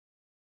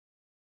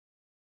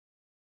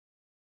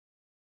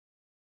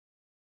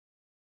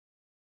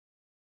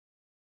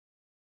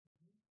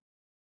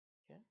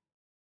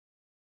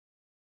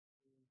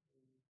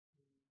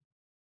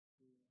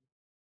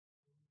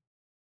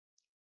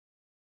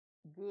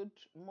Good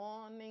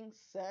morning,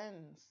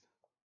 saints.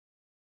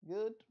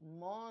 Good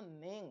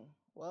morning.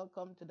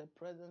 Welcome to the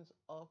presence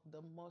of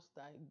the Most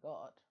High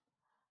God.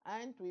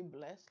 Aren't we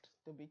blessed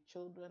to be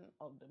children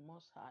of the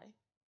Most High?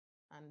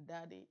 And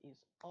Daddy is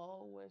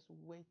always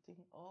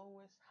waiting,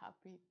 always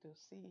happy to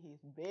see his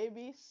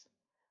babies.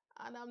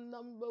 And I'm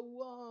number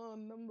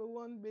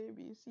one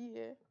baby is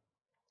here.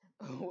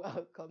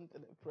 Welcome to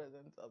the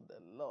presence of the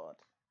Lord.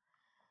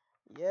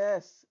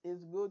 Yes,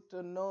 it's good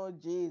to know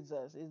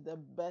Jesus. It's the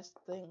best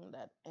thing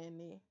that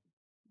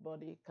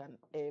anybody can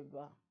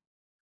ever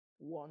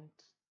want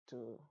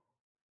to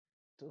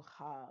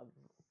have,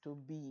 to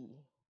be.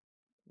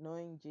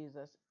 Knowing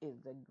Jesus is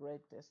the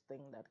greatest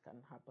thing that can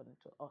happen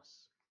to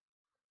us.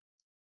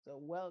 So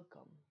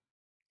welcome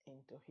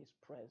into his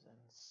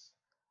presence.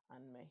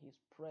 And may his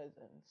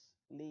presence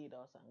lead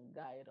us and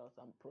guide us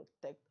and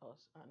protect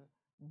us and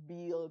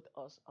build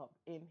us up.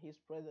 In his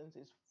presence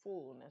is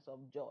fullness of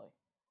joy.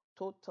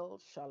 Total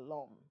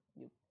shalom.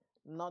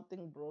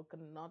 Nothing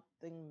broken,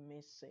 nothing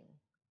missing.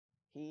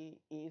 He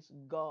is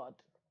God,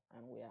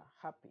 and we are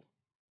happy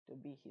to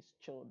be his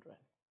children.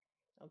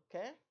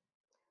 Okay?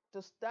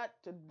 To start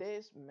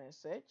today's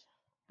message,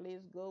 please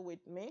go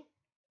with me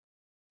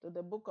to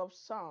the book of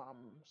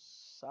Psalms,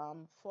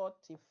 Psalm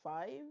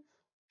 45.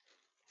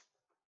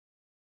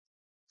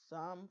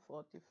 Psalm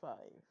 45.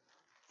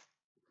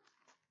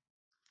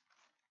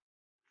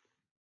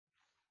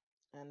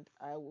 And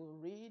I will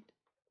read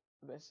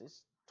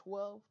verses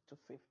 12 to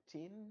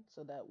 15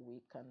 so that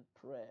we can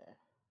pray.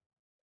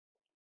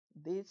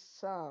 This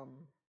psalm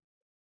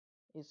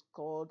is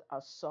called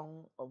a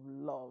song of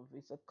love.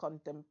 It's a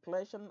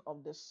contemplation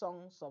of the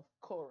songs of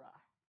Korah.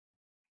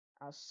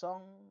 A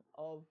song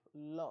of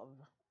love.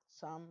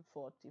 Psalm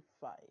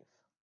 45.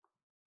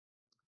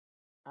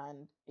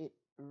 And it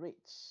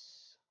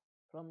reads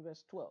from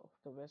verse 12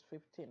 to verse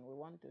 15. We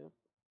want to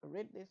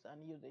read this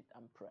and use it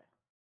and pray.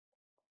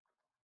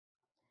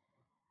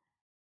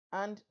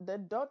 And the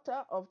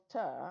daughter of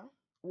Tyre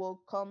will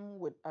come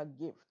with a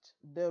gift.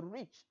 The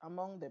rich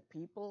among the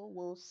people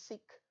will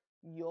seek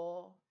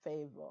your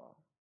favor.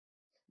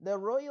 The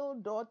royal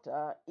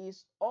daughter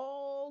is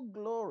all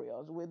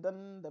glorious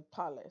within the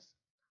palace.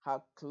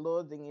 Her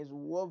clothing is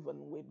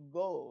woven with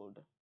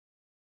gold.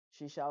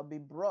 She shall be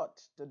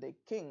brought to the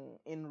king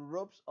in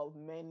robes of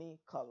many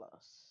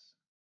colors.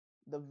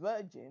 The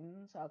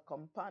virgins, her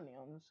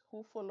companions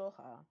who follow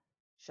her,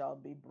 shall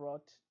be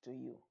brought to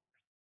you.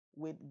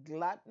 With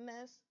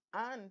gladness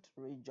and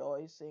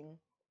rejoicing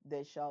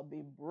they shall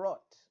be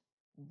brought.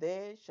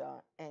 They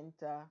shall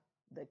enter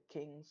the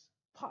king's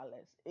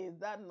palace. Is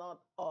that not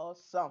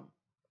awesome?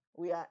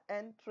 We are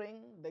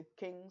entering the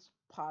king's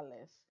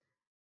palace,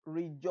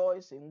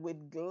 rejoicing.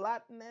 With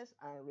gladness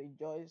and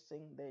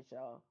rejoicing they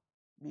shall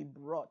be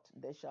brought.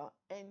 They shall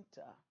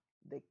enter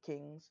the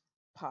king's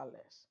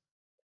palace.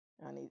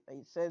 And it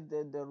says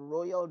that the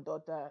royal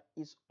daughter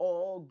is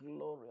all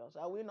glorious.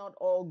 Are we not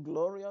all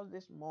glorious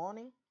this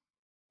morning?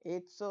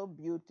 It's so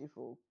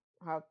beautiful.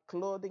 Her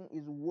clothing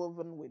is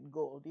woven with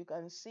gold. You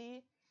can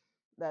see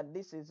that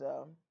this is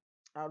a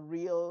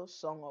real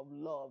song of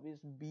love.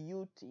 It's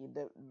beauty.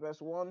 The verse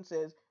 1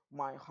 says,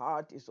 my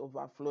heart is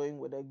overflowing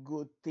with a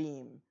good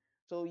theme.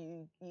 So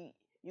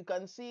you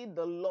can see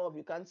the love,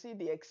 you can see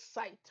the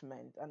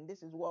excitement, and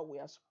this is what we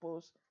are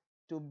supposed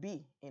to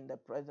be in the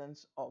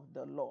presence of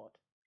the Lord.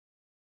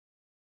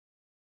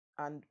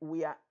 And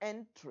we are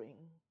entering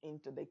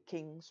into the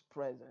king's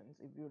presence.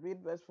 If you read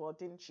verse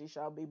 14, she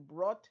shall be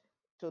brought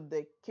to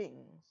the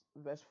king.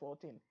 Verse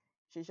 14.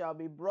 She shall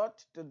be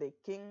brought to the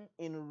king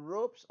in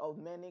robes of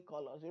many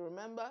colors. You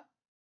remember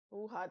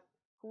who had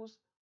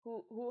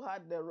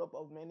the robe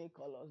of many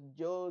colors?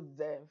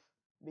 Joseph,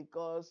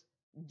 because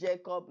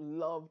Jacob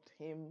loved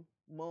him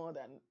more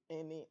than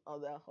any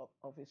other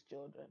of his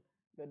children.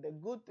 But the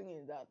good thing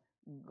is that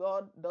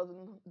God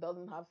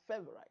doesn't have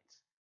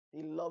favorites.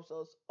 He loves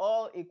us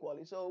all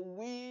equally. So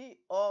we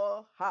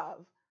all have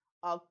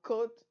a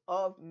coat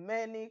of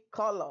many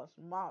colors.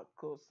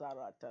 Marco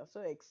Sarata. So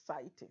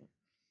exciting.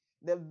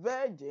 The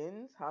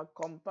virgins, her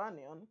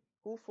companion,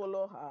 who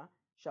follow her,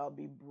 shall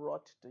be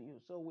brought to you.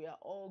 So we are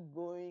all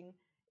going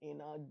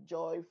in a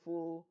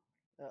joyful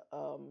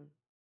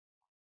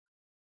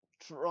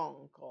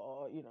trunk,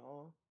 or,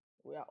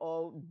 we are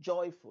all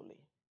joyfully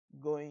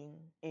going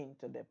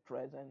into the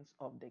presence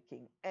of the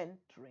king,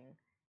 entering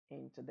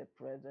into the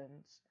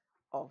presence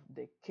of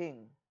the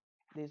king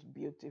this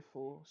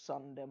beautiful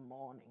Sunday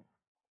morning.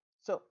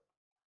 So,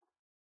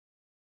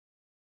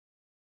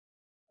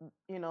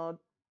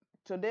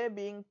 today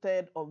being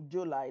 3rd of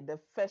July, the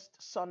first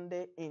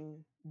Sunday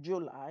in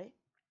July,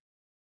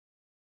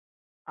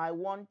 I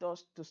want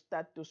us to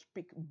start to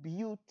speak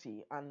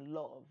beauty and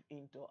love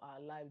into our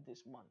life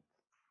this month.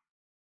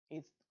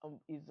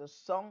 It's a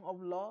song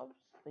of love.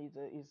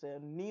 It's a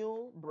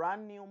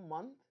brand new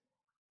month.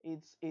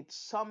 It's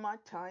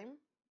summertime.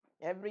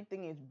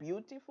 Everything is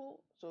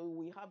beautiful. So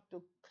we have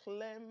to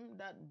claim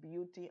that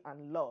beauty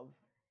and love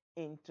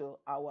into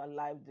our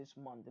life this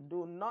month.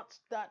 Do not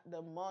start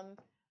the month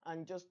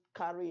and just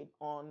carry it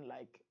on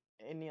like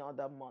any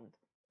other month.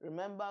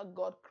 Remember,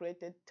 God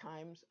created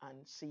times and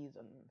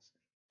seasons.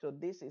 So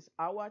this is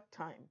our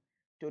time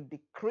to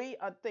decree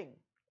a thing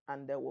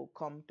and they will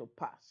come to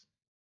pass.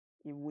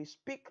 If we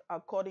speak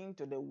according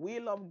to the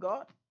will of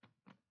God,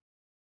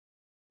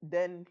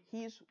 then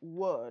his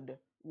word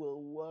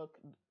will work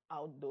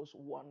out those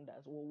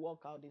wonders, will work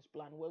out his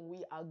plan. When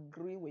we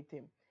agree with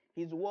him,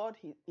 his word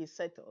is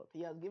settled.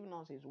 He has given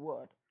us his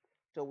word.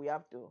 So we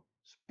have to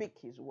speak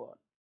his word.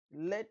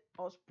 Let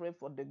us pray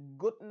for the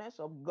goodness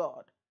of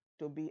God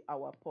to be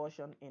our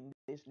portion in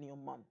this new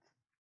month.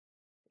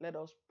 Let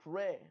us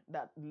pray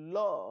that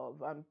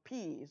love and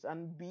peace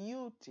and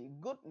beauty,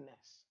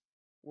 goodness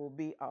will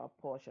be our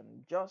portion,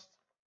 just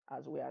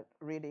as we are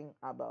reading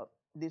about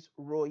these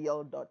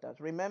royal daughters.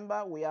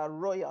 Remember, we are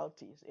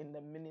royalties in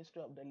the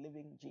ministry of the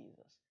living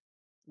Jesus.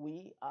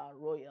 We are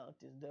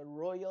royalties, the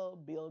royal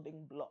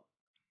building block,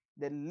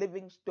 the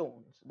living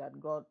stones that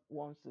God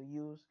wants to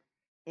use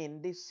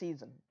in this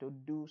season to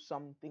do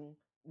something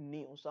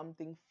new,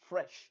 something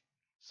fresh,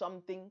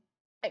 something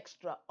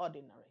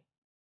extraordinary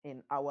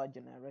in our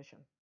generation.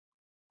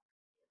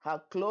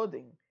 Her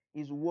clothing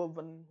is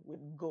woven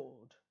with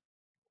gold.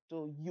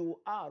 So you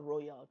are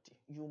royalty.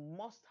 You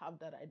must have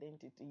that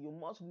identity. You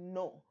must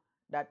know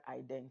that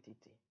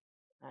identity.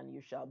 And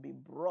you shall be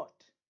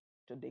brought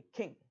to the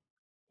king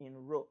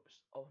in robes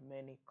of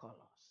many colors.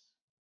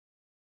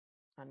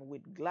 And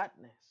with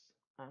gladness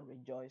and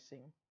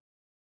rejoicing,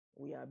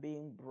 we are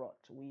being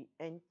brought. We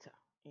enter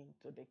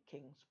into the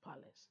king's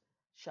palace.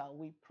 Shall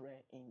we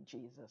pray in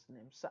Jesus'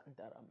 name?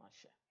 Santa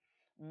Ramasha.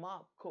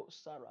 Marco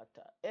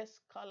Sarata,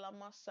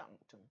 Escalama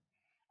Sanctum,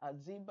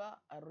 Aziba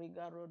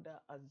Arigaroda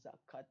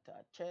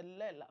Azakata,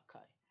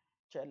 Chelelakai,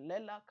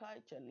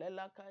 Chelelakai,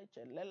 Chelelakai,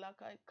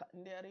 Chelelakai,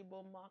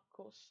 Kanderibo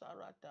Marco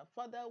Sarata.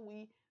 Father,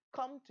 we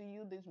come to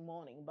you this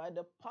morning by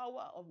the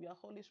power of your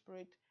Holy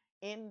Spirit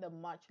in the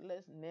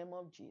matchless name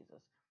of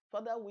Jesus.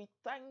 Father, we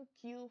thank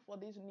you for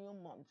this new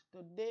month.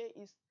 Today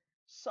is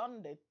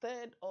Sunday,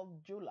 3rd of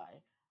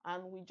July,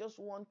 and we just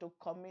want to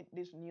commit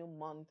this new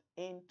month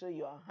into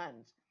your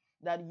hands,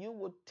 that you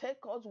would take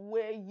us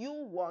where you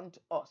want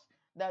us,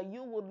 that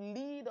you would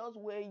lead us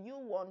where you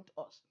want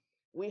us.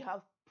 We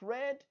have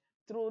prayed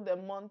through the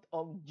month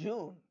of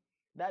June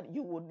that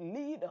you would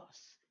lead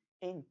us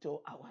into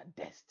our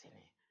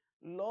destiny.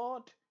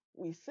 Lord,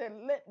 we say,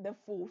 let the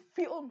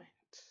fulfillment,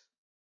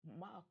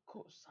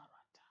 Marco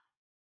Sarata,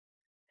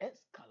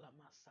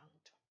 Escalama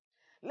Sanctum,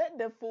 let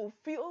the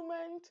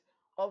fulfillment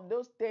of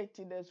those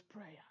 30 days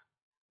prayer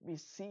be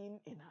seen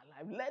in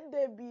our life. Let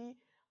there be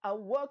a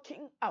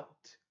working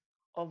out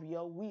of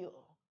your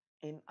will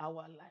in our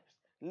lives.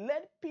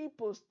 Let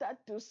people start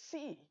to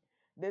see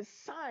the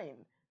sign,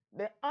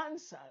 the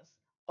answers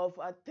of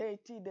our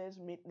 30 days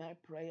midnight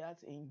prayers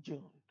in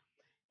June,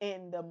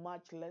 in the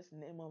matchless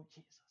name of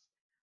Jesus.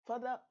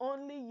 Father,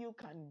 only you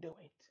can do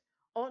it.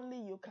 Only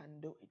you can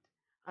do it.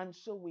 And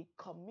so we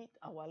commit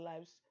our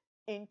lives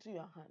into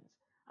your hands.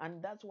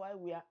 And that's why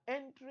we are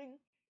entering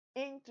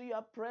into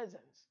your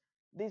presence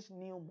this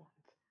new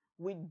month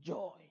with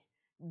joy,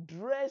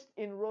 dressed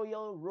in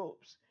royal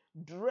robes,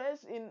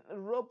 dressed in a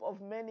robe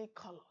of many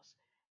colors,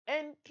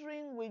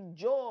 entering with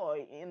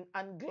joy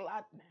and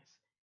gladness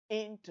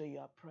into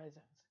your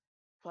presence.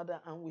 Father,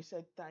 and we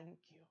say thank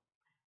you.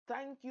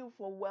 Thank you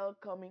for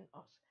welcoming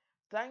us.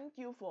 Thank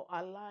you for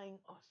allowing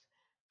us.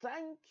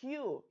 Thank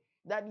you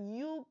that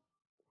you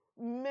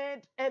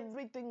made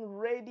everything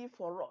ready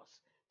for us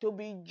to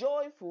be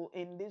joyful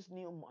in this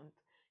new month.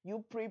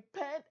 You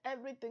prepared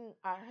everything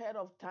ahead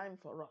of time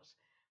for us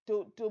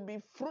to be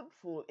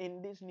fruitful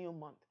in this new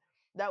month,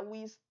 that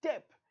we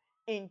step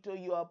into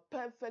your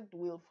perfect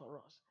will for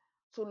us.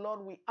 So,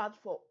 Lord, we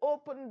ask for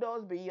open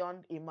doors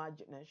beyond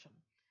imagination.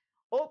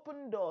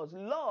 Open doors,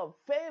 love,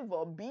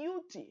 favor,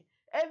 beauty,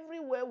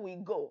 everywhere we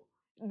go.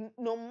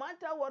 No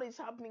matter what is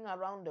happening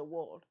around the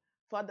world,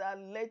 Father,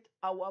 let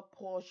our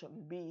portion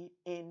be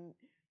in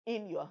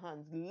your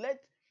hands.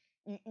 Let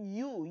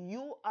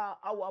you are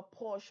our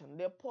portion,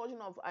 the portion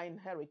of our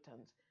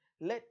inheritance.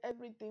 Let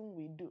everything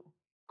we do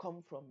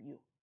come from you,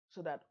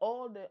 so that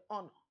all the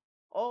honor,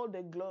 all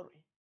the glory,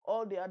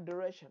 all the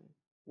adoration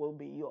will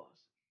be yours.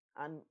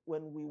 And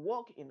when we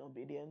walk in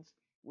obedience,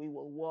 we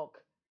will walk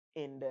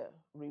in the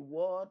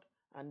reward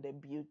and the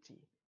beauty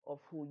of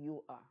who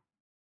you are.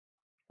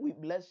 We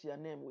bless your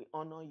name. We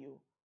honor you.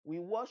 We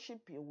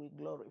worship you. We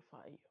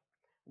glorify you.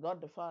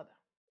 God the Father,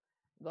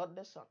 God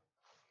the Son,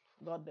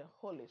 God the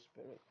Holy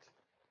Spirit.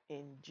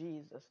 In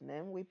Jesus'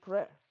 name we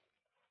pray.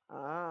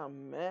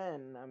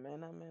 Amen.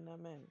 Amen. Amen.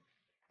 Amen.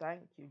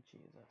 Thank you,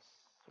 Jesus.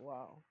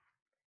 Wow.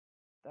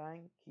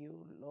 Thank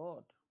you,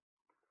 Lord.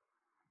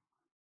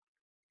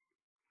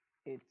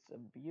 It's a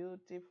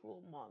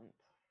beautiful month.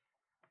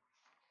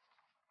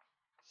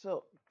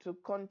 So, to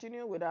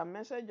continue with our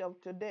message of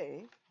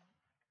today,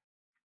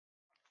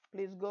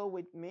 please go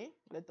with me.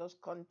 Let us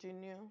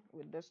continue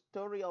with the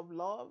story of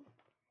love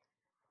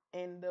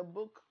in the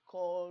book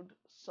called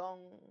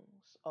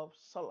Songs of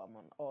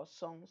Solomon, or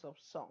Songs of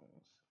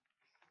Songs.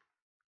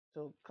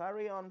 So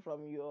carry on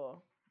from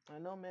I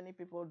know many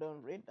people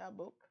don't read that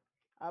book.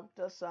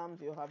 After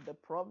Psalms, you have the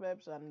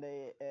Proverbs and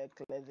the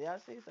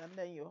Ecclesiastes, and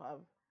then you have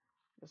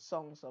the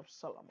Songs of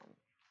Solomon.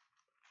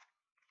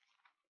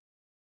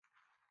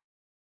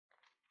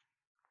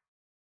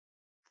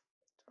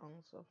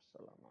 Songs of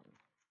Solomon.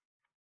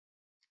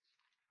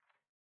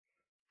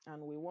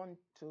 And we want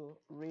to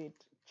read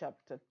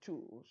chapter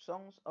 2.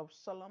 Songs of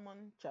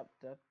Solomon,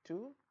 chapter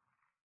 2.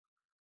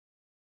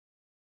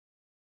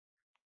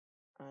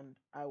 And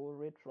I will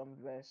read from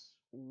verse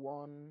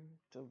 1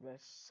 to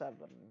verse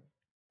 7.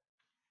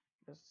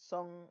 The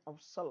Song of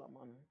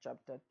Solomon,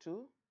 chapter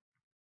 2,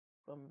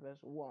 from verse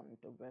 1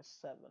 to verse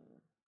 7.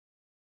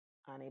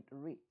 And it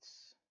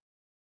reads,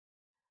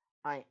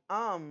 I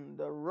am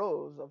the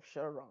rose of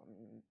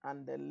Sharon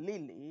and the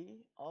lily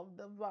of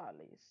the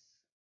valleys.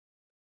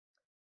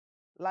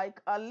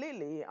 Like a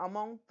lily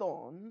among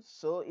thorns,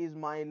 so is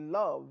my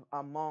love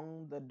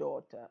among the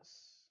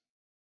daughters.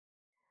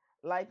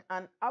 Like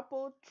an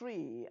apple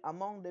tree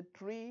among the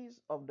trees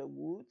of the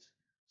woods,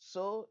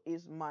 so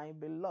is my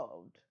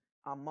beloved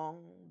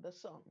among the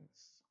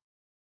sons.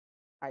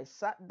 I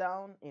sat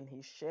down in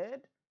his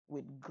shade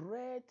with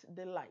great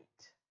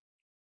delight,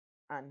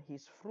 and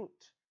his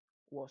fruit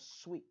was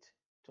sweet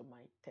to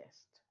my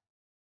taste.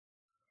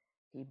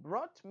 He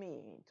brought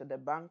me to the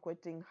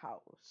banqueting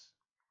house,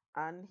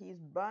 and his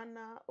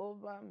banner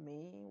over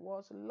me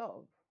was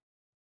love.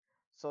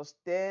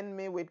 Sustain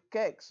me with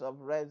cakes of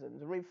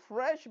raisins,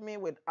 refresh me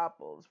with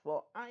apples,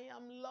 for I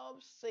am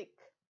lovesick.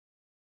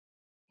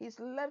 His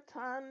left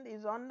hand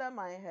is under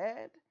my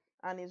head,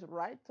 and his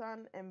right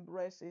hand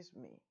embraces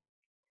me.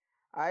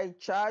 I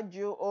charge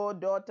you, O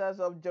daughters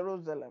of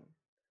Jerusalem,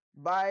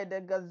 by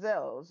the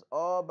gazelles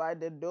or by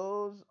the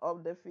does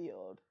of the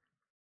field,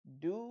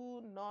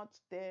 do not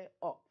stay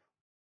up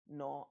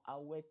nor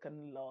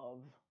awaken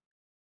love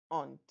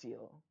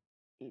until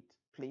it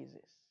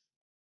pleases.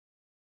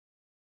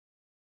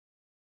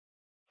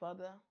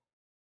 Father,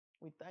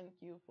 we thank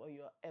you for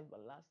your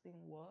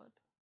everlasting word.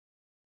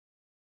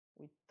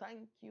 We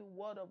thank you,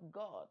 Word of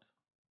God,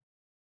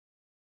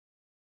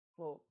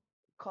 for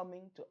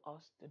coming to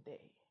us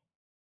today.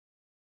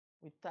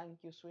 We thank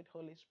you, sweet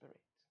Holy Spirit,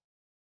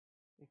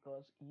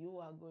 because you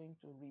are going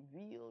to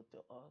reveal to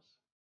us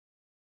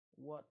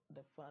what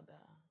the Father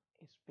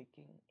is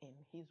speaking in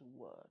his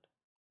word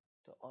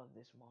to us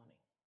this morning.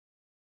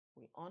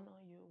 We honor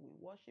you, we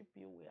worship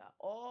you, we are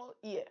all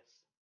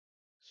ears.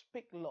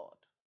 Speak, Lord,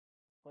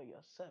 for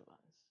your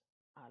servants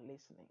are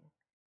listening.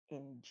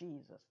 In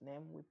Jesus'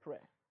 name we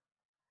pray.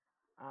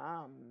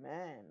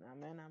 Amen,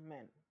 amen,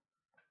 amen.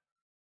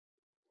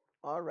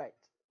 All right.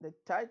 The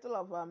title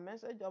of our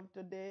message of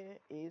today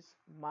is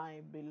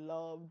My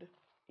Beloved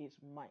is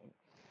Mine.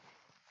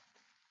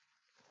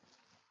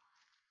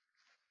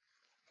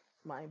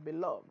 My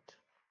beloved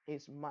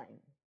is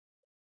mine.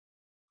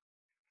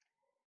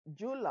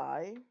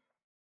 July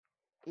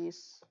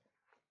is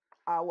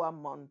our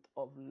month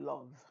of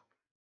love.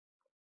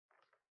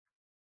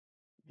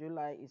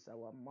 July is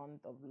our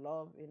month of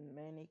love in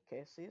many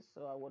cases.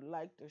 So I would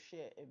like to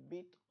share a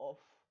bit of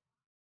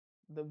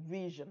the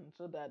vision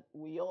so that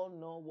we all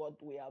know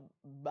what we are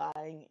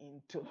buying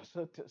into,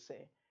 so to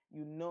say.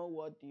 You know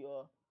what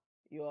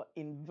you're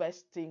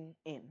investing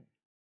in.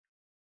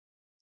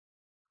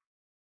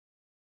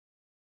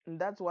 And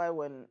that's why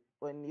when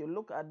you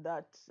look at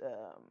that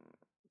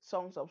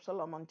Songs of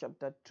Solomon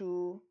chapter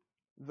 2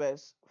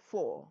 verse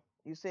 4,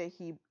 you see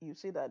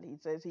that he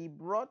says, he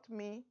brought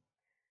me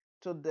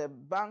to the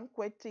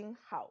banqueting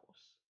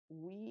house.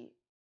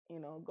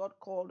 God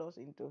called us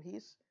into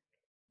his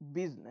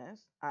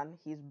business, and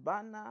his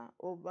banner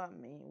over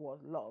me was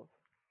love.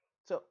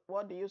 So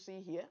what do you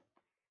see here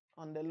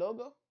on the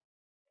logo?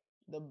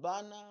 The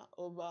banner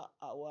over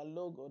our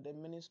logo, the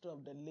ministry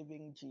of the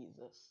living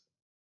Jesus,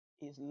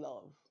 is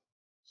love.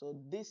 So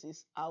this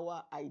is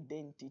our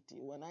identity.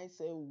 When I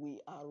say we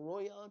are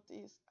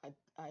royalties,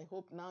 I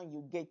hope now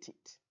you get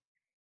it,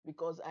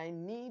 because I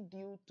need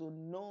you to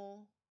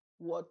know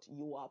what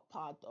you are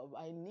part of.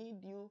 I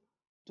need you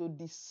to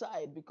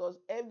decide, because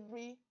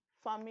every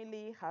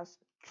family has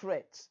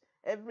traits.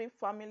 Every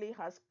family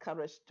has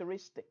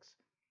characteristics.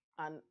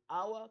 And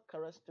our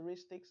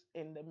characteristics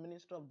in the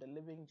ministry of the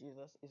living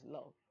Jesus is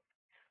love.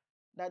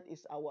 That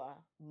is our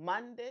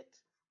mandate.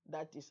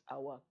 That is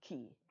our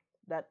key.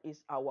 That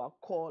is our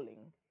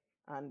calling.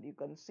 And you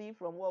can see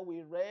from what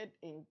we read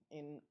in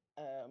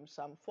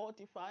Psalm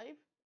 45,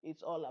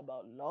 it's all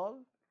about love.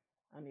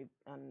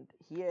 And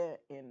here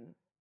in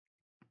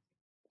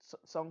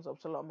Songs of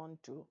Solomon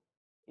 2,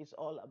 it's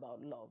all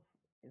about love.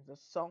 It's a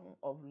song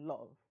of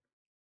love,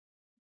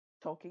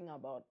 talking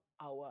about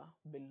our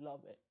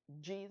beloved.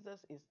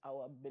 Jesus is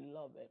our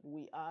beloved.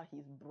 We are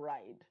his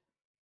bride.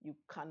 You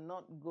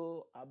cannot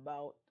go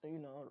about,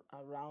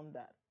 around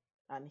that.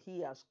 And he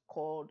has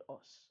called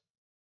us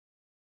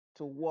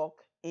to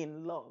walk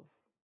in love.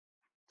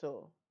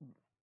 So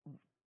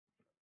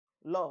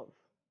love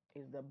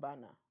is the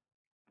banner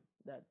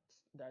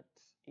that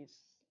is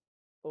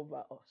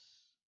over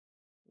us.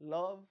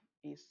 Love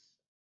is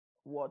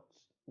what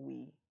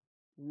we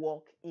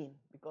walk in,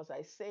 because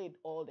I say it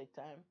all the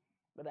time,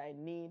 but I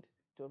need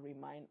to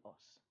remind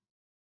us.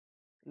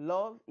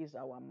 Love is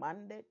our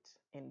mandate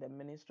in the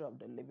ministry of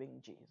the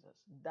living Jesus.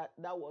 That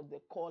was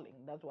the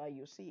calling. That's why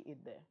you see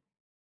it there.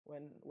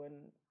 When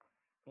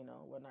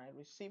I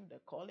received the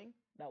calling,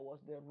 that was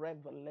the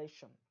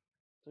revelation.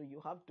 So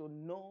you have to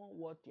know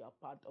what you are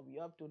part of.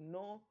 You have to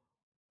know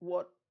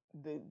what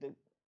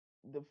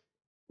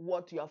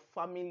what your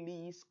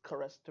family's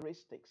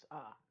characteristics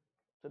are,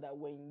 so that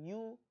when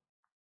you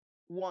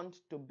want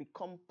to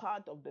become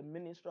part of the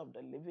ministry of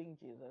the living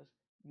Jesus,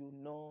 you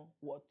know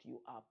what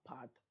you are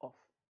part of.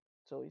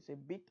 So it's a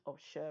bit of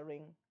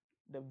sharing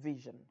the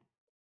vision.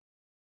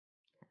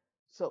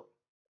 So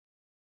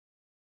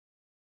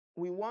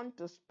we want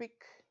to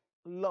speak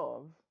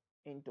love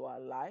into our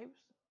lives,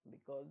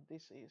 because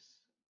this is,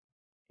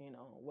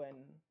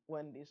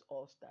 when this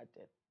all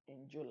started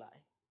in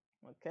July.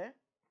 Okay?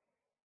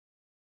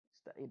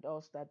 It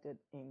all started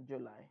in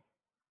July,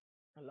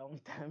 a long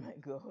time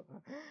ago.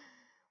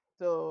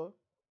 So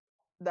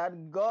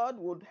that God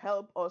would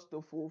help us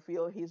to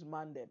fulfill his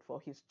mandate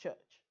for his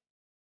church.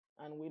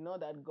 And we know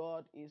that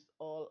God is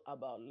all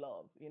about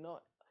love.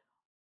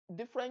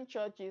 Different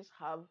churches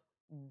have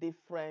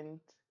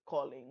different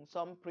callings.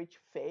 Some preach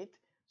faith,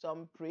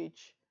 some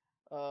preach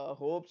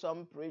hope,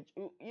 some preach,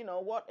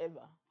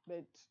 whatever.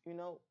 But,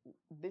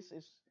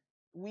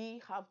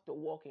 we have to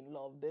walk in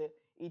love.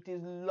 It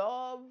is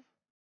love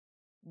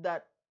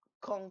that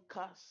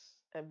conquers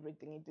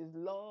everything. It is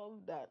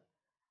love that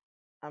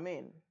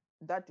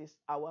is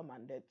our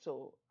mandate.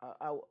 So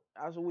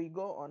as we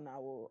go on, I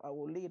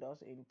will lead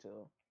us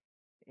into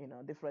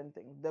different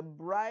things. The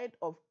bride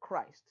of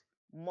Christ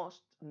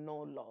must know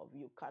love.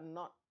 You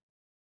cannot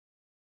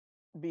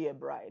be a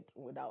bride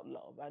without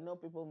love. I know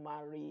people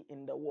marry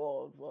in the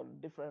world for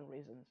different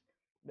reasons,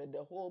 but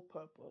the whole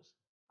purpose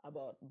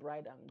about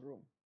bride and groom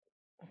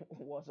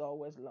was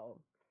always love.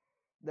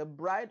 The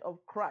bride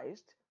of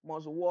Christ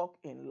must walk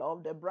in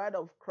love. The bride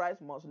of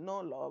Christ must know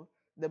love.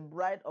 The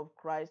bride of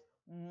Christ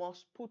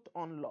must put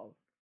on love,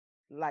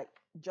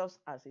 like just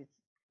as it's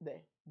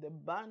there. The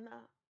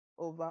banner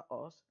over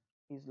us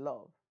is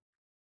love,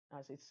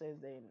 as it says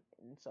there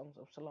in Songs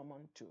of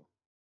Solomon 2.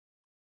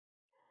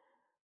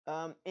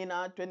 In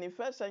our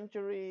 21st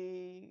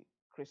century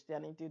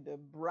Christianity, the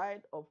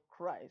bride of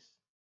Christ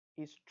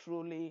is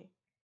truly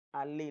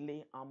a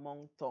lily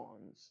among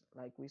thorns,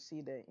 like we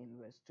see there in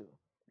verse 2.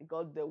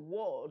 Because the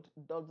world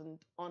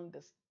doesn't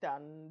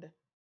understand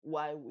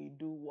why we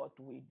do what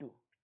we do.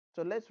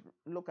 So let's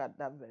look at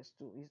that verse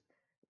 2.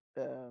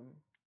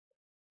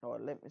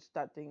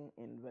 Starting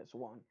in verse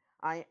 1.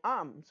 I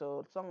am,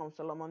 so Song of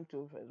Solomon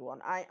 2 verse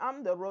 1. I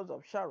am the rose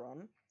of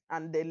Sharon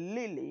and the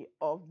lily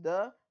of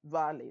the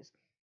valleys.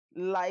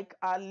 Like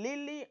a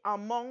lily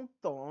among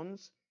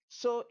thorns,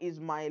 so is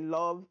my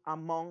love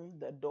among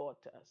the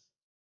daughters.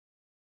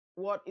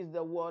 What is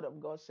the word of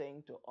God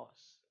saying to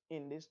us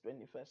in this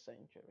 21st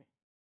century?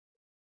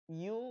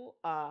 You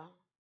are,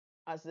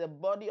 as the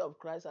body of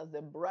Christ, as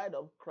the bride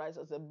of Christ,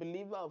 as a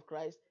believer of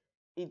Christ,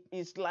 it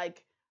is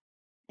like,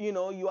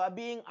 you are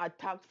being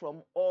attacked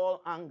from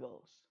all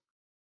angles.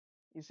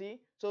 You see?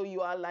 So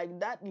you are like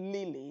that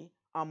lily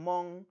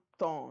among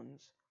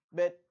thorns.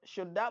 But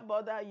should that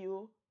bother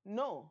you?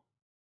 No,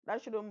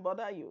 that shouldn't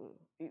bother you.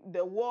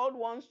 The world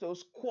wants to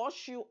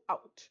squash you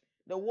out.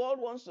 The world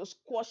wants to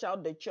squash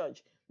out the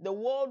church. The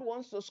world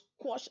wants to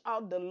squash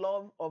out the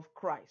love of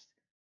Christ.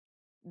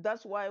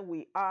 That's why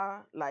we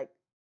are like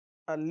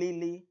a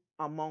lily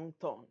among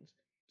thorns.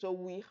 So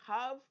we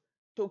have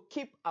to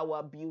keep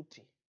our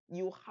beauty.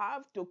 You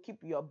have to keep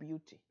your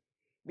beauty,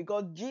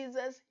 because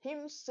Jesus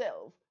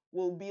himself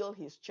will build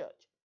his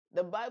church.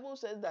 The Bible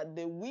says that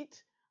the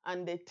wheat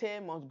and the tare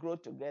must grow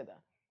together.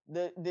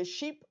 The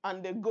sheep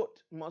and the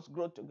goat must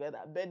grow together.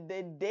 But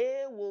the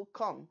day will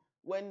come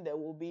when there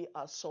will be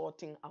a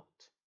sorting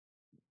out.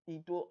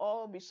 It will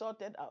all be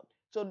sorted out.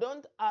 So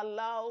don't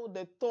allow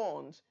the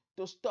thorns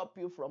to stop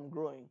you from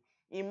growing.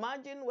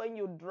 Imagine when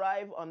you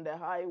drive on the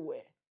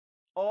highway,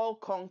 all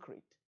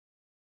concrete.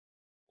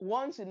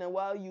 Once in a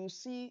while, you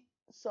see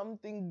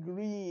something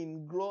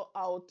green grow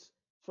out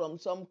from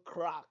some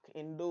crack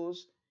in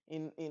those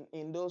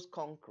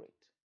concrete.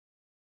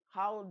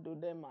 How do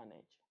they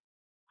manage?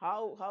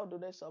 How do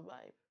they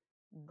survive?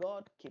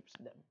 God keeps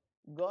them.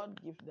 God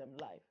gives them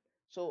life.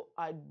 So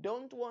I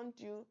don't want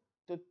you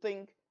to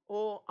think,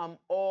 oh, I'm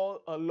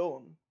all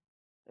alone.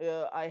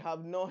 I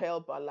have no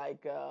helper,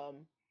 like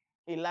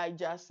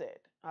Elijah said.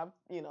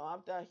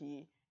 After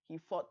he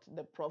fought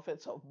the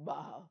prophets of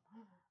Baal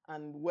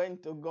and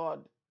went to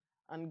God,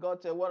 and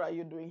God said, what are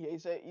you doing here? He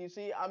said, you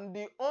see, I'm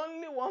the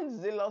only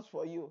one zealous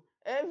for you.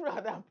 Every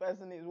other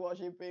person is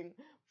worshiping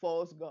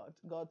false gods.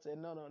 God said,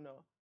 no.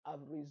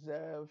 I've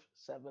reserved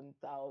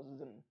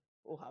 7,000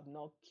 who have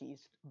not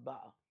kissed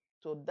Baal.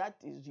 So that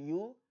is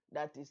you,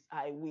 that is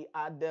I. We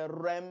are the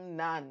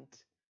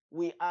remnant.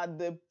 We are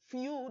the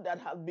few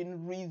that have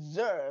been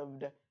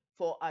reserved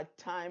for a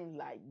time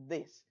like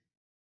this.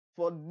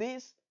 For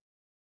this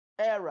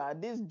era,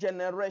 this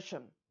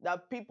generation,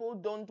 that people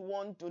don't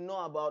want to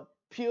know about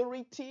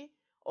purity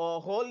or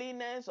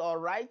holiness or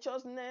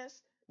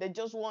righteousness. They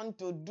just want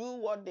to do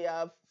what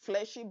their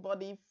fleshy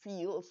body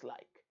feels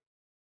like.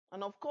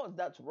 And of course,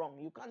 that's wrong.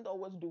 You can't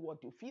always do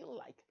what you feel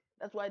like.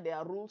 That's why there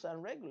are rules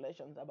and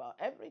regulations about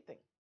everything.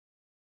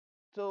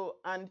 So,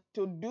 and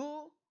to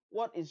do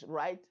what is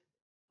right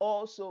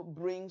also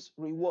brings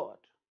reward.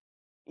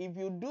 If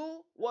you do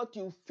what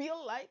you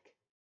feel like,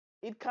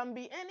 it can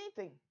be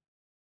anything.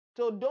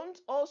 So don't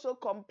also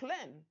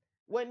complain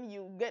when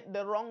you get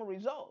the wrong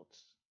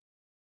results.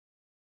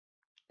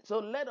 So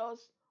let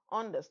us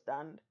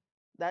understand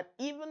that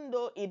even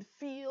though it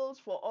feels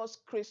for us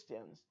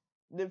Christians,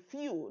 the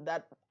few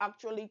that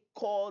actually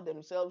call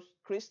themselves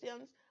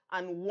Christians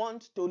and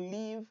want to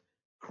live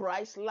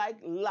Christ-like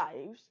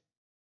lives,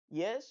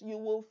 yes, you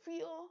will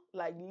feel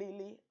like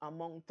lily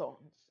among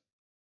thorns.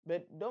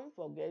 But don't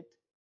forget,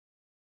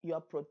 your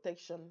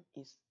protection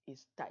is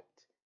tight.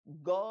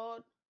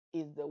 God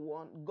is the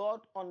one,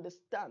 God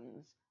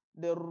understands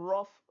the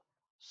rough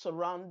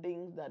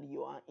surroundings that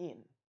you are in.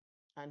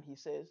 And he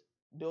says,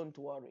 don't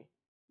worry,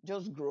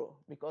 just grow,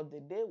 because the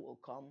day will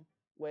come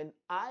when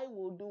I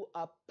will do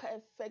a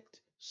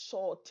perfect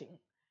sorting.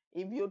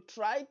 If you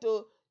try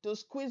to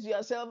squeeze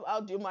yourself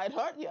out, you might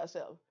hurt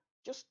yourself.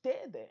 Just stay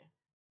there.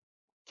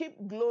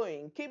 Keep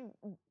glowing. Keep,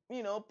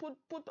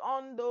 put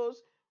on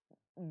those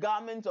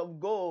garments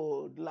of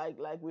gold, like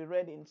we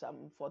read in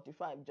Psalm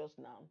 45 just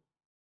now.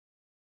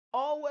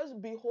 Always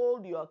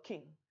behold your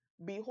king.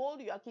 Behold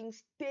your king.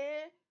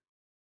 Stay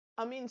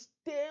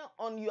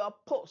on your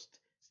post.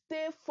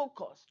 Stay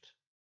focused.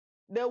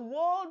 The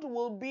world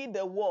will be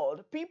the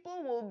world.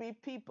 People will be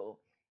people.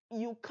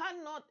 You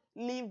cannot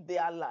live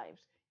their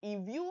lives.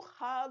 If you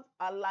have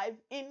a life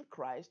in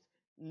Christ,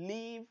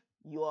 live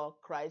your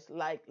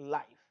Christ-like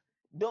life.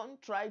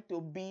 Don't try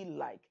to be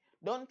like.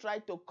 Don't try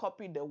to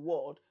copy the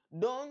world.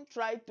 Don't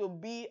try to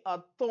be a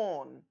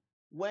thorn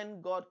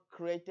when God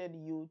created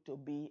you to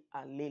be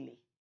a lily.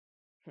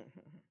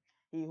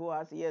 He who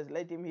has ears,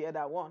 let him hear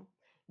that one.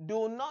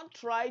 Do not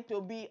try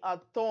to be a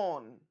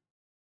thorn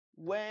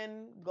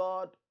when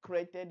God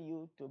created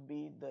you to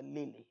be the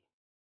lily.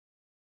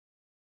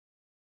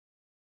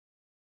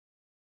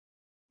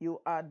 You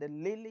are the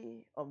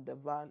lily of the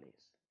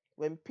valleys.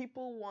 When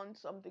people want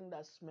something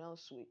that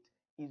smells sweet,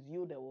 it's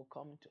you they will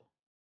come to.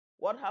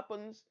 What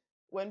happens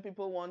when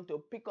people want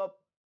to pick up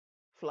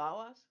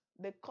flowers?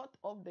 They cut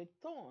off the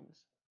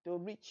thorns to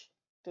reach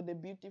to the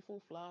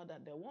beautiful flower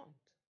that they want.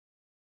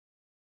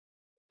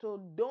 So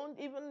don't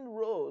even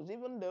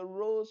the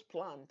rose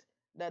plant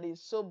that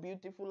is so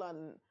beautiful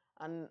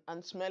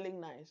and smelling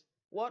nice.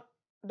 What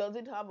does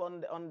it have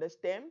on the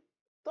stem?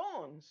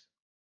 Thorns.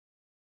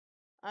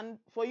 And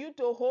for you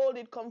to hold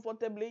it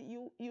comfortably,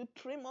 you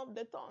trim off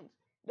the thorns.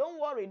 Don't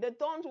worry, the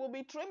thorns will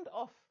be trimmed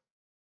off.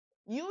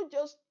 You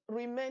just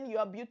remain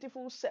your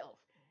beautiful self.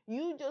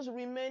 You just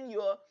remain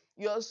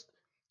your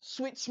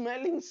sweet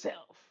smelling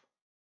self.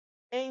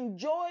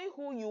 Enjoy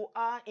who you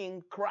are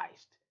in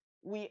Christ.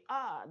 We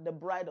are the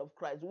bride of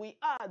Christ. We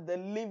are the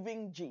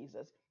living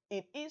Jesus.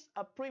 It is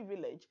a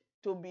privilege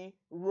to be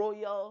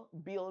royal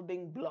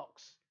building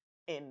blocks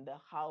in the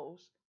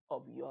house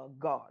of your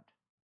God.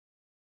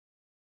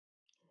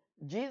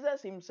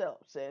 Jesus himself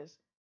says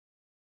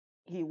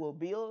he will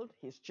build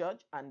his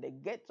church and the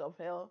gates of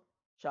hell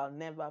shall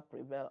never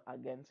prevail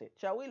against it.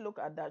 Shall we look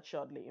at that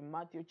shortly in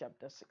Matthew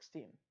chapter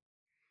 16?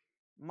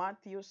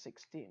 Matthew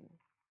 16.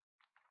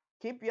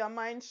 Keep your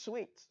mind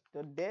sweet.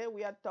 Today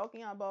we are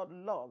talking about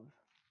love.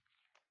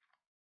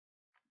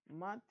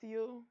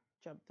 Matthew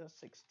chapter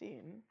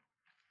 16.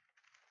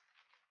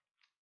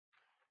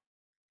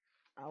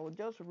 I will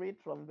just read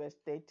from verse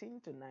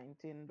 18 to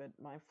 19, but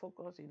my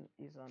focus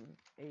is on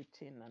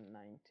 18 and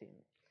 19.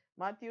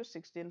 Matthew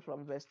 16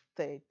 from verse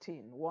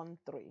 13, 1-3.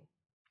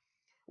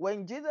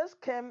 When Jesus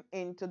came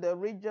into the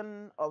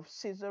region of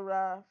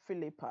Caesarea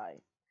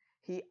Philippi,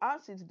 he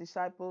asked his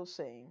disciples,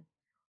 saying,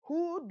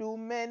 who do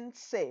men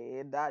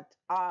say that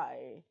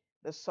I,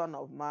 the Son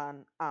of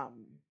Man,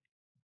 am?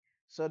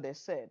 So they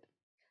said,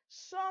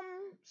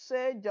 some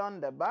say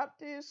John the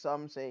Baptist,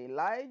 some say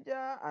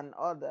Elijah, and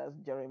others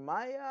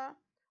Jeremiah,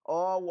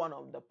 or one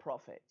of the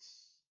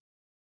prophets.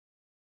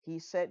 He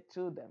said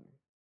to them,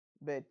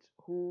 but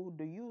who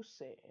do you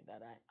say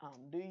that I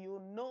am? Do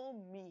you know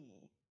me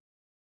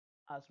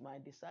as my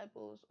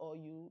disciples, or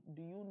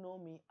do you know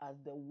me as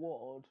the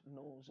world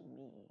knows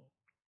me?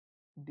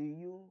 Do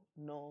you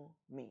know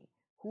me?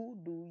 Who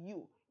do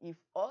you? If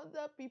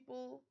other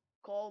people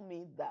call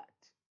me that,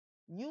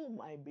 you,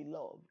 my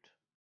beloved,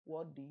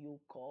 what do you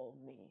call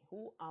me?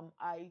 Who am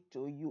I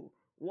to you?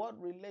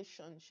 What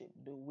relationship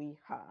do we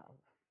have?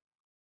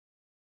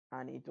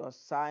 And it was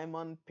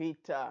Simon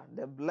Peter,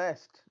 the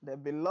blessed, the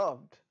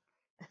beloved.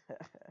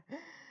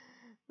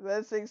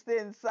 Verse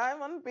 16,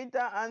 Simon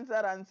Peter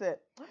answered and said,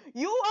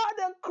 you are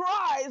the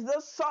Christ,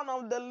 the Son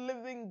of the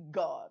living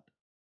God.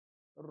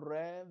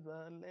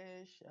 Revelation.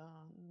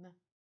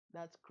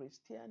 That's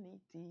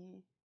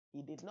Christianity.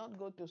 He did not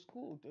go to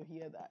school to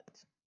hear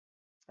that.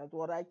 That's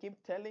what I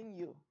keep telling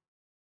you.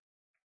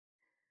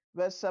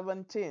 Verse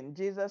 17,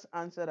 Jesus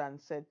answered and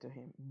said to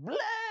him,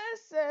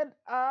 blessed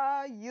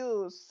are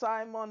you,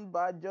 Simon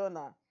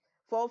Bar-Jonah,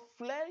 For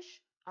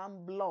flesh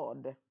and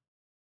blood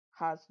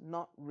has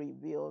not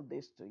revealed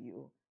this to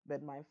you,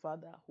 but my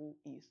Father who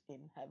is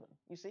in heaven.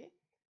 You see,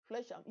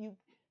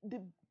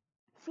 the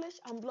flesh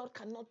and blood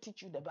cannot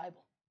teach you the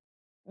Bible.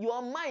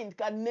 Your mind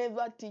can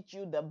never teach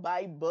you the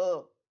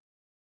Bible.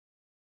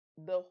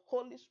 The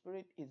Holy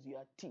Spirit is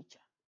your teacher,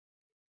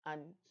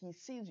 and he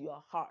sees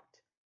your heart.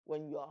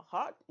 When your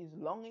heart is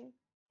longing,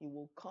 he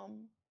will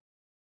come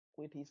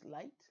with his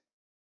light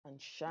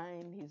and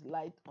shine his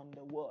light on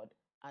the word,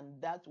 and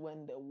that's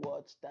when the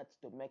word starts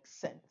to make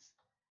sense.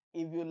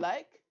 If you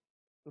like,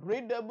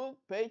 read the book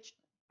page,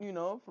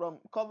 from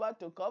cover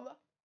to cover,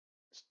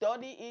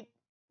 study it,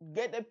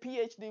 get a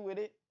PhD with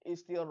it,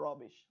 it's still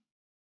rubbish.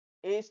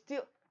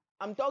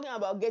 I'm talking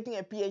about getting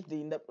a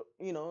PhD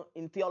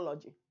in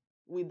theology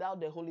without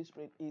the Holy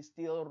Spirit is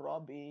still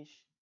rubbish.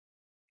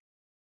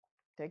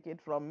 Take it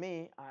from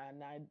me,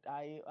 and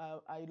I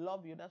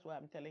love you. That's why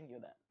I'm telling you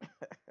that.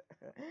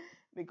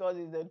 Because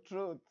it's the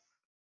truth.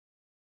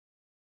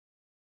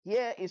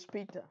 Here is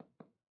Peter.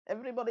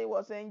 Everybody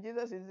was saying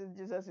Jesus is this,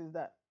 Jesus is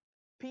that.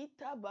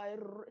 Peter, by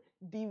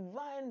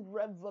divine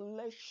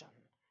revelation,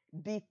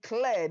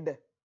 declared,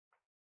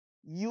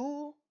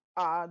 you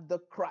are the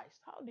Christ.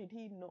 How did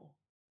he know?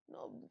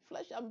 No,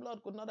 flesh and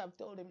blood could not have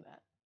told him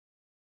that.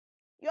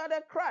 You are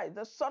the Christ,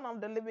 the Son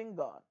of the living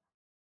God.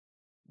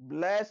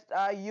 Blessed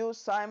are you,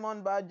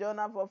 Simon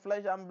Bar-Jonah, for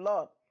flesh and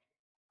blood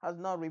has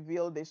not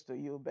revealed this to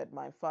you, but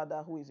my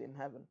Father who is in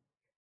heaven.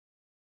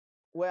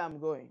 Where I'm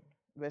going,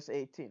 verse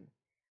 18.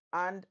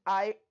 And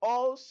I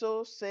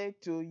also say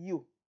to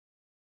you,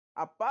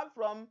 apart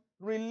from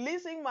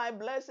releasing my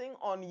blessing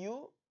on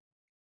you,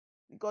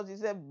 because he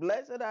said,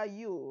 blessed are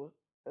you,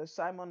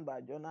 Simon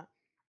Bar-Jonah,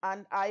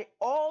 and I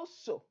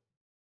also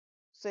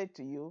say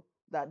to you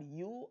that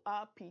you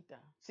are Peter.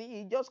 See,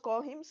 he just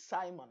called him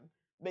Simon,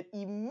 but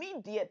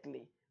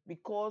immediately,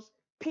 because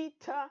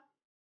Peter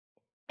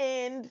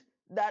and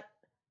that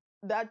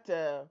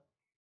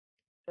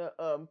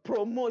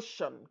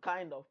promotion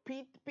kind of,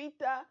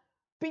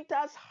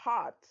 Peter's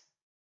heart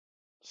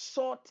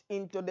sought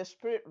into the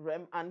spirit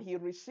realm, and he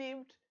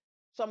received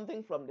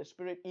something from the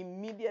spirit.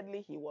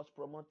 Immediately he was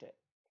promoted.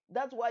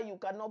 That's why you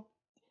cannot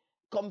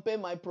compare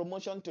my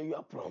promotion to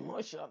your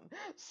promotion.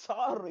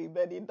 Sorry,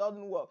 but it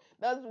doesn't work.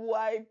 That's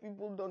why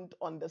people don't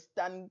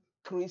understand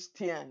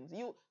Christians.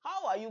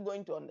 How are you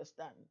going to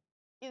understand?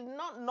 It's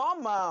not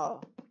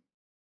normal.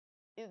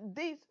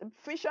 This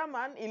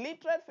fisherman,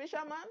 illiterate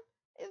fisherman,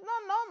 is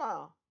not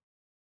normal.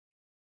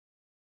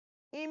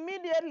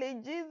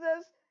 Immediately,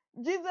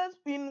 Jesus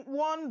in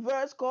one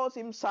verse calls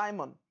him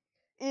Simon.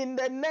 In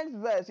the next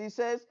verse, he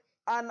says,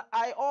 and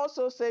I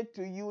also say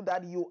to you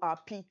that you are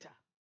Peter.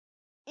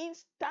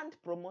 Instant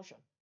promotion.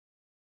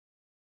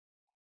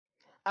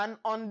 And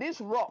on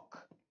this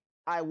rock,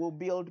 I will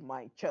build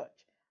my church,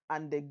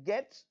 and the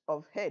gates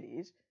of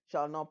Hades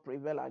shall not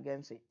prevail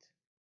against it.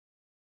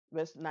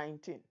 Verse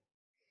 19.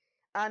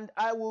 And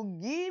I will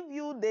give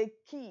you the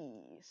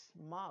keys,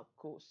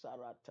 Marco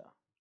Sarata.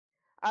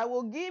 I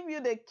will give you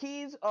the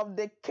keys of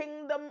the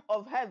kingdom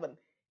of heaven.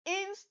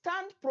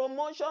 Instant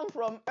promotion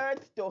from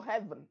earth to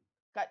heaven.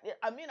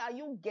 Are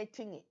you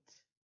getting it?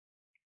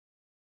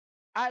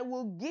 I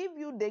will give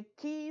you the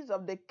keys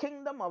of the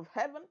kingdom of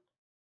heaven.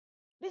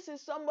 This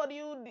is somebody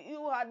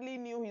who hardly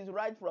knew his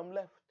right from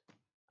left.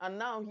 And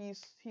now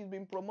he's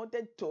been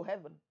promoted to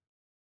heaven.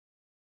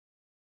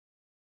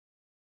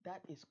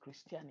 That is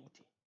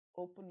Christianity.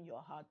 Open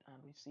your heart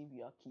and receive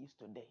your keys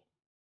today.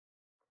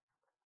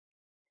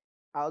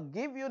 I'll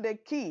give you the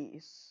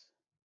keys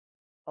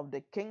of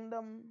the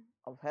kingdom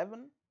of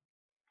heaven.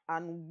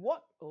 And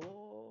whatever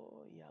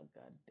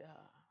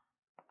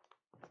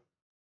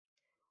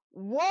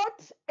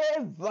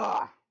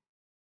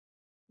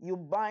you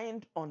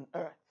bind on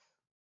earth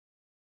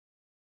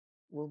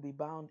will be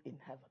bound in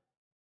heaven.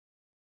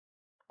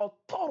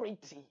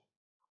 Authority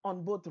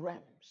on both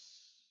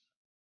realms.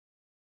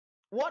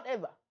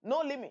 Whatever,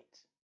 no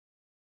limit.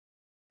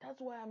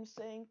 That's why I'm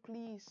saying,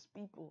 please,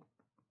 people,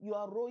 you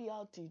are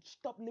royalty.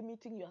 Stop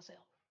limiting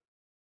yourself.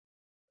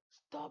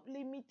 Stop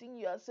limiting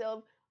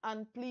yourself,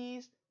 and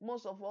please,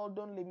 most of all,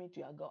 don't limit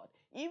your God.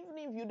 Even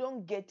if you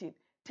don't get it,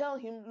 tell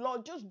him,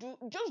 Lord, just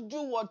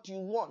do what you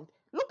want.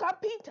 Look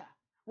at Peter.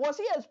 Was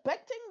he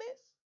expecting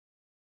this?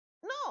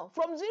 No,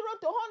 from 0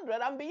 to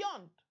 100 and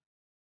beyond.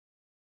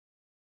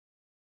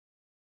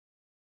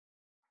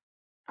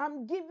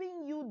 I'm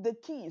giving you the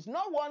keys,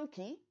 not one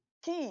key,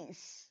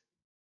 keys.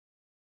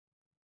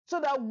 So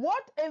that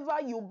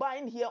whatever you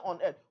bind here on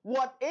earth,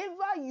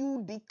 whatever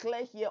you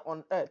declare here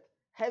on earth,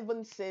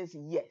 heaven says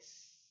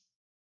yes.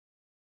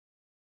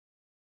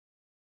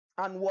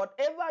 And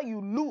whatever you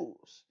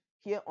lose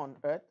here on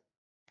earth,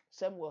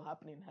 same will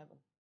happen in heaven.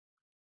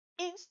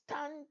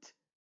 Instant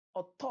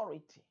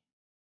authority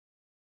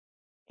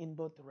in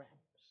both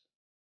realms.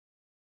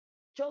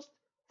 Just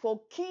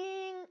for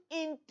keying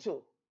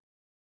into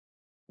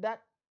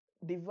that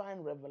divine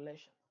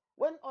revelation.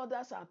 When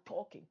others are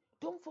talking,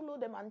 don't follow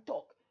them and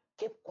talk.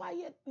 Keep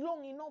quiet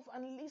long enough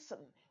and listen.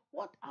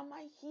 What am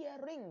I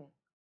hearing?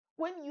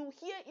 When you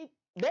hear it,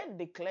 then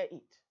declare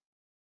it.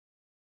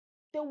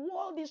 The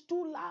world is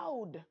too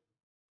loud.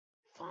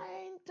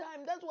 Find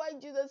time. That's why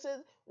Jesus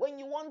says, when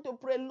you want to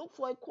pray, look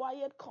for a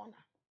quiet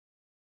corner.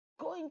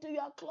 Go into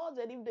your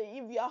closet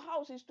if your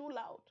house is too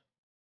loud.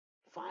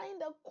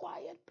 Find a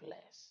quiet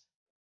place.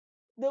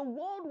 The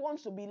world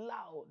wants to be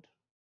loud.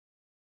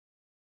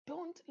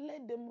 Don't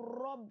let them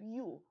rob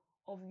you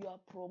of your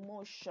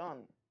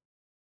promotion.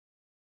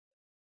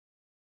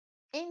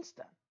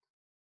 Instant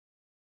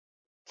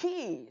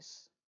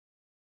keys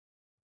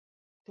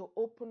to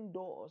open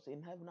doors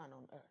in heaven and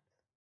on earth.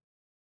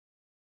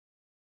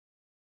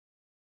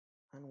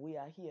 And we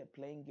are here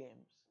playing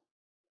games,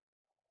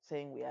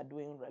 saying we are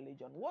doing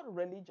religion. What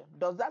religion?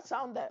 Does that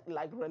sound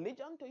like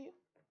religion to you?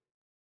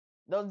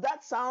 Does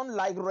that sound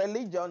like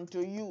religion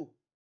to you?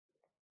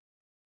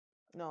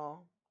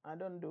 No, I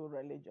don't do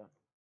religion.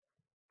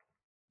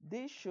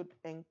 This should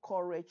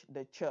encourage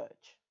the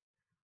church.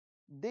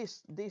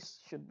 This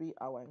should be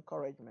our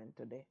encouragement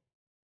today.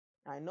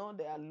 I know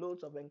there are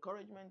loads of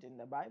encouragement in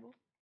the Bible,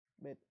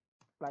 but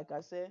like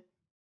I said,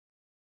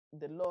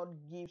 the Lord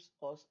gives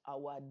us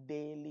our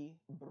daily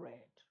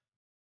bread.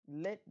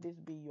 Let this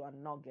be your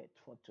nugget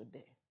for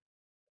today.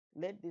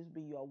 Let this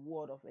be your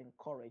word of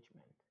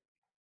encouragement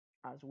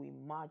as we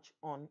march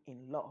on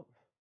in love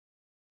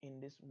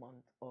in this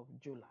month of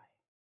July.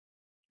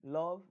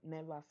 Love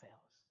never fails.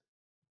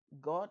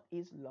 God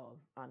is love,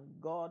 and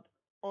God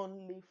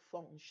only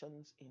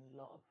functions in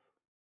love.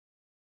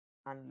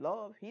 And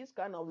love, his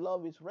kind of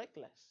love is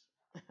reckless.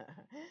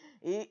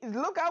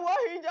 Look at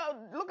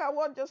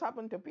what just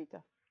happened to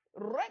Peter.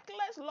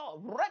 Reckless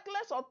love,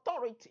 reckless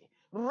authority,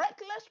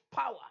 reckless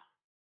power.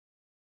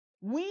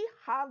 We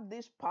have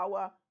this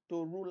power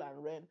to rule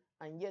and reign,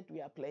 and yet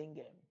we are playing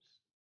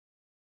games.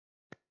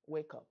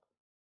 Wake up.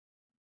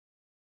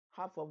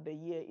 Half of the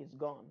year is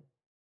gone.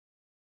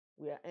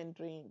 We are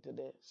entering into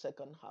the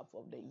second half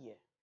of the year.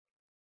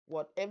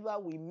 Whatever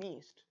we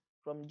missed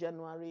from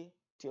January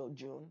till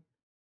June,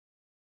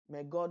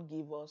 may God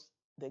give us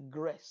the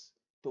grace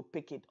to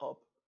pick it up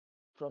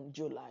from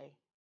July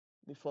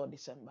before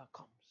December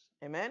comes.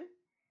 Amen?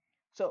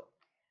 So,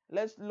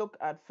 let's look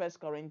at 1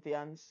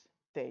 Corinthians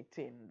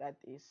 13. That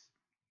is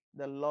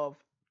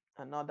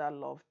another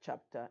love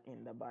chapter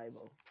in the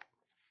Bible.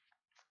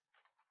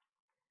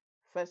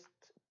 1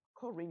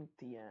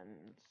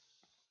 Corinthians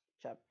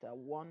chapter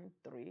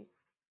 1:3.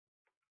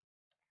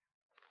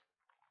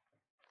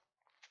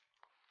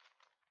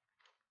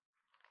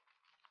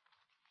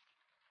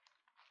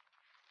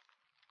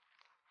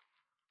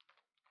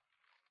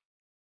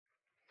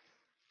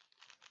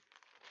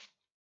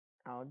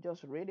 I'll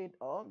just read it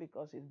all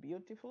because it's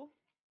beautiful.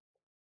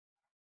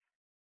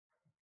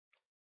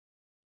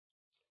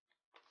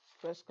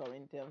 1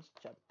 Corinthians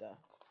chapter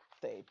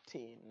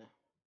 13.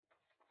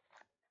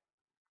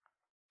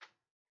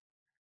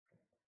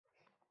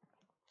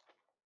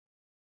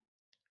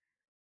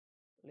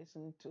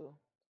 Listen to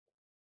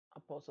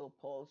Apostle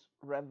Paul's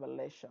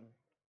revelation.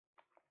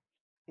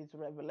 It's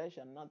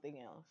revelation, nothing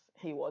else.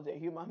 He was a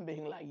human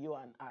being like you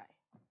and I.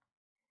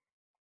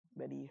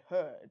 But he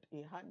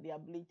had the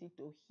ability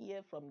to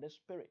hear from the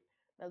Spirit.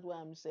 That's why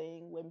I'm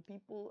saying when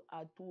people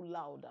are too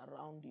loud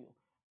around you,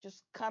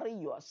 just carry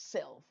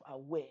yourself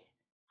away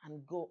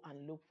and go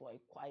and look for a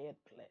quiet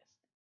place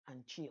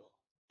and chill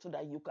so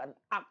that you can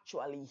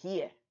actually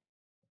hear.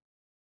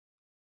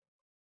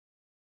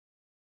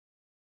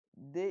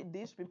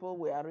 These people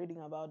we are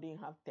reading about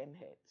didn't have 10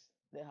 heads.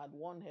 They had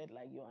one head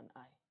like you and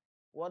I.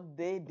 What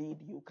they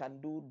did, you can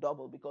do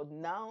double, because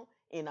now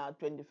in our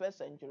 21st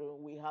century,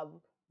 we have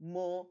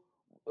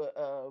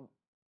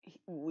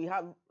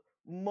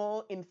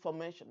more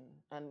information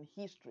and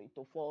history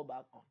to fall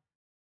back on.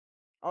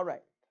 All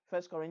right,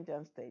 1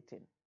 Corinthians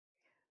 13.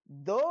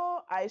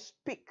 Though I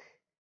speak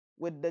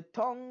with the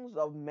tongues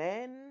of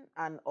men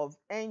and of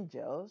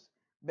angels,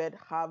 but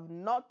have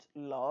not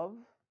love,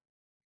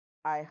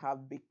 I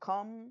have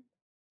become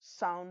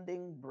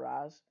sounding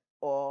brass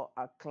or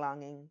a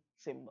clanging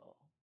cymbal.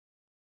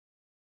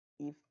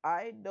 If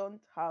I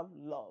don't have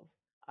love,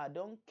 I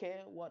don't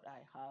care what I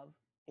have,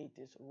 it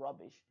is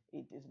rubbish,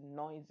 it is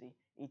noisy,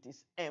 it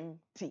is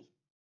empty.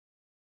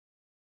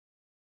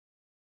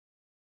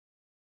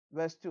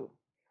 Verse 2.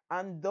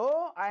 And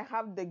though I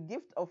have the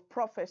gift of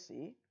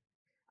prophecy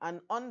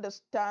and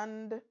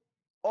understand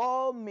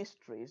all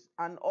mysteries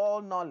and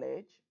all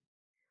knowledge,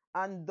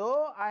 and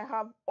though I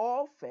have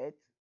all faith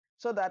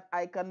so that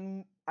I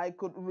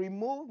could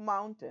remove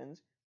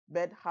mountains,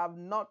 but have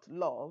not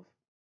love,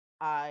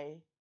 I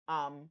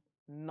am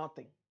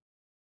nothing.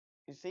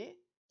 You see?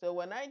 So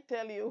when I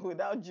tell you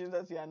without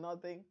Jesus you are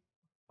nothing,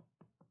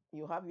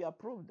 you have your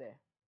proof there.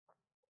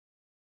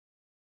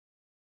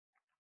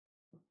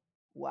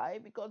 Why?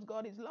 Because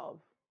God is love.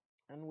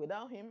 And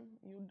without him,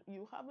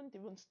 you haven't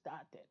even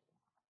started.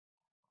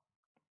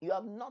 You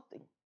have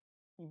nothing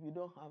if you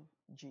don't have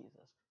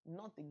Jesus.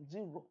 Nothing.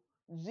 Zero.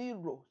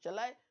 Zero. Shall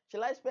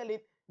I spell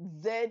it?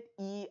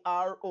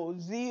 Z-E-R-O.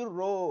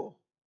 Zero.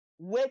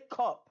 Wake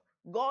up.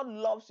 God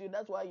loves you.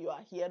 That's why you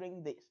are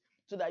hearing this,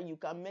 so that you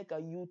can make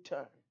a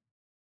U-turn.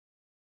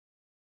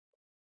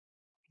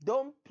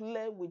 Don't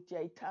play with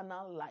your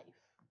eternal life.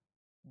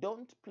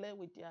 Don't play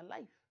with your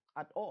life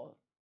at all,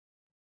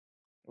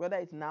 whether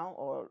it's now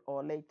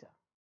or later.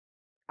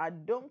 I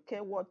don't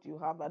care what you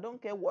have. I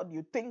don't care what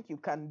you think you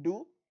can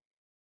do.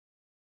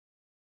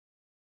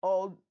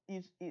 Or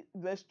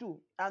verse 2.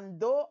 And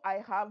though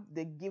I have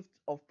the gift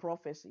of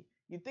prophecy.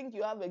 You think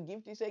you have a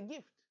gift? It's a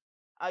gift.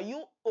 Are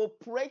you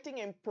operating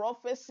in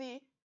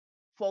prophecy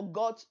for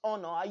God's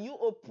honor? Are you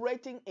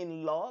operating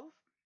in love?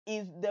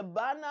 Is the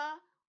banner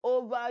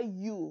over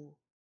you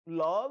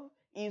love?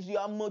 Is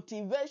your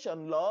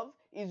motivation love?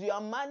 Is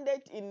your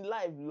mandate in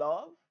life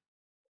love?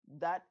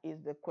 That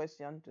is the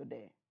question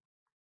today.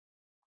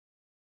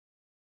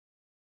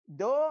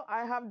 Though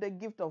I have the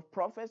gift of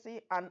prophecy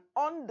and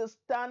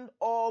understand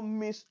all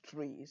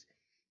mysteries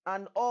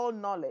and all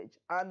knowledge,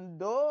 and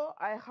though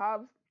I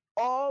have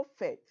all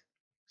faith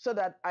so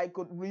that I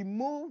could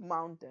remove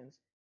mountains,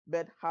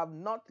 but have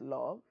not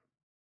love,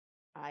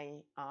 I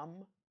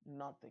am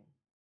nothing.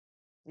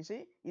 You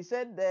see, he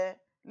said there,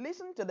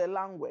 listen to the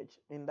language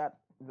in that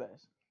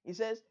verse. He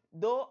says,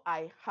 though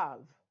I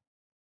have,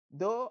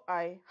 though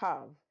I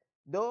have,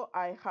 though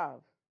I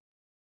have.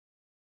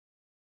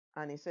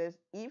 And he says,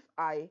 if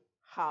I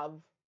have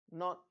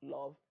not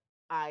love,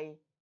 I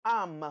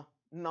am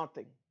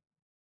nothing.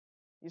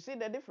 You see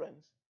the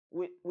difference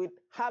with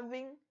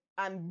having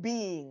and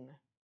being.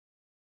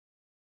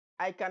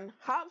 I can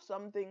have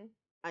something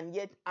and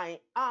yet I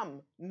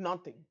am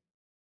nothing.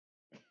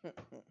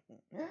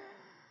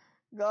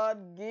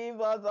 God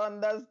give us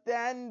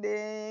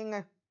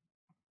understanding.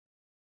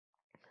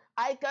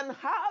 I can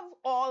have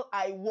all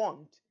I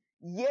want,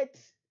 yet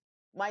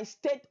my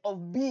state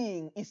of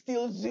being is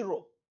still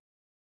zero.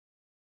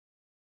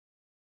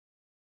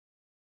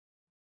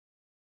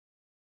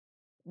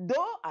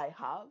 Though I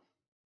have,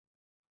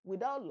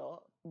 without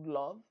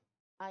love,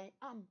 I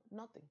am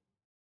nothing.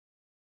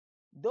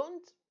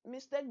 Don't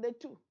mistake the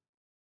two.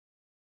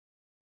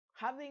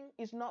 Having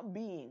is not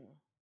being.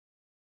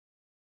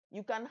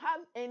 You can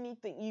have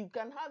anything, you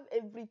can have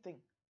everything,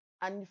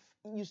 and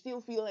you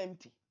still feel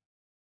empty.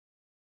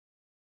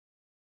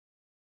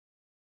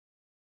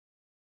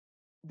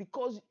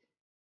 Because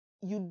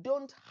you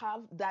don't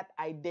have that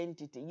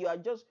identity. You are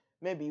just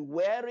maybe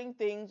wearing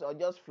things or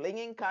just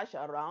flinging cash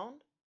around,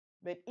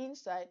 but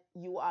inside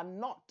you are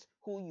not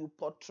who you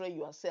portray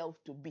yourself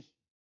to be.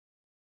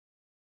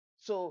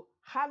 So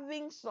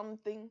having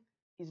something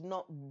is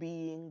not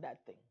being that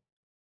thing.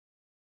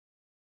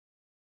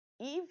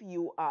 If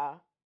you are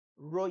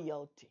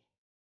royalty,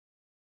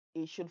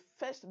 it should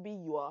first be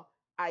your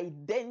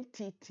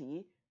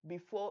identity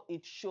before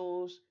it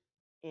shows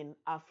in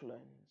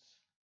affluence.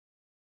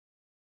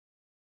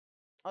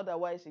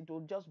 Otherwise, it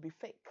will just be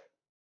fake.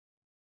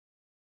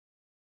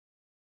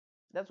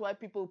 That's why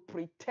people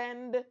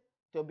pretend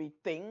to be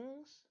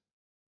things,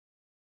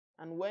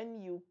 and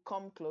when you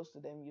come close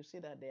to them, you see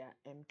that they are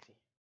empty.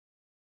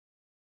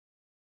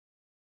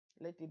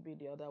 Let it be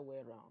the other way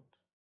around.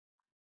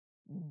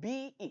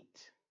 Be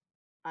it,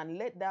 and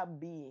let that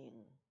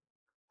being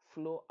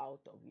flow out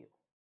of you.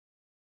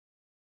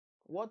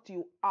 What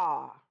you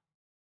are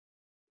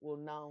will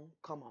now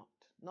come out,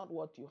 not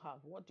what you have.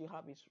 What you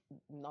have is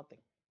nothing.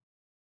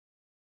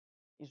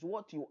 It's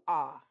what you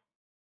are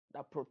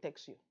that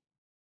protects you.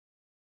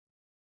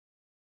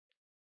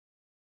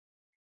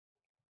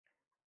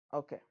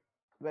 Okay,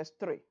 verse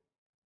 3.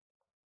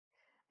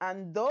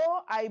 And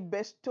though I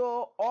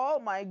bestow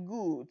all my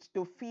goods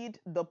to feed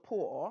the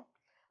poor,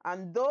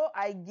 and though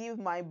I give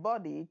my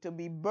body to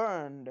be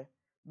burned,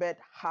 but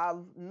have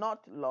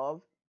not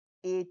love,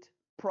 it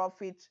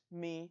profits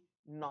me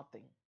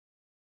nothing.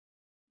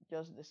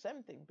 Just the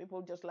same thing.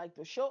 People just like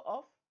to show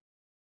off,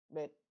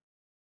 but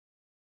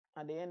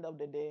at the end of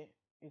the day,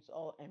 it's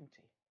all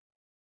empty.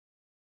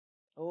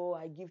 Oh,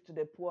 I give to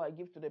the poor, I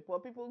give to the poor.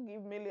 People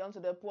give millions to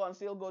the poor and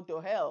still go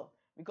to hell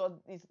because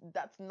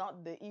that's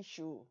not the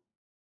issue.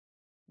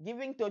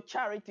 Giving to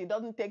charity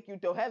doesn't take you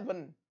to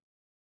heaven.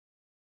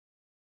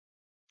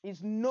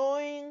 It's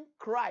knowing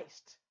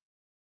Christ,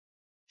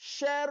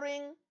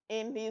 sharing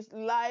in his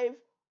life,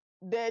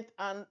 death,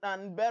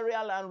 and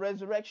burial and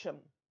resurrection.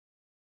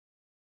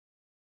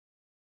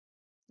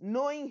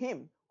 Knowing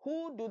him.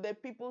 Who do the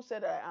people say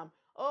that I am?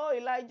 Oh,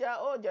 Elijah,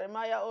 oh,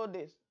 Jeremiah, oh,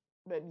 this.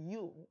 But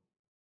you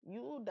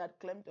that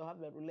claim to have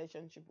a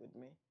relationship with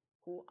me,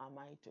 who am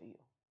I to you?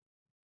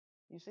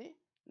 You see,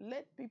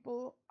 let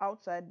people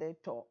outside there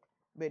talk,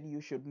 but you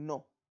should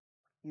know.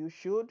 You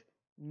should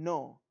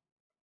know.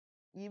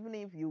 Even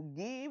if you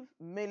give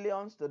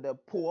millions to the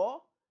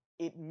poor,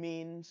 it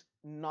means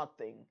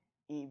nothing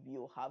if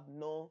you have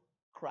no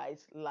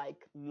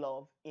Christ-like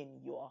love in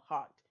your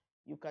heart.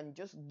 You can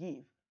just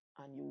give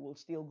and you will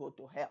still go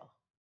to hell.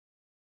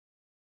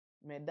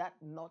 May that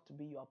not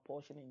be your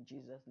portion in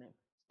Jesus' name.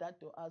 Start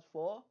to ask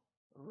for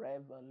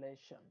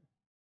revelation.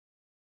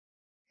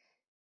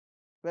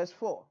 Verse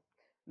 4.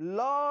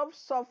 Love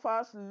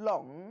suffers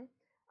long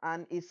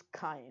and is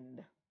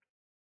kind.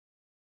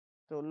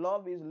 So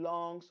love is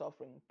long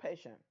suffering,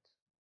 patient,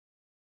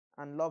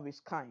 and love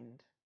is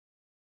kind.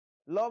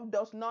 Love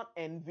does not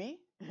envy.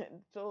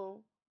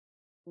 So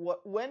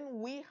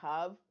when we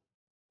have,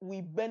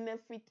 we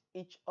benefit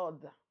each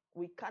other.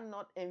 We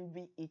cannot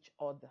envy each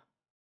other.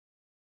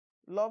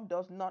 Love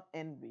does not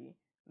envy.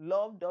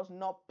 Love does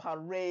not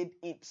parade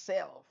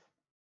itself.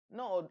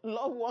 No,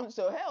 love wants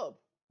to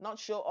help, not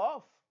show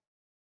off.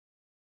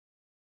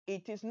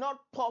 It is not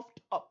puffed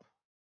up.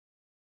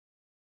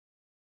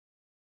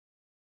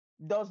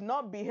 Does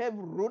not behave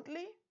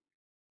rudely.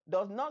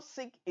 Does not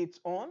seek its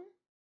own.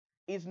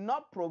 Is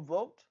not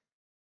provoked.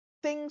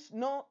 Thinks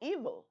no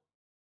evil.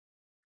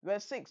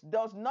 Verse 6,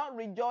 does not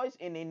rejoice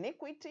in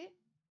iniquity,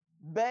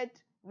 but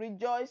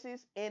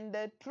rejoices in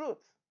the truth.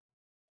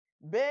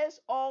 Bears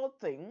all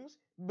things,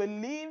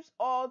 believes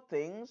all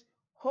things,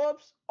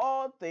 hopes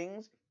all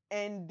things,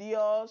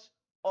 endures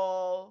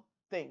all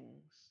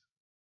things.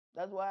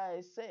 That's why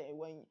I say,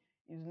 when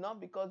it's not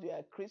because you are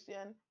a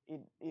Christian,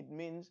 it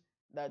means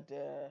that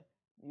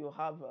you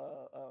have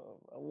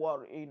a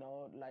worry,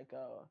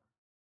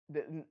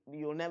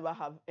 you'll never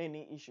have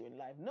any issue in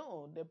life.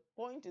 No, the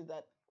point is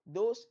that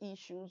those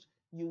issues,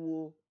 you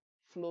will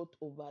float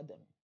over them.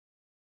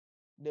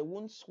 They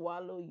won't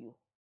swallow you.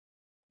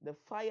 The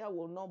fire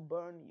will not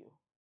burn you.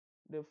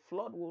 The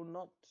flood will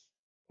not,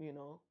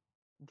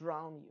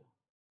 drown you.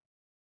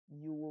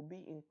 You will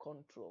be in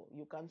control.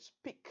 You can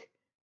speak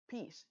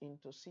peace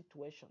into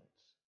situations.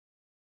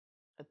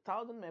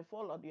 1,000 may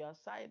fall at your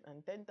side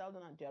and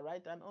 10,000 at your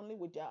right hand. Only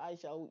with your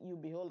eyes shall you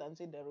behold and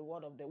see the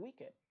reward of the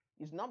wicked.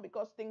 It's not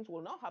because things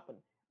will not happen,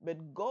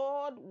 but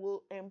God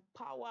will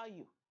empower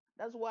you.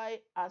 That's why,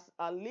 as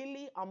a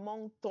lily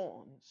among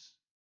thorns,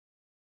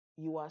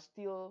 you are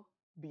still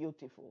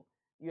beautiful.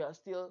 You are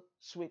still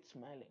sweet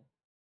smelling.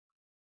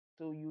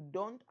 So you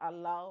don't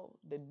allow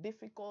the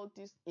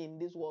difficulties in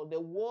this world.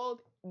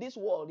 This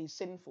world is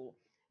sinful.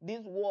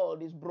 This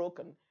world is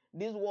broken.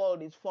 This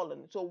world is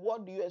fallen. So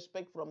what do you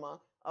expect from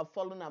a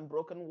fallen and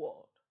broken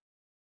world?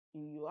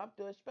 You have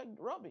to expect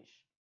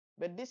rubbish.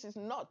 But this is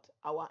not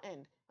our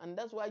end. And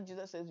that's why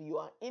Jesus says you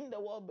are in the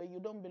world, but you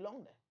don't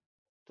belong there.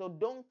 So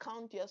don't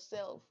count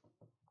yourself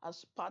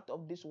as part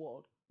of this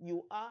world.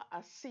 You are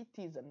a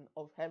citizen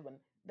of heaven.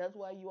 That's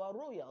why you are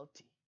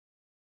royalty.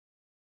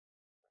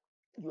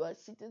 You are a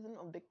citizen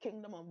of the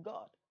kingdom of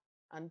God.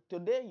 And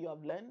today you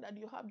have learned that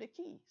you have the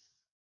keys.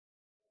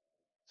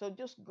 So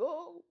just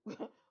go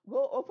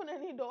open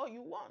any door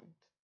you want.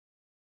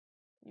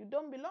 You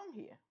don't belong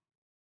here.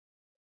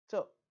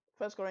 So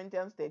 1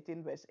 Corinthians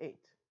 13 verse 8.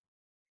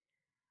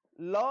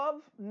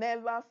 Love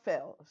never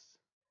fails,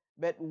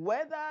 but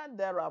whether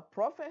there are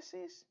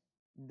prophecies,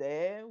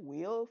 they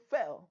will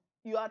fail.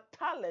 Your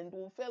talent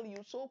will fail you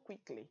so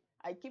quickly.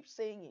 I keep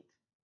saying it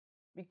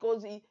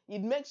because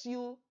it makes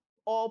you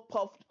all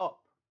puffed up.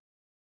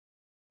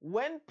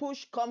 When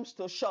push comes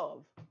to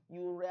shove,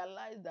 you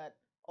realize that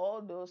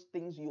all those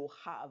things you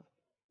have,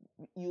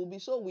 you'll be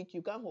so weak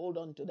you can't hold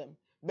on to them.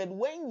 But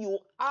when you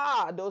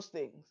are those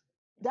things,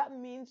 that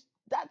means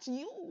that's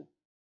you.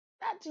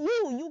 That's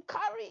you. You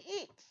carry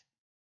it.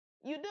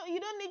 You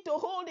don't need to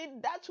hold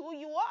it. That's who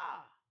you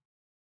are.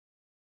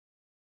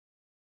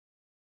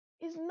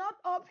 It's not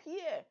up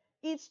here.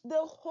 It's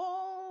the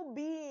whole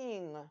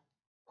being,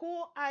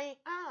 who I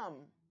am.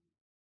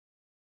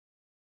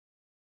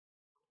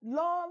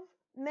 Love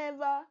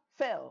never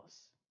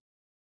fails.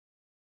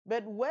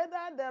 But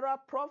whether there are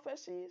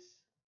prophecies,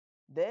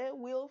 they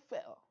will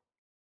fail.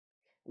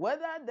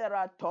 Whether there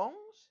are tongues,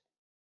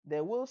 they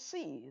will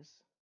cease.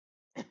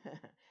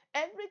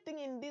 Everything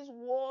in this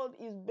world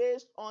is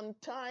based on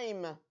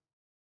time.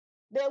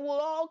 They will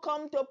all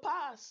come to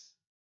pass.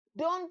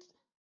 Don't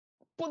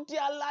put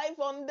your life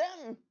on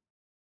them.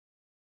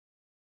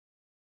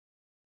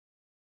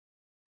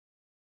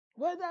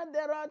 Whether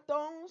there are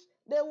tongues,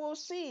 they will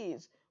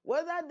cease.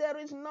 Whether there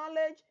is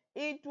knowledge,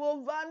 it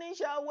will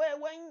vanish away.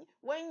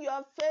 When you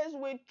are faced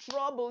with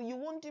trouble, you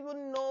won't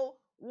even know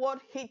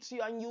what hits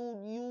you and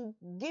you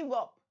give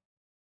up.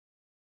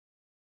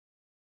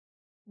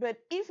 But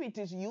if it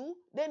is you,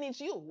 then it's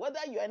you.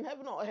 Whether you're in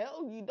heaven or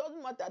hell, it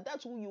doesn't matter.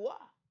 That's who you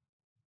are.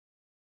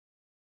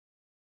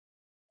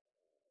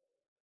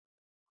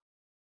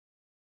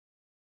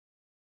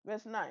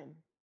 Verse 9.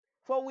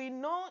 For we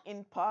know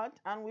in part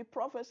and we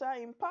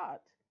prophesy in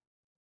part.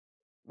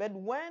 But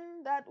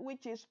when that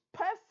which is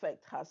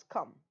perfect has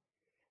come,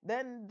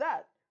 then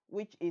that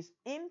which is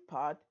in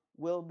part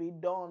will be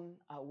done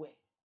away.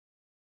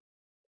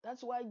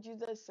 That's why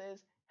Jesus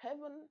says,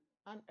 heaven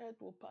and earth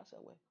will pass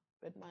away,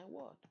 but my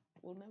word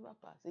will never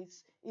pass.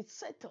 It's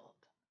settled.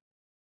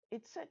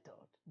 It's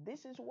settled.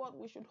 This is what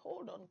we should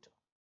hold on to.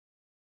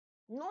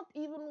 Not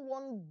even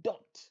one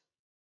dot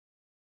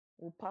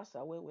will pass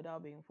away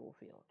without being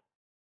fulfilled.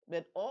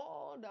 But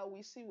all that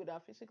we see with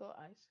our physical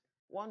eyes,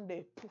 one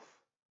day, poof,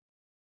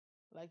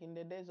 like in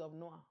the days of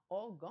Noah,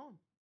 all gone.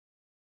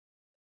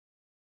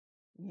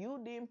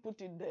 You didn't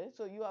put it there,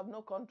 so you have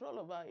no control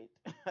over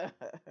it.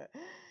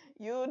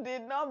 You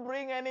did not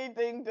bring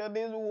anything to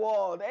this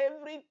world.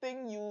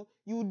 Everything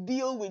you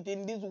deal with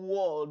in this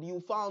world,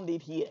 you found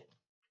it here.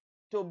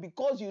 So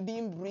because you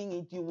didn't bring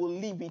it, you will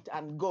leave it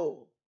and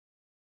go.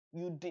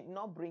 You did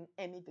not bring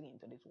anything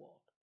into this world.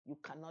 You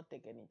cannot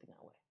take anything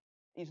away.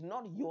 It's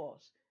not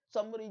yours.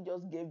 Somebody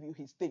just gave you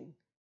his thing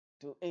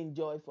to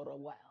enjoy for a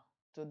while.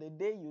 So the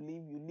day you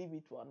leave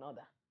it for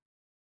another.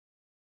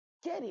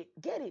 Get it,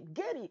 get it,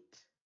 get it.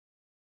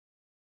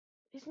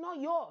 It's not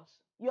yours.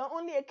 You are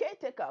only a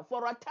caretaker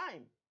for a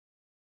time.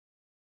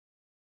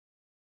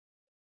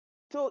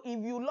 So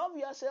if you love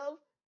yourself,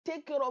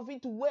 take care of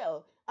it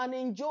well and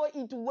enjoy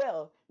it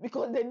well,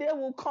 because the day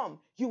will come,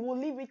 you will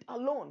leave it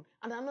alone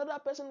and another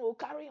person will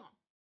carry on.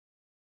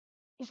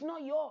 It's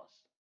not yours.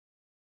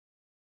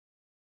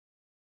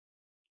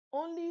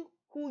 Only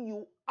who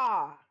you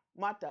are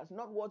matters,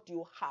 not what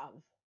you have.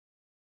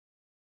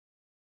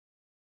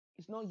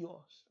 It's not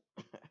yours.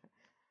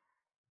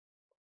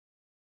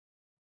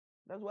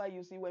 That's why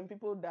you see when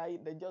people die,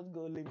 they just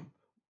go limp.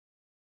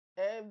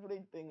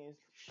 Everything is,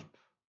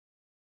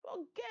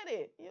 forget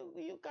it.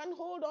 You can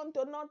hold on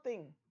to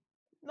nothing.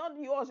 Not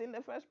yours in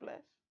the first place.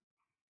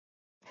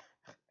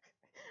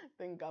 I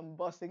think I'm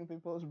busting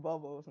people's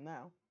bubbles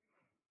now.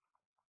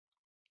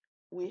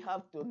 We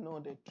have to know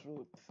the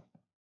truth.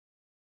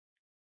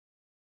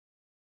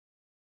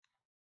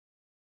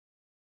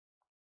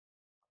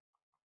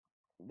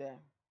 There,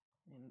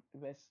 in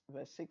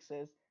verse 6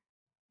 says,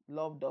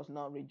 love does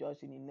not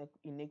rejoice in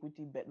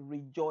iniquity, but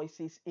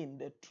rejoices in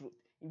the truth.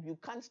 If you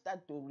can't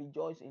start to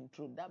rejoice in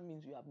truth, that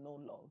means you have no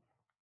love.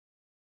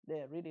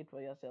 There, read it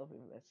for yourself in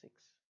verse 6.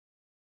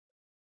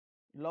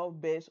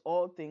 Love bears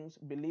all things,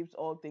 believes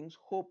all things,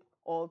 hopes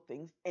all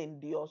things,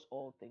 endures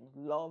all things.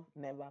 Love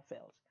never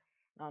fails.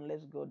 Now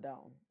let's go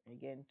down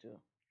again to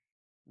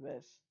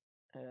verse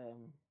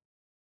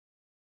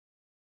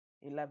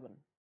 11.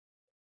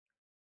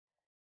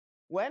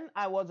 When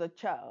I was a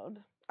child,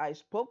 I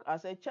spoke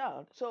as a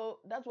child. So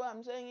that's why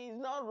I'm saying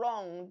it's not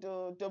wrong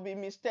to be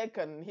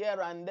mistaken here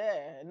and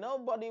there.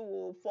 Nobody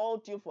will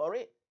fault you for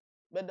it.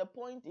 But the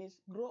point is,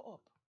 grow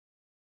up.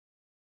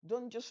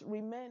 Don't just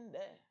remain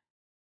there.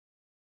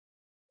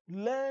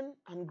 Learn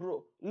and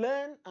grow.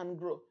 Learn and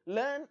grow.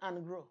 Learn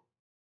and grow.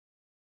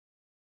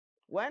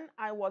 When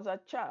I was a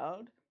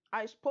child,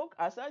 I spoke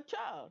as a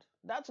child.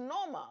 That's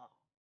normal.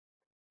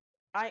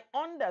 I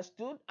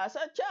understood as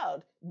a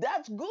child.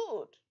 That's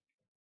good.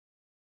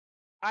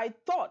 I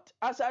thought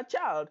as a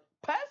child.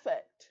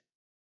 Perfect.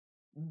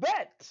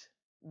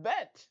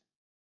 But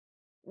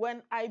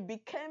when I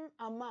became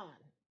a man,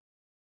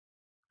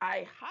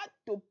 I had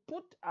to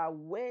put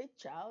away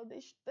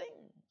childish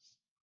things.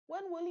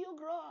 When will you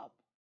grow up?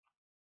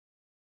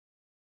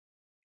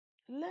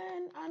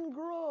 Learn and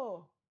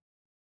grow.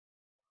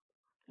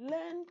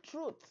 Learn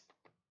truth.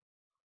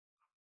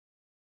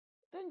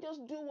 Don't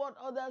just do what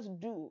others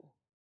do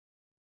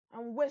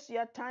and waste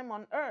your time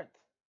on earth.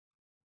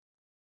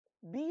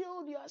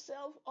 Build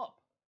yourself up,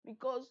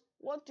 because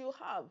what you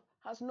have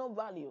has no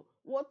value.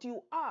 What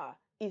you are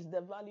is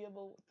the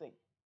valuable thing.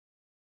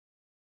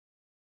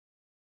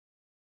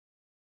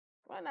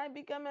 When I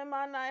became a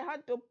man, I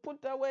had to put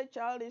away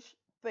childish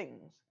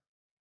things.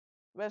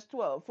 Verse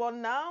 12, for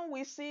now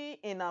we see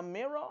in a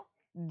mirror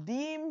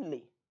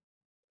dimly,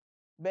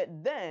 but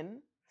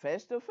then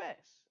face to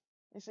face.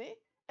 You see,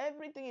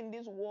 everything in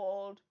this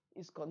world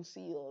is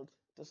concealed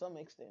to some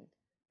extent.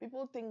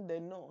 People think they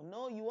know.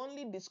 No, you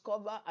only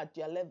discover at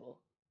your level.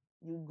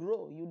 You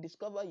grow, you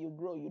discover, you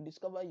grow, you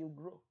discover, you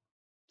grow.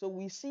 So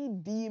we see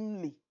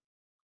dimly.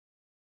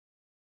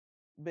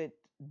 But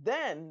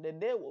then the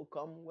day will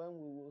come when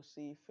we will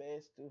see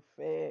face to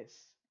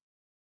face.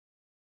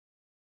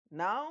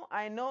 Now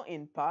I know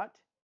in part,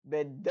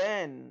 but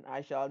then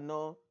I shall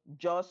know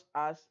just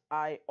as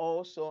I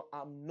also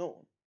am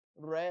known.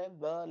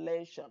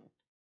 Revelation.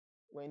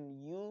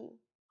 When you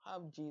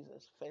have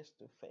Jesus face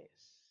to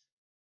face,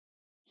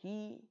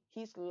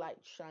 his light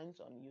shines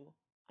on you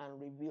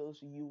and reveals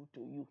you to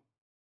you.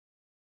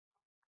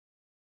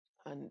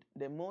 And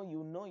the more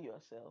you know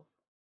yourself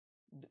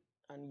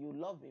and you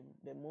love him,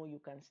 the more you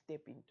can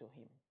step into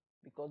him.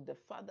 Because the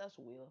Father's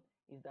will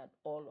is that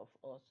all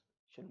of us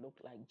should look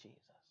like Jesus.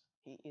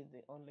 He is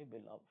the only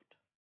beloved.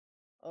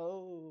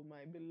 Oh,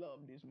 my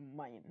beloved is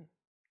mine.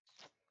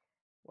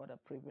 What a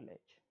privilege.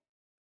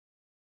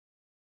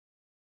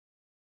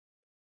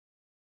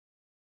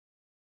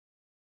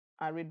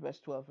 I read verse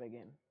 12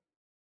 again.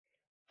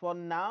 For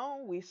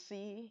now we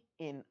see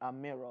in a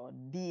mirror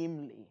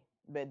dimly,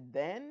 but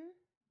then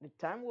the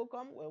time will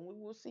come when we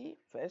will see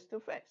face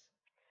to face.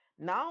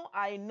 Now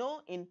I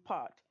know in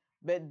part,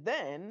 but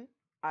then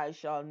I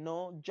shall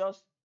know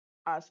just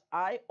as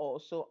I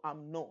also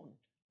am known.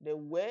 The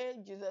way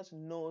Jesus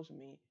knows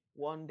me,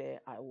 one day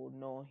I will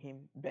know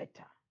him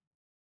better.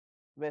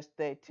 Verse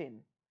 13.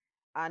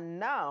 And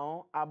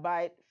now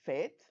abide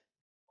faith,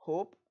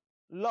 hope,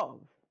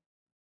 love.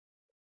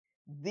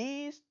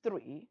 These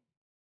three,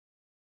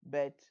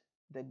 but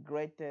the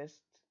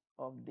greatest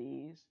of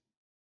these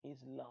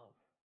is love.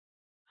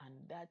 And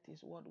that is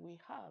what we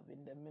have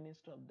in the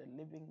ministry of the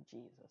living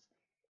Jesus.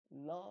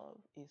 Love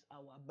is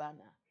our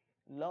banner.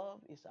 Love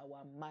is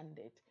our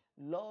mandate.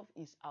 Love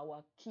is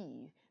our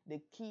key, the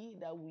key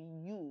that we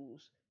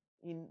use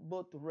in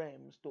both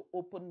realms to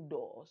open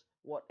doors.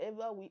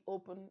 Whatever we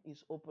open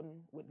is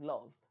open with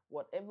love.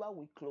 Whatever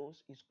we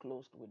close is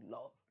closed with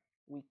love.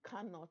 we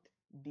cannot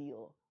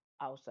deal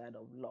outside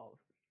of love.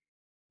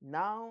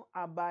 Now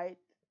abide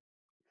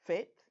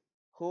faith,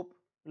 hope,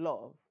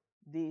 love,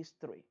 these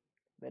three.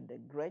 But the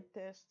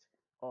greatest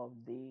of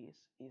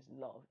these is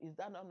love. Is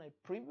that not a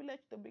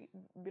privilege to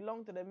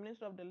belong to the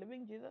ministry of the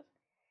living Jesus?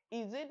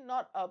 Is it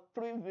not a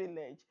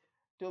privilege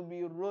to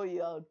be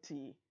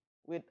royalty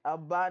with a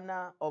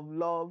banner of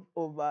love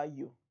over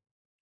you?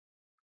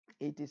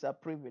 It is a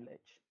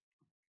privilege.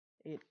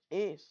 It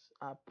is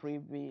a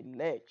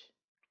privilege.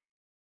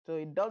 So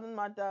it doesn't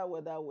matter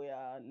whether we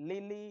are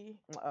lily,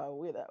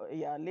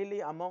 lily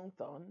among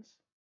thorns,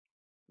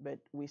 but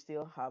we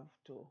still have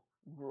to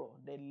grow.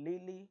 The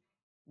lily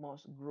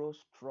must grow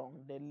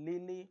strong. The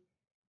lily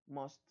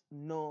must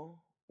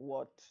know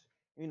what,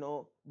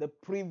 the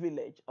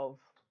privilege of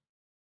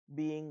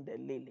being the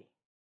lily.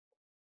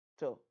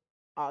 So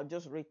I'll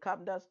just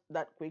recap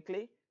that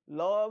quickly.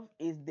 Love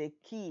is the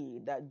key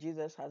that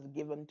Jesus has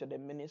given to the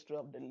ministry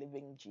of the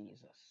living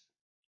Jesus.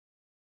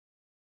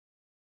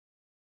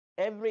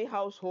 Every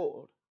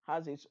household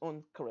has its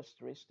own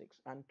characteristics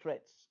and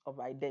traits of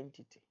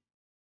identity.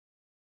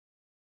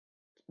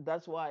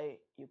 That's why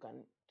you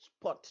can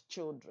spot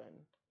children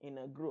in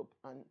a group,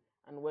 and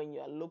when you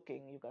are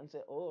looking, you can say,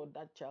 oh,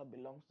 that child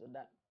belongs to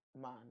that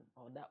man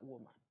or that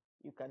woman.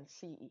 You can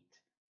see it.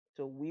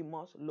 So we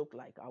must look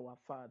like our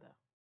Father.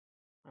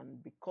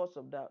 And because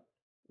of that,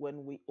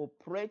 when we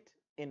operate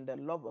in the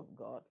love of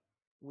God,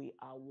 we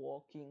are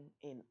walking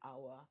in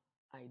our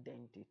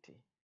identity,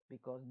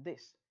 because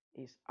this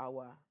is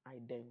our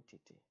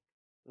identity.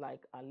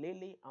 Like a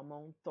lily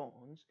among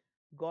thorns,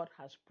 God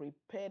has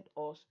prepared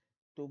us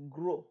to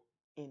grow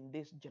in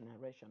this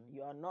generation.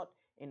 You are not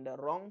in the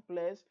wrong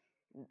place.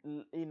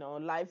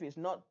 Life is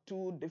not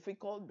too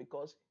difficult,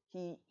 because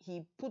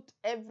he put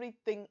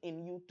everything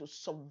in you to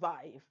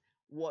survive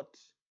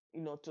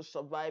to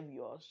survive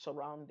your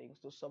surroundings,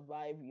 to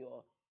survive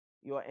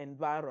your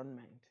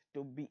environment,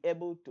 to be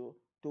able to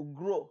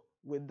grow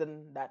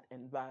within that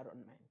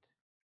environment.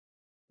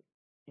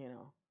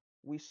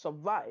 We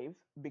survive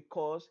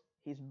because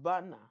his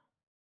banner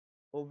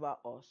over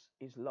us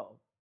is love,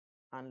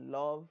 and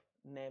love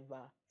never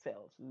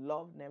fails.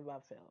 Love never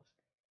fails.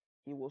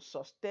 He will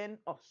sustain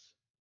us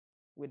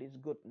with his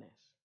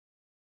goodness.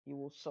 He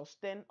will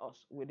sustain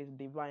us with his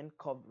divine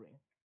covering,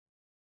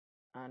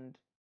 and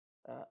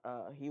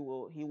he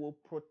will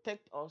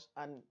protect us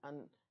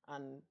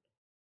and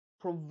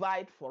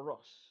provide for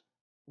us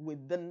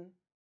within.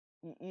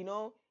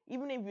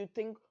 Even if you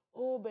think,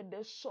 oh, but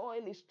the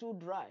soil is too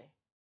dry,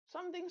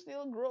 something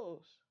still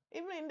grows.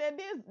 Even in the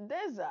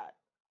desert,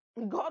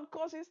 God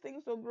causes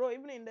things to grow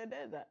even in the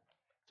desert.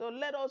 So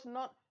let us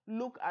not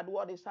look at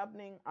what is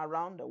happening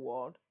around the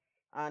world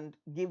and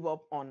give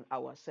up on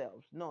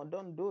ourselves. No,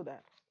 don't do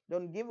that.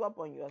 Don't give up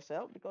on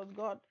yourself, because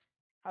God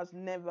has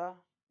never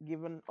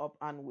given up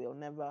and will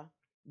never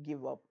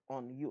give up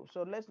on you.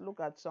 So let's look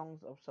at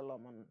Songs of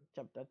Solomon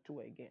chapter 2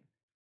 again,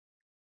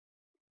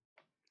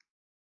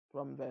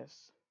 from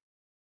verse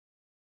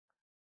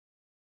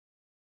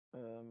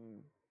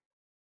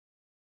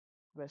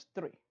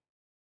 3.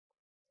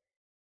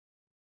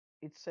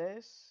 It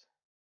says,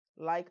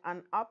 like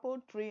an apple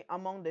tree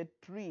among the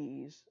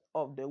trees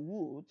of the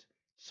woods,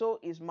 so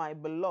is my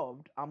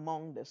beloved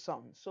among the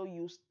sons. So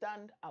you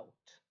stand out.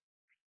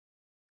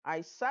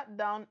 I sat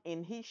down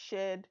in his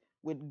shade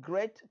with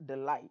great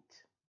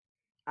delight,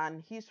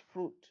 and his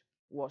fruit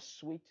was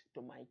sweet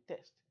to my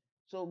taste.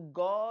 So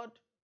God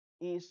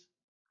is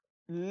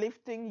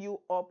lifting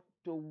you up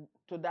to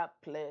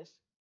that place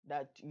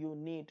that you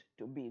need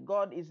to be.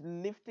 God is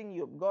lifting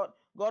you up.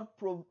 God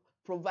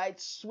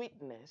provides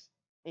sweetness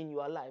in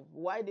your life.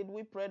 Why did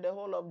we pray the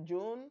whole of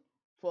June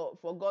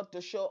for God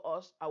to show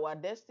us our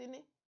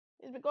destiny?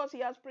 It's because he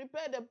has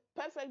prepared a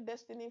perfect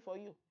destiny for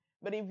you.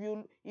 But if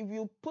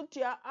you put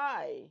your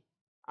eye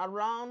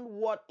around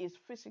what is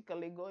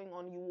physically going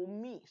on, you will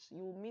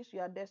miss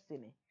your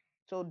destiny.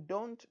 So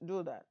don't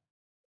do that.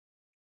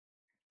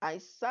 I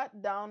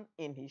sat down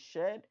in his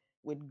shade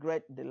with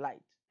great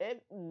delight. And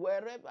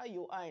wherever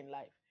you are in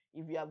life,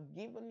 if you have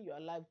given your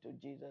life to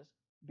Jesus,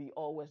 be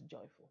always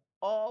joyful.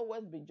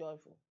 Always be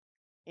joyful.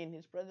 In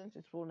his presence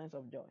is fullness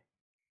of joy.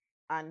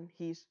 And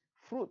his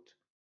fruit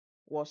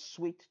was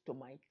sweet to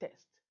my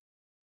taste.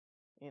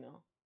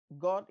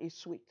 God is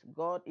sweet.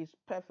 God is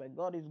perfect.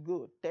 God is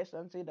good. Taste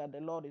and see that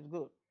the Lord is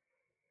good.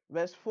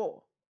 Verse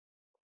 4.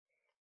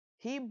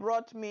 He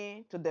brought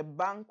me to the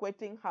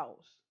banqueting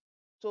house.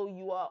 So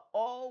you are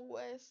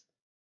always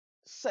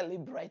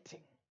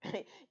celebrating.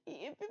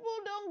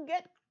 People don't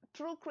get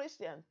true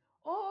Christians.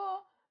 Oh,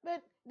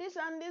 but this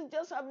and this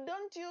just have.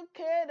 Don't you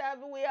care that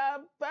we are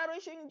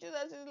perishing?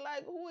 Jesus is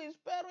like, who is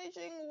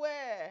perishing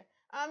where?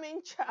 I'm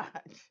in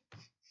charge.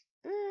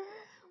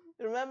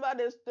 Remember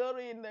the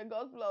story in the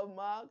Gospel of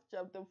Mark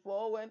chapter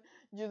 4 when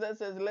Jesus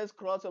says, let's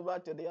cross over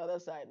to the other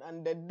side,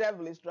 and the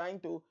devil is trying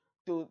to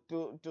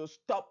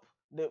stop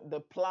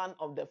the plan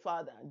of the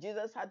Father.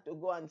 Jesus had to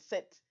go and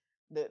set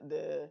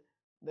the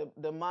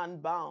man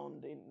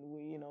bound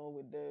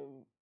with the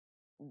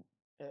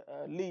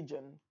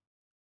legion.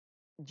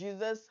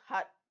 Jesus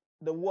had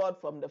the word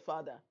from the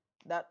Father,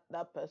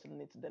 that person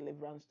needs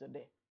deliverance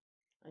today.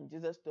 And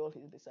Jesus told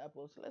his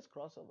disciples, let's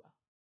cross over.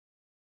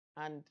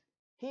 And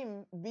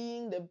him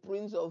being the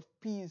Prince of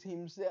Peace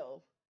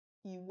himself,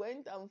 he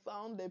went and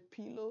found the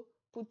pillow,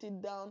 put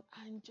it down,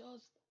 and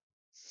just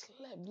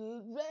slept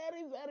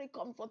very, very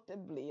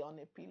comfortably on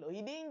a pillow.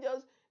 He didn't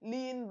just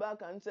lean back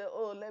and say,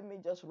 oh, let me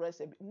just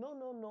rest a bit. No,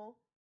 no, no.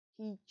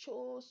 He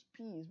chose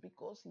peace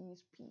because he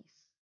is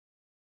peace.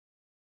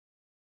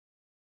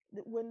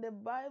 When the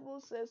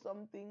Bible says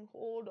something,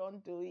 hold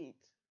on to it.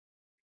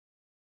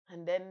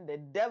 And then the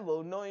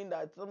devil, knowing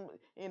that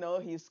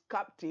his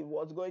captive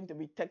was going to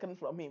be taken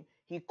from him,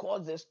 he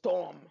caused a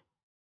storm.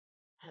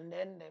 And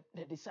then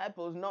the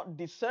disciples, not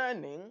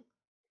discerning,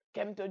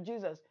 came to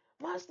Jesus.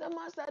 Master,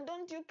 Master,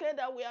 don't you care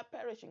that we are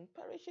perishing?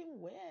 Perishing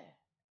where?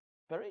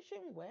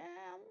 Perishing where?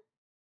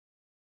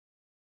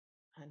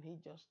 And he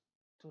just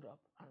stood up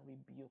and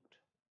rebuked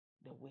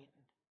the wind.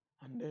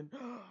 And then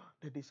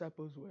the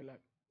disciples were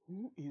like,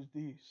 who is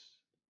this?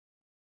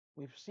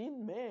 We've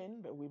seen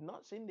men, but we've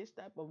not seen this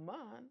type of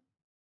man.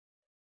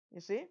 You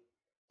see?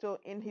 So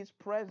in his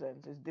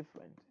presence is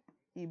different.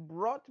 He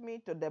brought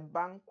me to the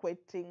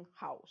banqueting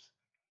house.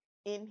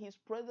 In his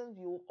presence,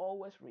 you will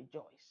always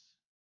rejoice.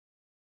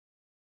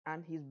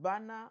 And his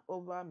banner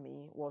over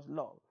me was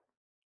love.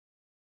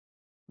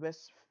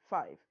 Verse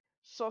 5.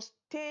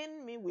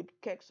 Sustain me with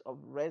cakes of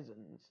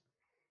raisins.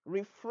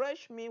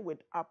 Refresh me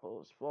with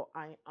apples, for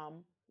I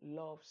am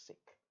lovesick.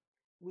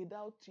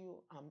 Without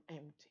you, I'm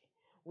empty.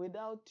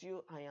 Without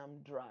you, I am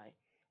dry.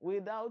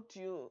 Without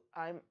you,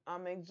 I'm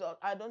exhausted.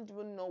 I don't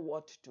even know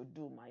what to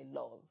do, my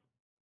love.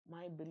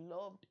 My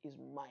beloved is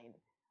mine,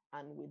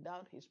 and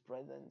without his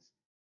presence,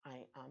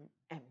 I am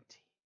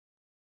empty.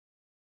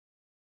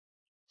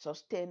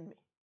 Sustain me.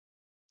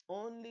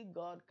 Only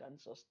God can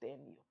sustain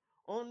you.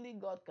 Only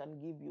God can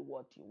give you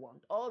what you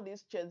want. All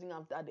this chasing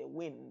after the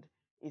wind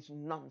is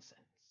nonsense.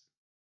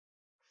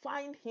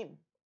 Find him.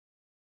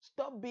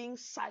 Stop being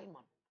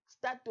Simon.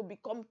 Start to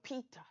become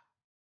Peter.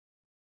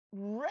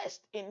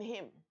 Rest in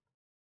him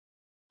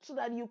so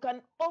that you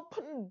can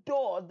open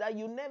doors that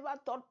you never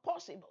thought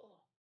possible.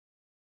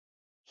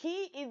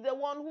 He is the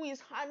one who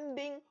is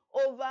handing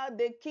over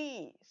the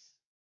keys.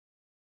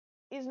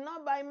 It's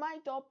not by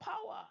might or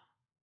power.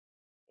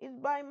 It's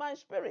by my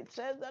spirit,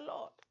 says the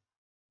Lord.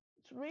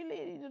 It's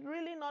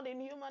really not in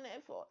human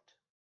effort.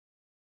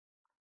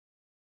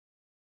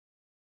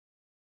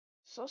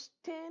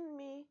 Sustain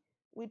me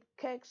with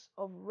cakes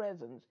of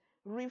raisins.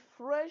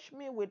 Refresh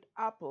me with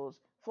apples,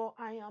 for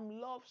I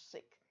am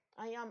lovesick.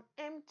 I am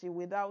empty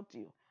without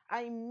you.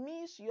 I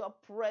miss your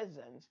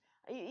presence.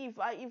 If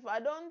I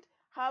don't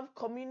have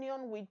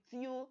communion with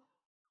you,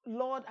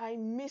 Lord, I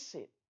miss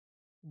it.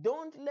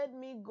 Don't let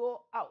me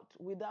go out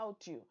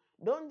without you.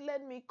 Don't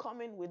let me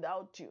come in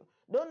without you.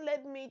 Don't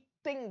let me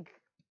think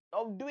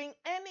of doing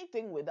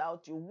anything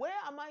without you. Where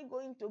am I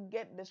going to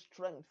get the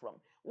strength from?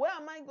 Where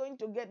am I going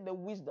to get the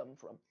wisdom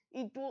from?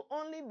 It will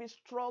only be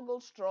struggle,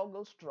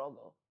 struggle,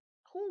 struggle.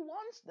 Who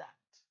wants that?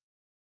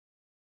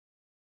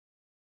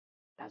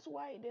 That's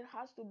why there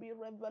has to be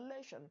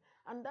revelation,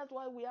 and that's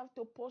why we have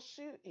to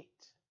pursue it.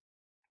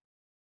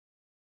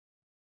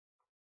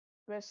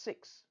 Verse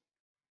 6.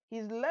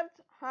 His left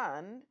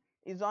hand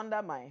is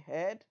under my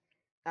head,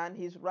 and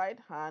his right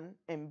hand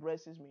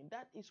embraces me.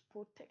 That is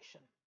protection.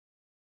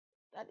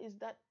 That is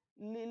that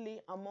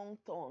lily among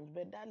thorns,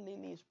 but that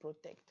lily is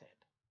protected.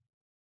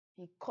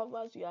 He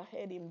covers your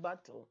head in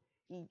battle.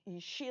 He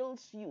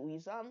shields you.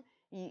 His arm,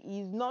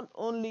 he is not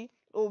only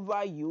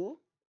over you,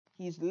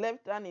 his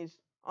left hand is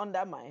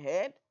under my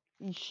head.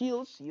 He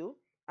shields you,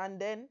 and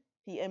then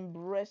he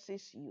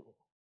embraces you.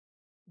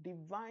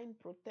 Divine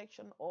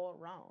protection all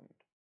around.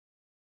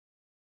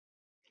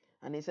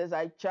 And he says,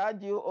 I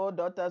charge you, O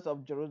daughters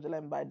of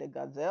Jerusalem, by the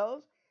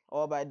gazelles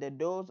or by the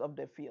does of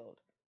the field.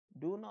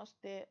 Do not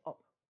stay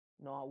up,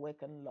 nor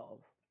awaken love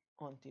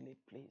until it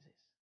pleases.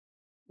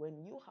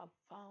 When you have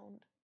found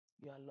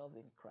your love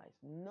in Christ,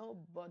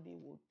 nobody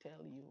will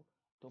tell you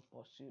to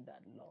pursue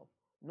that love.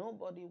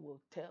 Nobody will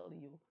tell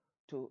you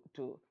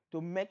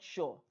to make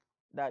sure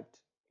that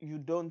you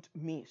don't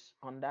miss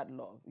on that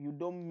love. You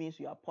don't miss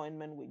your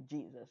appointment with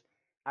Jesus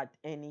at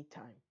any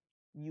time.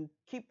 You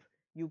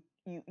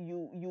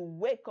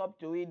wake up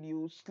to it,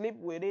 you sleep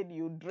with it,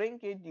 you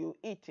drink it, you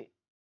eat it.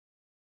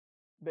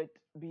 But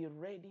be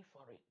ready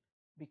for it,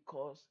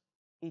 because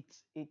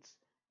it's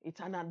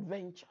an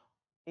adventure.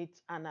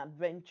 It's an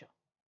adventure.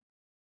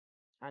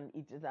 And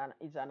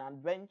it's an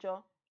adventure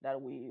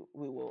that we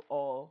will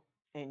all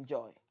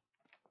enjoy.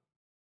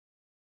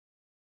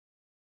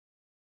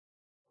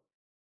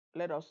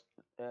 Let us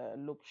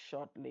look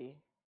shortly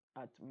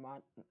at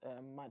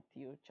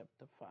Matthew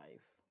chapter 5.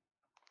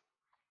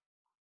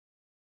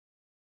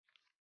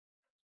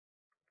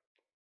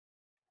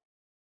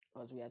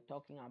 Because we are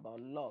talking about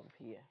love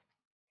here.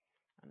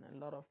 And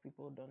a lot of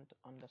people don't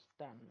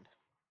understand.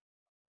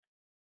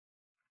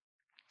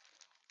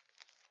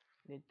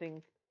 They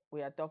think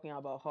we are talking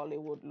about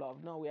Hollywood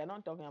love. No, we are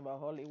not talking about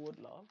Hollywood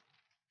love.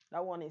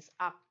 That one is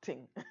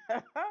acting.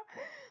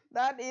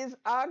 That is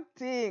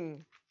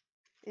acting.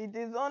 It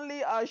is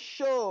only a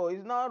show.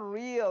 It's not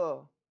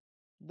real.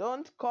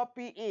 Don't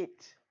copy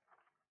it.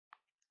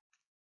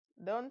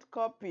 Don't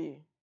copy.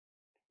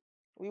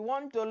 We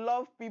want to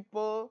love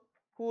people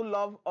who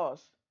love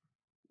us.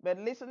 But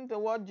listen to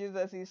what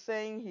Jesus is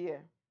saying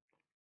here.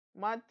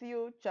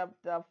 Matthew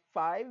chapter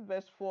 5,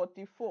 verse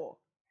 44.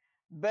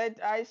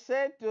 But I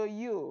said to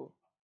you,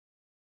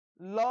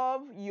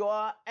 love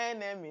your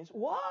enemies.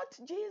 What,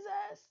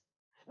 Jesus?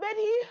 But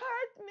he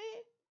hurt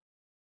me.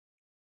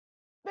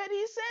 But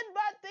he said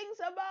bad things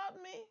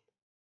about me.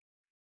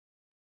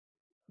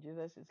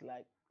 Jesus is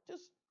like,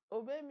 just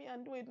obey me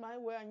and do it my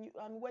way,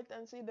 and wait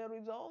and see the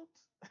results.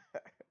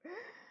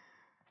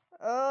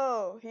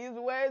 Oh, his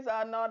ways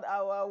are not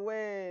our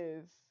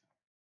ways.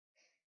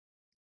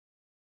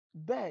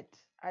 But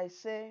I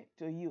say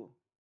to you,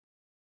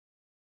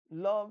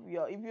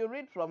 if you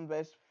read from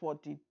verse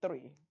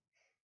 43,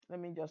 let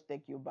me just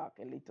take you back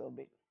a little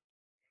bit.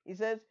 He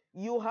says,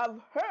 you have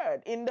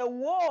heard in the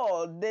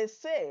world they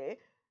say,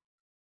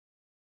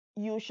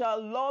 you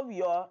shall love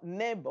your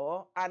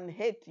neighbor and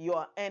hate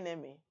your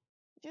enemy.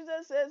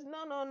 Jesus says,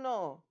 no, no,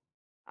 no.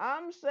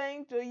 I'm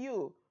saying to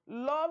you,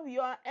 love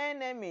your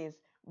enemies,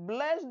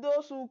 bless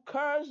those who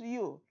curse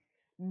you,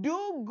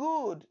 do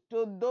good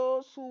to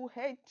those who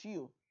hate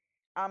you,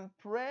 and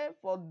pray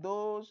for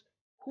those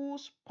who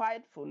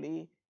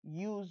spitefully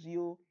use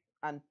you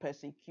and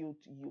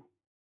persecute you.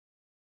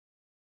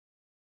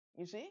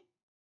 You see?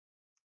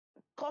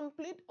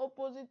 Complete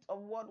opposite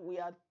of what we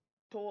are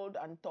told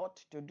and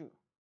taught to do.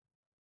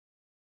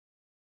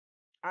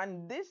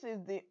 And this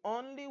is the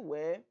only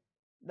way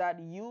that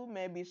you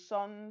may be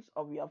sons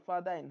of your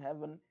Father in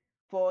heaven,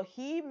 for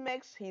he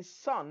makes his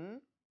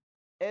sun,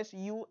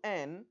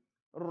 S-U-N,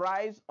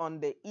 rise on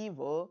the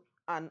evil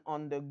and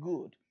on the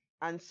good,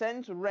 and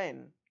sends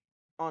rain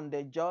on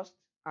the just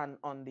and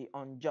on the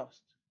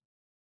unjust.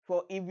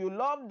 For if you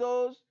love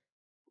those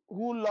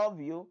who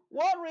love you,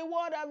 what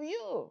reward have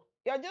you?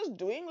 You're just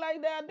doing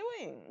like they are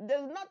doing.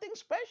 There's nothing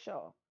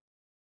special.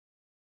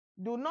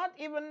 Do not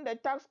even the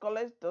tax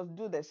collectors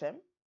do the same?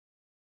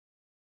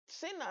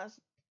 Sinners,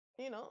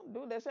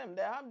 do the same.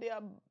 They have their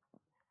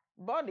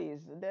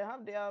bodies. They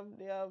have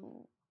their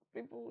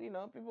people,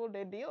 people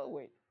they deal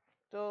with.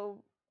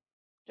 So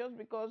just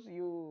because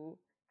you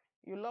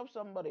love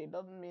somebody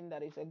doesn't mean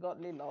that it's a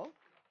godly love.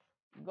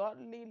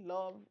 Godly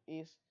love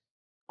is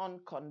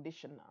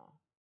unconditional.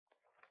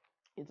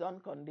 It's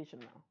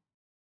unconditional.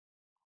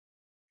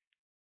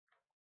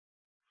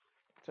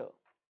 So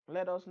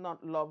let us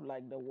not love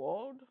like the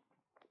world.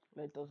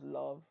 Let us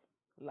love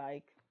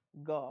like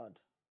God.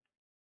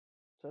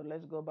 So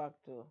let's go back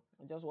to,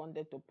 I just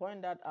wanted to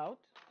point that out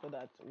so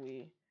that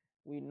we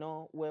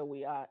know where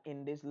we are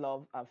in this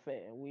love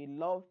affair. We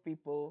love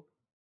people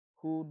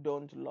who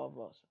don't love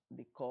us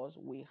because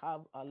we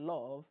have a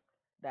love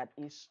that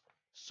is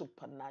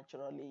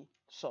supernaturally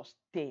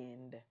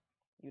sustained.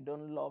 You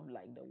don't love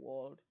like the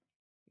world.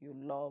 You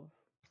love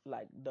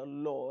like the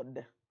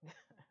Lord.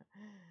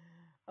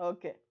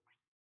 Okay.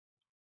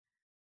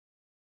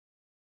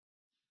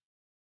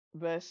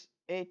 Verse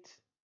 8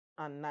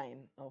 and 9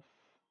 of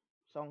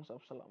Songs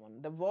of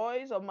Solomon. The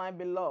voice of my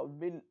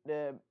beloved,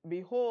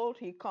 behold,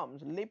 he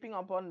comes, leaping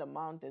upon the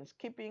mountains,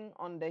 skipping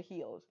on the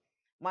hills.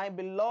 My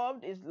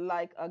beloved is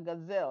like a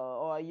gazelle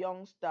or a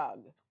young stag.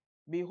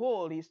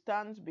 Behold, he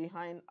stands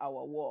behind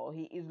our wall.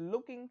 He is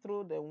looking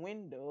through the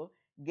window,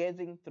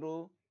 gazing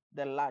through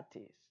the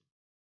lattice.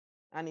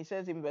 And he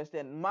says in verse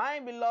 10, my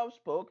beloved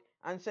spoke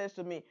and says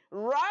to me,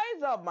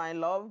 rise up, my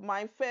love,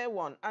 my fair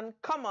one, and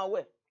come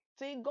away.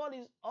 See, God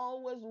is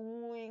always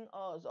wooing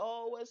us,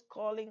 always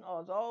calling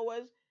us,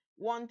 always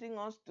wanting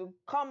us to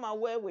come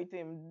away with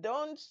him.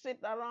 Don't sit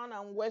around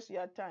and waste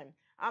your time.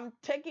 I'm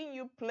taking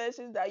you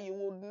places that you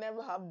would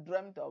never have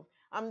dreamt of.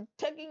 I'm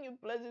taking you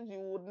places you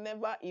would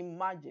never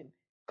imagine.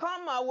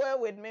 Come away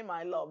with me,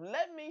 my love.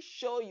 Let me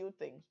show you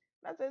things.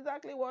 That's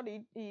exactly what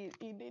he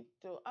did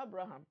to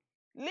Abraham.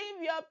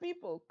 Leave your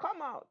people.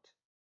 Come out.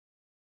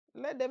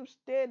 Let them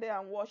stay there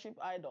and worship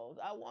idols.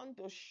 I want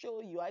to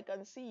show you. I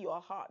can see your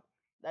heart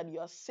that you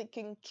are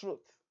seeking truth.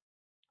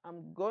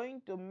 I'm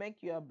going to make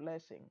you a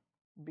blessing.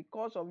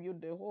 Because of you,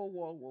 the whole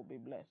world will be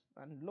blessed.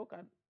 And look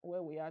at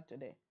where we are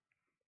today.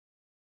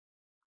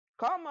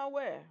 Come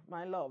away,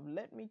 my love.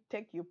 Let me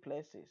take you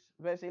places.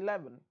 Verse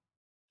 11,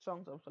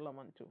 Songs of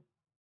Solomon 2.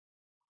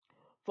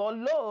 For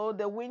lo,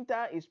 the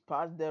winter is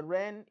past, the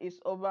rain is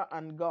over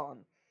and gone.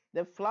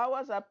 The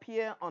flowers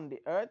appear on the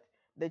earth,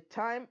 the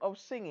time of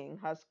singing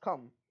has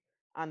come,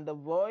 and the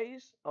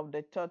voice of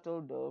the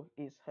turtle dove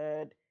is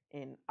heard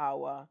in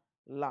our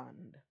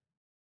land.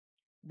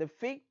 The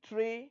fig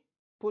tree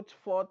puts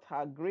forth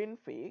her green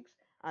figs,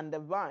 and the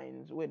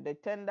vines with the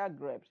tender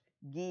grapes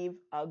give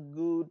a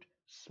good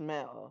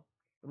smell.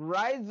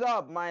 Rise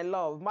up, my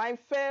love, my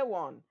fair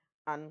one,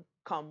 and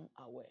come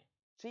away.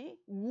 See,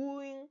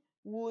 wooing,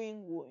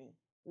 wooing, wooing.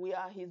 We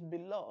are his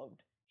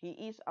beloved. He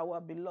is our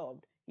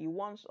beloved. He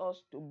wants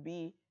us to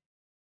be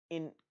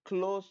in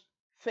close,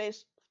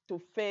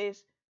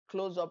 face-to-face,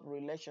 close-up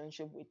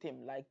relationship with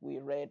him, like we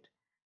read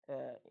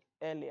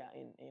earlier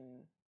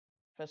in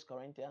First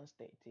Corinthians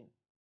 13.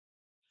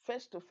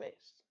 Face to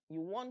face.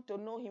 You want to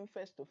know him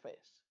face to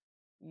face.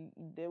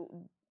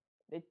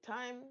 The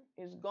time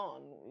is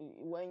gone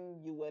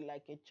when you were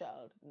like a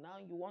child. Now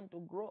you want to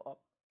grow up.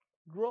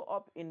 Grow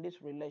up in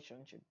this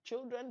relationship.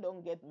 Children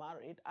don't get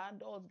married.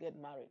 Adults get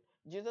married.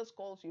 Jesus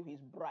calls you his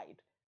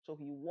bride. So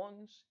he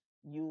wants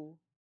you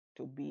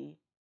to be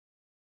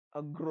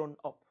a grown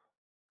up.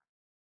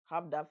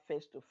 Have that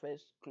face to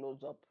face,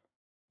 close up,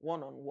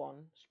 one on one,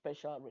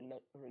 special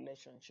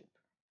relationship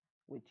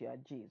with your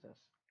Jesus.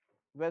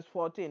 Verse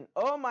 14.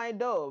 Oh, my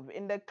dove,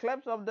 in the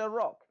clefts of the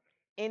rock,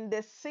 in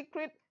the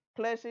secret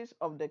places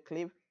of the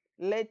cliff,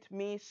 let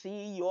me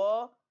see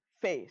your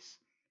face.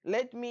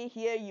 Let me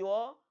hear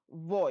your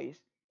voice.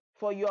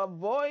 For your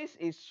voice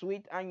is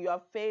sweet and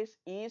your face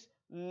is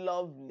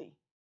lovely.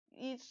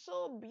 It's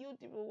so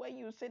beautiful when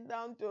you sit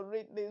down to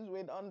read this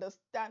with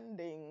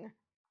understanding.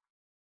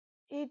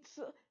 It's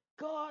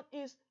God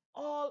is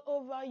all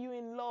over you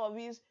in love.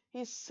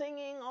 He's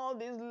singing all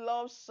these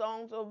love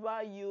songs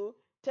over you,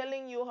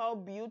 telling you how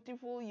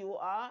beautiful you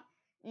are,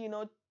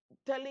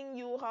 telling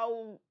you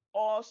how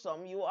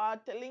awesome you are,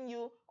 telling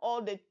you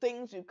all the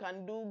things you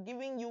can do,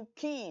 giving you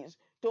keys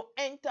to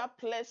enter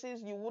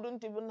places you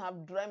wouldn't even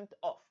have dreamt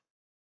of.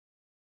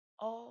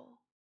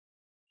 All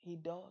he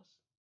does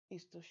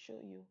is to show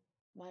you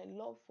my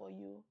love for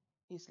you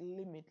is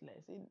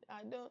limitless.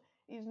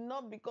 It's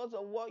not because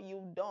of what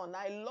you've done.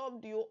 I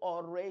loved you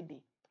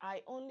already.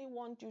 I only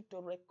want you to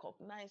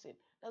recognize it.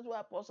 That's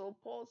why Apostle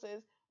Paul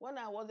says, when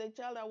I was a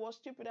child, I was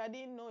stupid. I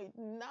didn't know it.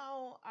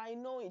 Now I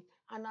know it,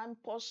 and I'm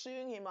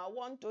pursuing him. I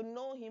want to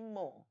know him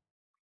more.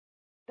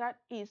 That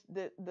is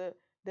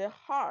the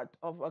heart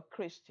of a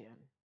Christian.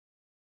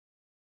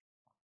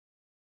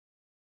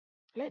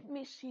 Let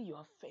me see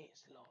your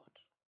face, Lord.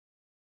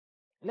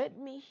 Let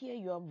me hear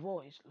your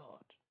voice,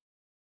 Lord.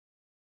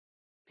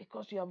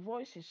 Because your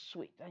voice is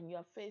sweet and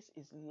your face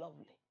is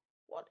lovely.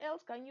 What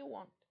else can you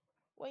want?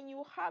 When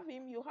you have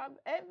him, you have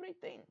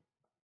everything.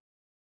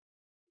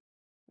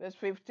 Verse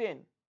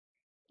 15.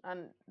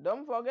 And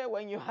don't forget,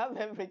 when you have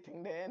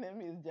everything, the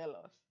enemy is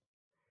jealous.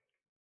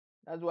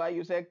 That's why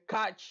you say,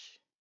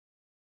 catch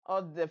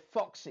all the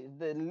foxes,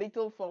 the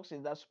little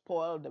foxes that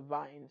spoil the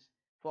vines,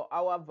 for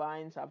our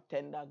vines have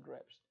tender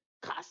grapes.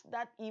 Cast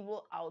that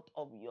evil out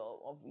of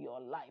your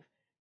life.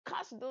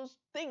 Cast those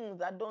things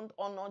that don't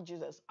honor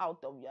Jesus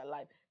out of your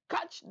life.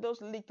 Catch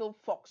those little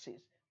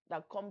foxes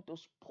that come to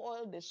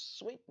spoil the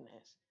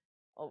sweetness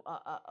of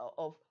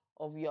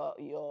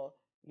your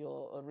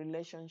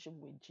relationship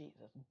with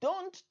Jesus.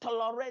 Don't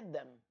tolerate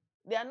them.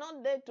 They are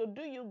not there to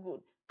do you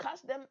good.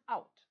 Cast them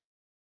out.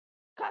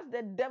 Cast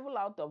the devil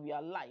out of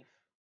your life.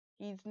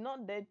 He's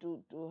not there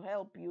to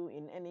help you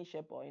in any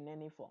shape or in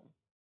any form.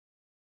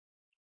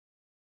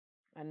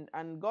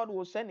 And God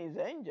will send his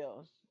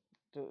angels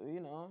to,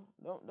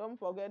 don't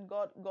forget,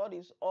 God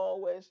is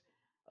always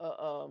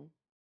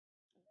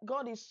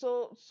God is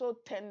so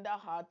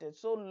tender-hearted,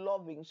 so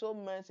loving, so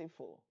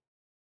merciful.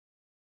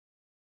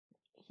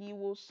 He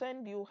will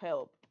send you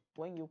help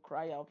when you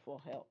cry out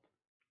for help.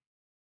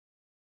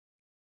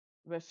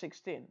 Verse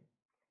 16.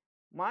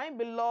 My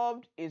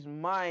beloved is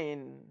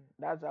mine.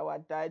 That's our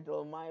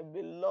title. My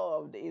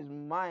beloved is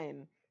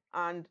mine,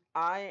 and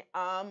I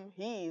am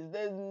his.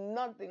 There's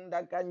nothing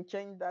that can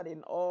change that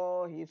in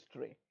all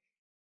history.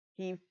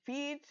 He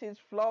feeds his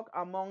flock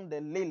among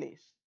the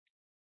lilies.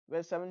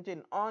 Verse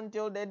 17.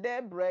 Until the day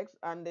breaks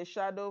and the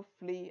shadow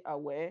flee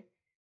away,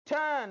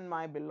 turn,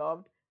 my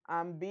beloved,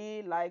 and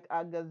be like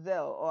a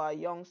gazelle or a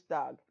young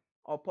stag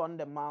upon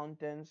the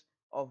mountains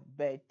of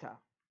Beta.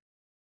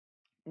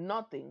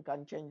 Nothing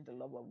can change the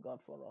love of God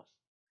for us.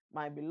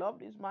 My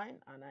beloved is mine,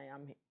 and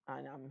I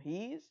am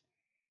his.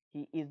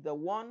 He is the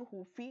one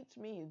who feeds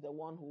me. He's the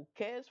one who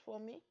cares for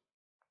me.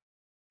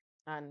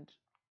 And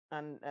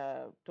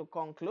to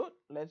conclude,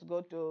 let's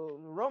go to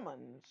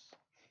Romans,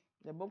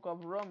 the book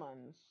of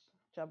Romans,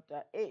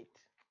 chapter 8.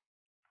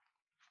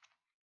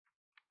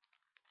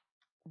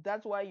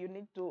 That's why you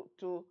need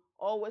to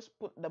always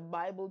put the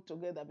Bible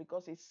together,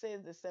 because it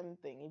says the same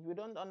thing. If you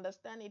don't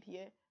understand it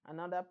here,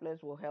 another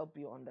place will help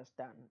you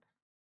understand.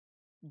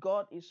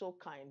 God is so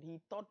kind. He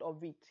thought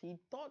of it.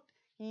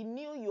 He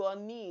knew your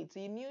needs.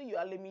 He knew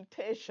your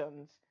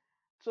limitations.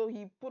 So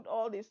he put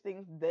all these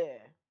things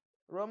there.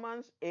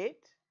 Romans 8,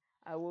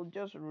 I will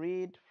just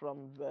read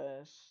from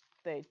verse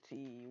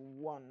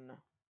 31.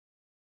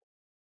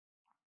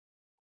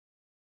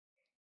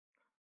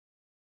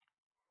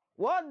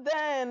 What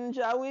then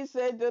shall we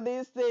say to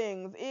these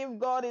things? If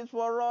God is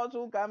for us,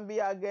 who can be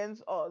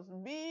against us?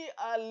 Be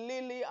a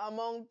lily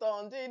among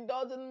thorns. It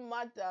doesn't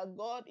matter.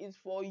 God is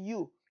for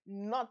you.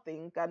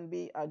 Nothing can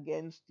be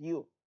against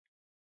you.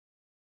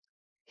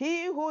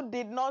 He who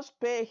did not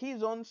spare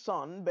his own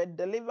son, but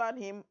delivered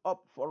him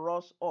up for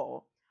us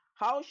all,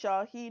 how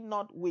shall he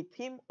not with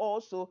him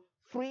also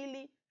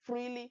freely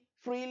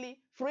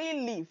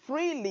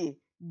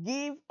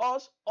give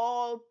us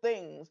all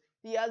things?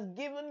 He has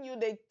given you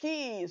the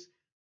keys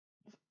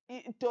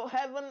to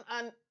heaven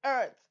and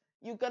earth.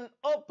 You can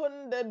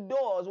open the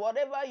doors.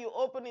 Whatever you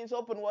open is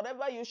open.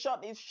 Whatever you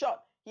shut is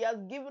shut. He has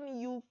given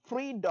you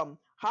freedom.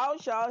 How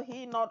shall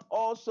he not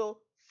also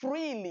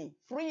freely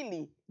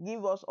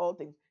give us all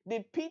things?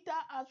 Did Peter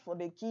ask for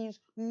the keys?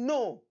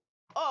 No.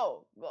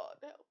 Oh, God,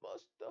 help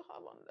us to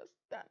have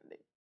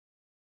understanding.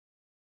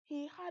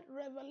 He had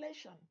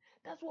revelation.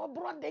 That's what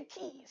brought the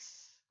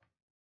keys.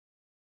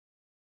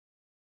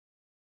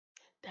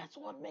 That's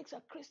what makes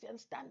a Christian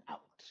stand out.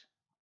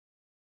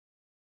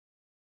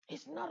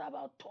 It's not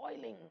about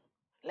toiling.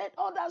 Let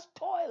others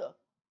toil.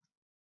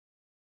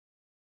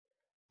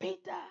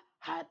 Peter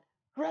had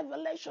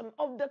revelation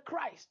of the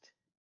Christ.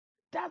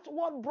 That's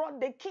what brought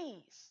the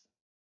keys.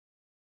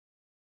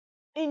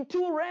 In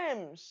two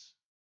realms.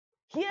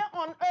 Here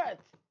on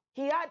earth,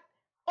 he had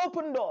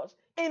open doors.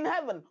 In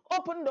heaven,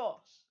 open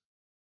doors.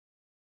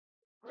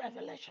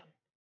 Revelation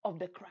of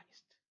the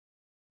Christ.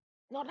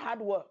 Not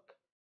hard work.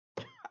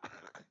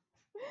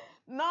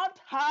 Not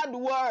hard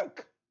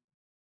work.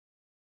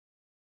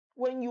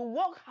 When you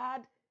work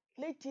hard,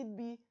 let it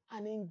be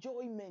an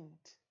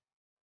enjoyment.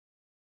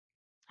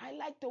 I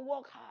like to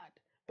work hard,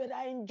 but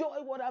I enjoy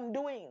what I'm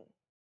doing.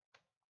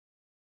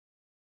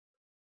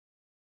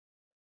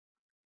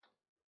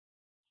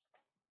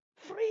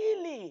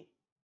 Freely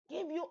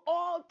give you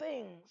all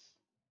things.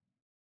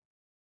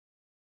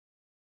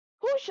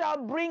 Who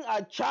shall bring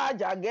a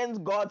charge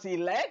against God's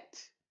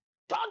elect?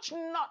 Touch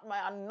not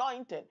my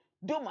anointed.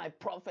 Do my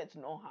prophets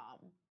no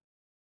harm.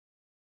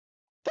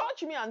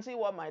 Touch me and see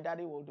what my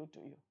daddy will do to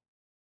you.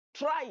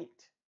 Try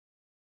it.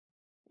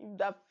 If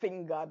that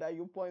finger that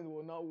you point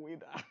will not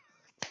wither.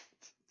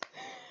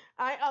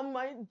 I am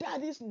my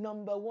daddy's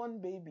number one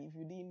baby, if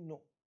you didn't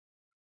know.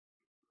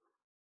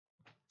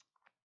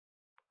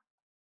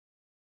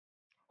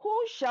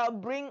 Who shall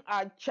bring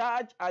a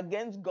charge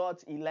against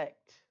God's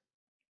elect?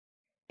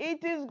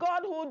 It is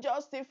God who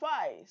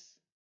justifies.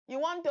 You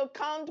want to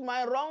count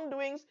my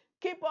wrongdoings?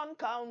 Keep on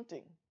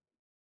counting.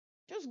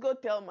 Just go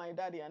tell my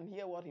daddy and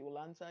hear what he will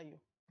answer you.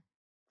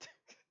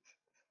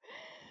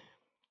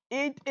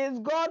 It is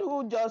God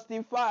who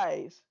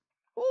justifies.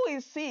 Who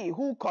is he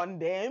who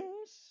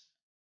condemns?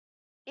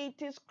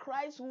 It is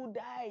Christ who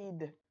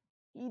died.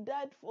 He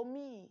died for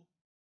me.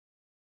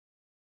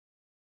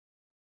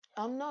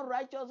 I'm not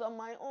righteous on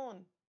my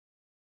own.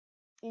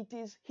 It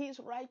is his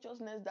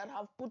righteousness that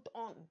I've put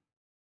on.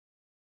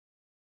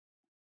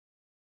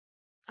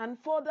 And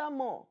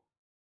furthermore,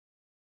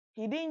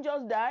 he didn't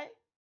just die,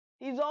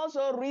 he's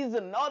also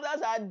risen.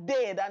 Others are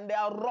dead and they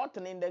are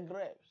rotten in the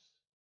graves.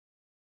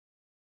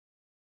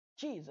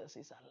 Jesus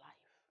is alive.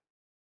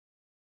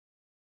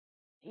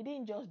 He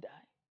didn't just die,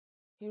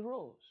 he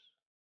rose.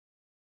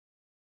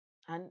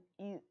 And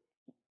he,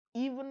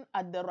 even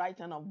at the right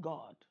hand of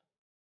God,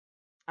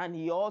 and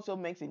he also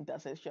makes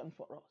intercession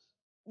for us.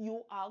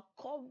 You are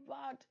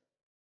covered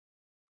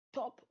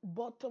top,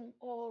 bottom,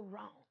 all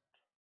round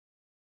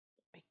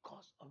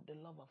because of the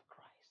love of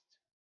Christ.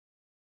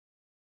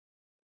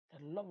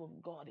 The love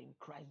of God in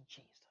Christ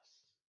Jesus.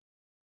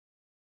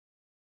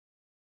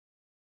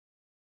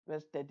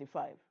 Verse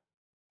 35.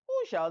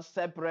 Who shall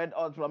separate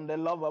us from the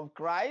love of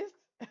Christ?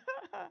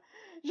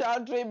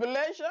 Shall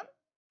tribulation,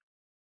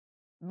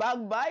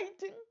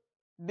 backbiting,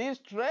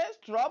 distress,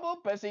 trouble,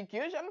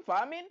 persecution,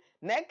 famine,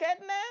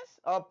 nakedness,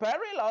 or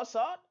peril, or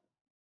sword?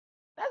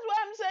 That's why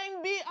I'm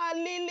saying be a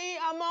lily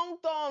among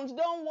thorns.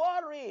 Don't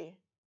worry.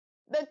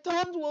 The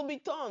thorns will be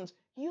thorns.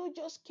 You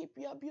just keep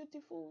your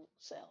beautiful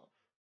self.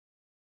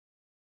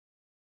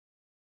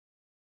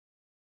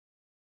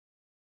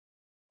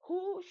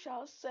 Who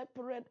shall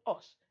separate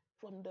us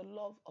from the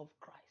love of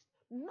Christ?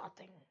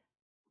 Nothing.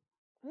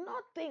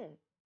 Nothing.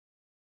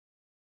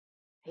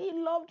 He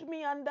loved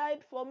me and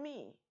died for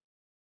me.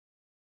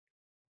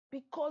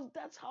 Because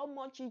that's how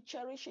much he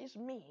cherishes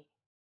me.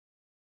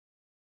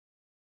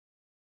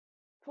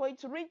 For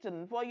it's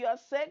written, for your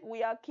sake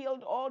we are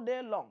killed all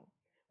day long.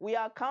 We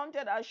are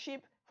counted as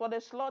sheep for the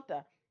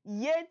slaughter.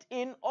 Yet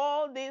in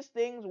all these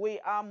things we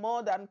are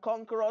more than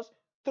conquerors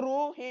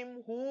through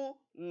him who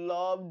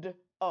loved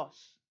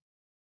us.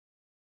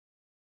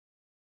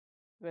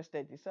 Verse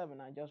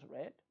 37 I just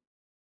read.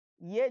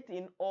 Yet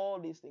in all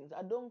these things,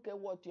 I don't care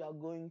what you are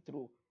going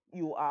through,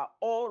 you are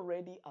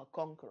already a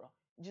conqueror.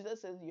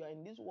 Jesus says you are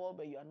in this world,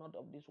 but you are not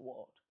of this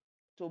world.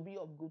 So be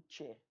of good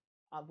cheer.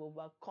 I've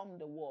overcome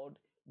the world.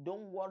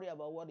 Don't worry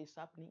about what is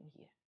happening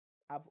here.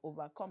 I've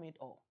overcome it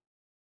all.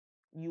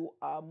 You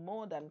are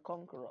more than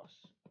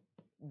conquerors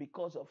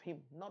because of him,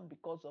 not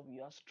because of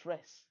your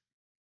stress.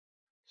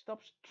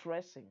 Stop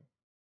stressing.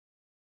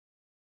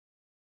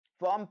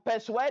 For I'm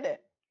persuaded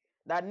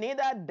that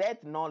neither death,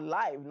 nor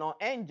life, nor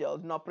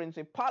angels, nor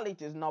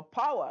principalities, nor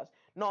powers,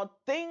 nor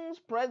things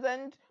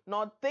present,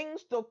 nor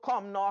things to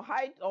come, nor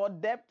height or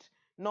depth,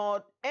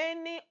 nor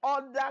any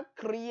other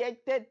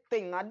created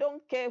thing, I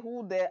don't care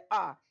who they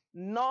are,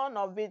 none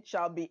of it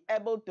shall be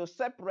able to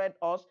separate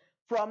us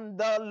from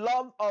the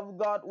love of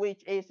God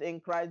which is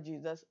in Christ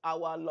Jesus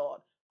our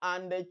Lord.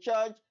 And the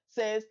church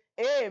says,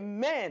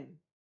 amen.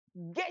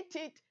 Get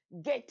it,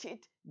 get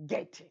it,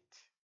 get it.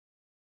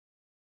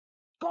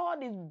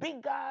 God is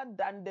bigger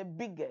than the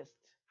biggest.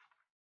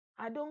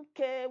 I don't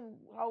care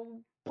how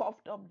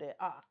puffed up they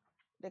are.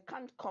 They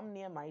can't come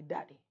near my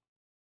daddy.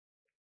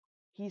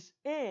 His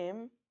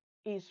aim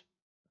is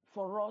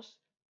for us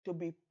to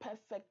be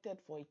perfected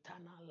for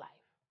eternal life.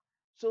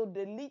 So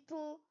the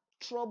little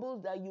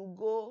troubles that you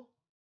go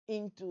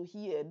into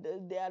here,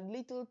 there are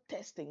little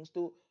testings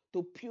to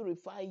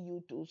purify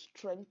you, to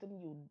strengthen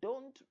you.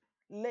 Don't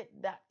let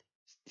that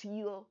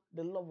steal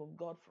the love of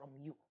God from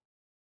you.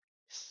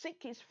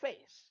 Seek his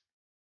face.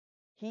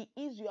 He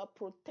is your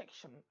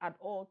protection at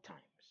all times.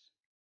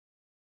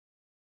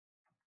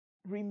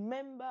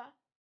 Remember,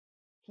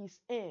 his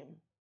aim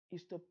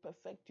is to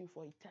perfect you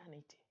for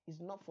eternity. It's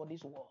not for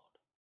this world.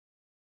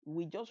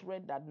 We just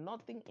read that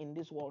nothing in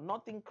this world,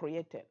 nothing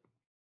created,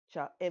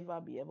 shall ever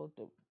be able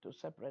to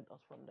separate us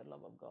from the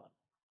love of God,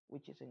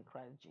 which is in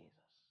Christ Jesus.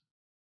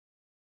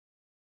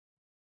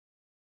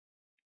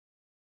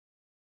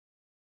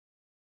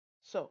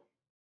 So,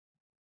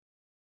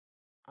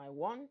 I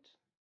want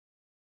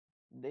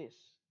this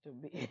to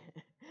be,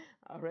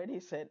 I already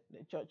said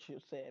the church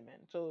should say amen.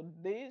 So,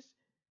 this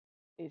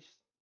is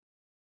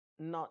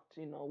not,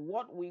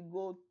 what we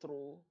go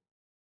through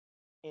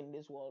in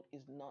this world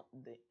is not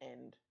the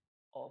end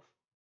of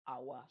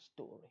our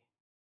story.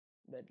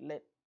 But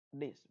let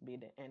this be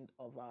the end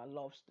of our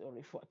love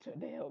story for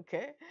today,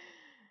 okay?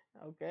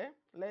 Okay?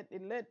 Let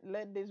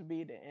this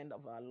be the end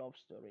of our love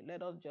story.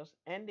 Let us just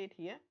end it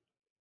here,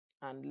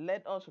 and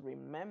let us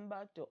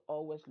remember to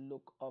always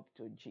look up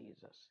to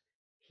Jesus.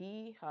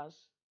 He has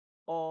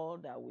all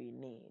that we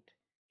need.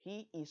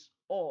 He is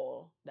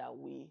all that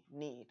we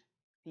need.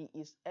 He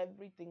is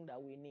everything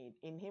that we need.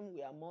 In him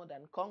we are more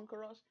than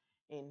conquerors.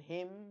 In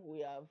him we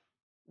have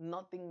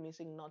nothing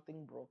missing,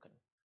 nothing broken.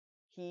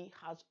 He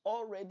has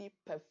already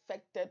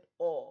perfected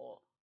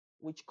all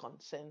which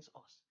concerns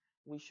us.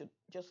 We should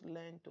just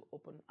learn to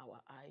open our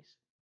eyes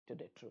to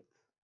the truth.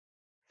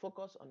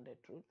 Focus on the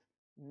truth,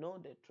 know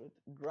the truth,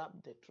 grab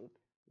the truth,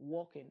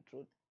 walk in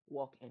truth,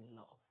 walk in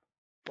love.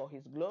 For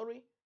his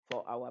glory,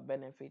 for our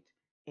benefit,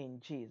 in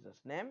Jesus'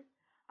 name.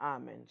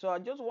 Amen. So I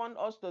just want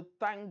us to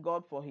thank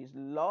God for his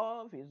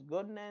love, his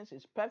goodness,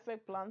 his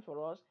perfect plans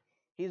for us,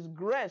 his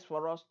grace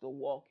for us to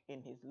walk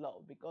in his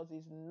love, because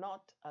it's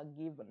not a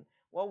given.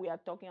 What we are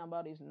talking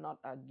about is not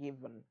a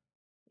given.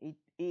 It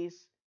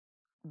is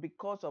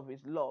because of his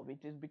love.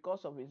 It is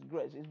because of his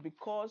grace. It's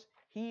because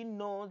he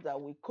knows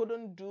that we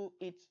couldn't do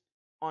it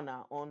on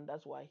our own.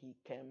 That's why he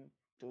came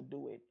to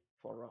do it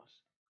for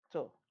us.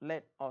 So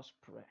let us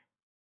pray.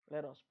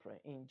 Let us pray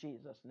in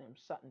Jesus' name.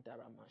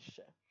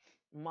 Santaramashe.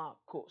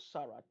 Marco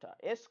Sarata.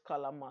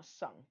 Escalama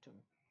Sanctum.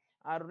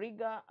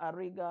 Ariga,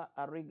 ariga,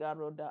 ariga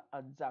roda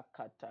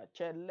azakata.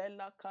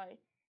 Chelelakai,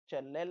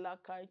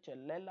 chelelakai,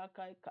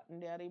 chelelakai,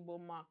 kandiaribo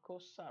Marco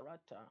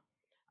Sarata.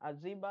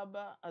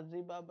 Azibaba,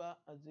 azibaba,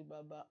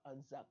 azibaba,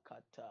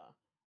 azakata.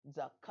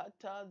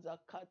 Zakata,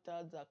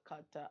 zakata,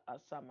 zakata,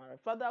 asamara.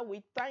 Father,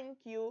 we thank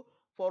you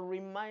for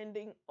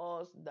reminding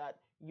us that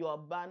your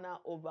banner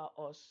over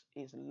us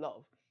is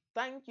love.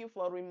 Thank you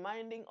for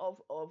reminding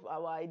of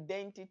our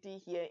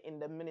identity here in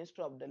the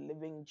ministry of the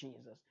living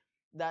Jesus,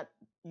 that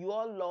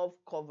your love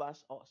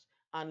covers us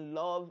and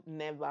love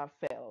never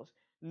fails.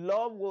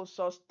 Love will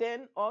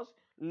sustain us.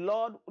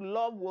 Lord,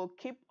 love will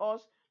keep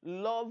us.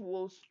 Love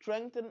will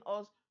strengthen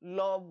us.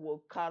 Love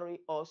will carry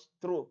us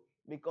through,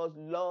 because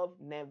love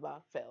never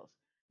fails.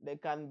 There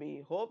can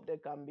be hope, there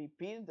can be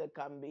peace, there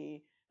can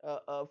be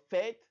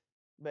faith,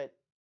 but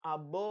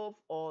above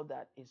all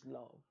that is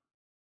love.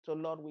 So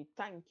Lord, we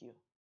thank you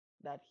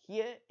that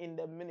here in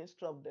the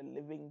ministry of the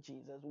living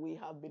Jesus, we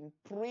have been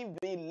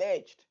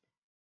privileged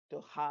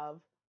to have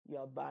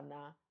your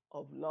banner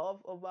of love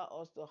over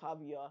us, to have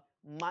your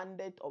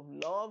mandate of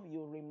love.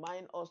 You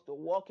remind us to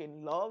walk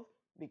in love,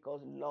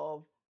 because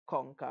love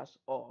conquers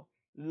all.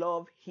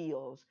 Love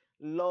heals.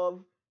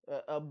 Love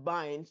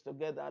binds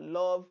together.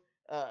 Love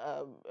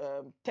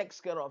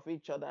takes care of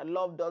each other.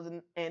 Love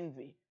doesn't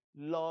envy.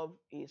 Love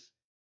is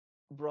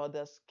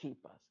brothers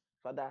keepers.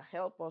 Father,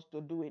 help us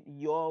to do it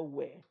your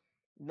way,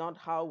 not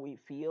how we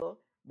feel,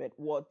 but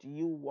what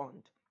you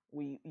want.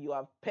 You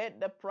have paid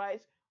the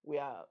price. We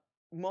are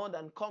more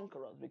than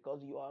conquerors,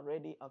 because you are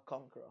already a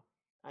conqueror.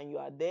 And you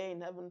are there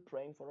in heaven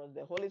praying for us.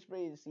 The Holy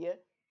Spirit is here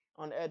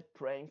on earth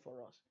praying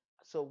for us.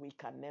 So we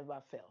can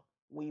never fail.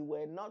 We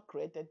were not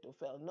created to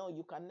fail. No,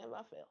 you can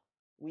never fail.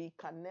 We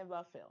can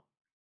never fail.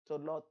 So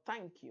Lord,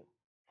 thank you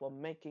for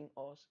making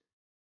us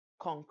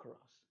conquerors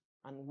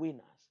and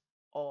winners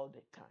all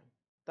the time.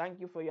 Thank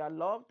you for your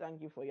love.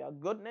 Thank you for your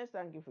goodness.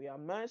 Thank you for your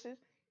mercies.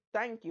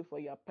 Thank you for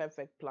your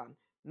perfect plan,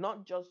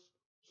 not just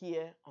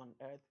here on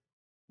earth,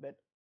 but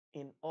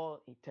in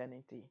all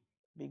eternity.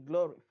 Be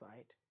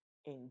glorified.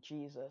 In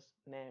Jesus'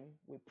 name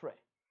we pray.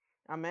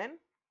 Amen.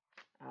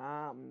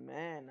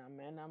 Amen.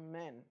 Amen.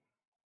 Amen.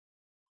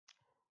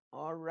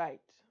 All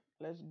right.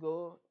 Let's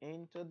go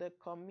into the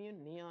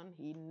communion.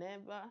 He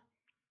never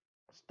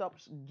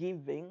stops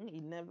giving.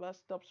 He never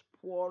stops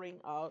pouring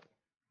out.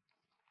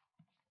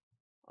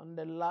 On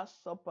the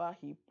Last Supper,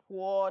 he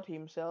poured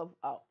himself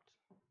out.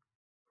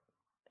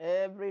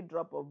 Every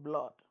drop of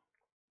blood,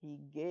 he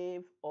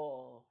gave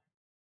all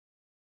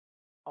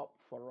up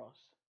for us.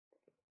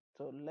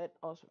 So let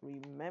us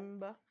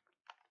remember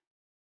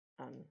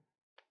and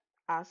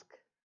ask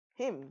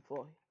him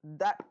for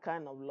that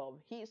kind of love,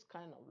 his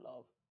kind of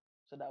love,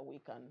 so that we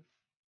can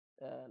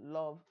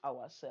love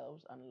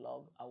ourselves and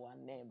love our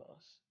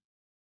neighbors,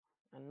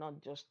 and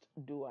not just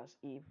do as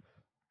if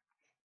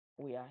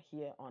we are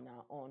here on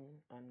our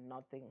own and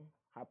nothing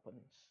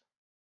happens.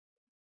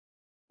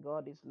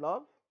 God is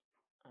love,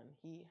 and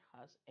he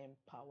has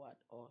empowered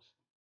us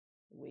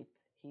with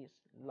his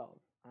love,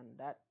 and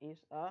that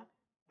is a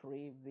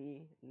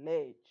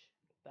privilege.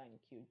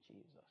 Thank you,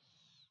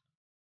 Jesus.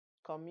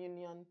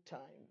 Communion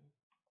time.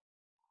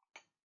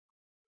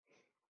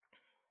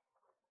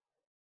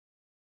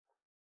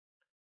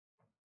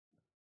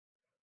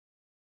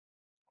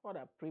 What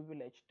a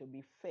privilege to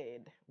be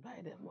fed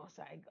by the Most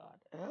High God.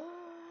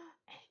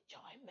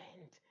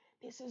 Enjoyment.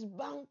 This is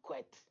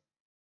banquet.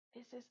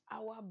 This is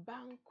our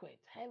banquet,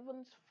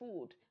 heaven's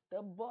food,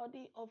 the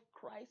body of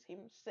Christ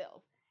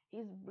himself,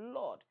 his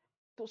blood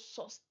to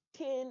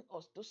sustain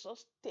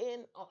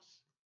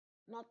us.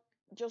 Not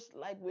just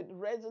like with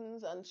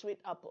raisins and sweet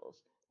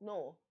apples.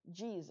 No,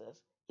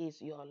 Jesus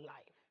is your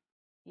life.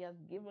 He has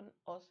given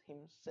us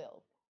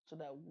himself so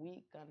that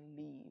we can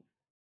live,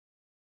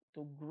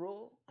 to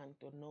grow and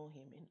to know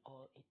him in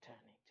all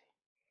eternity.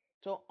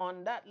 So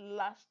on that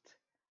last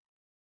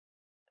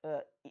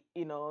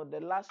the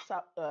last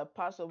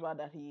Passover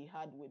that he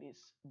had with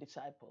his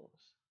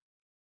disciples,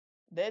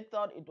 they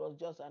thought it was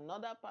just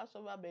another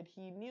Passover, but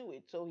he knew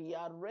it. So he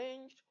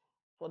arranged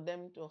for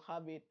them to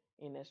have it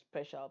in a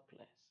special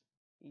place.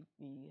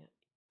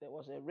 There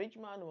was a rich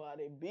man who had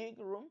a big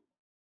room,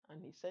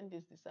 and he sent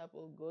his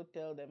disciples, go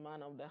tell the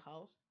man of the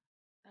house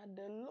that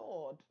the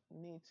Lord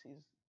needs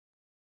his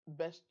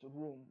best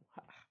room.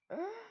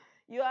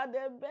 You are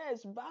the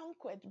best.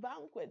 Banquet.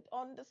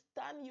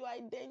 Understand your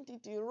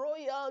identity,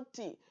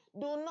 royalty.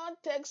 Do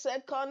not take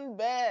second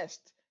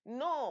best.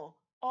 No,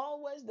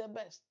 always the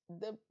best.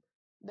 The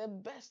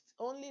best.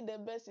 Only the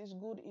best is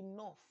good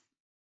enough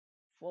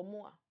for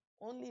more.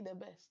 Only the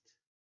best.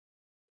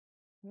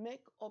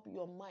 Make up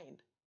your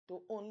mind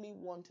to only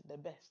want the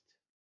best.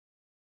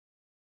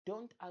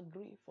 Don't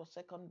agree for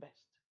second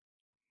best,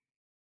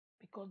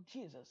 because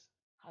Jesus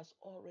has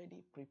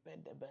already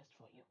prepared the best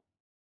for you.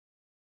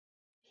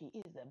 He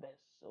is the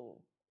best.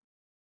 So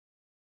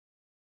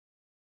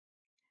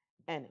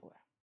anyway,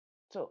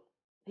 so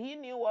he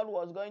knew what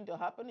was going to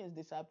happen. His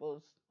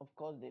disciples, of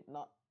course, did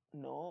not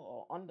know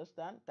or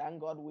understand. Thank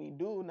God we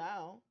do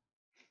now.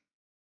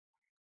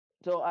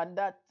 So at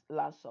that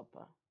Last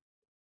Supper,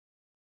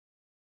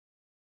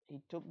 he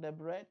took the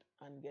bread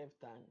and gave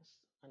thanks.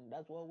 And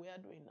that's what we are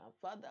doing now.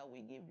 Father,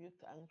 we give you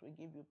thanks. We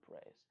give you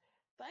praise.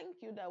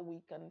 Thank you that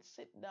we can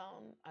sit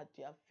down at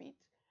your feet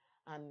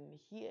and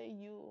hear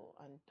you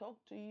and talk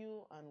to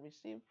you and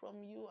receive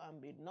from you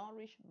and be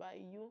nourished by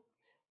you.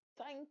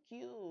 Thank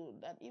you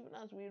that even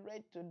as we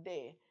read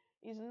today,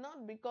 it's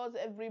not because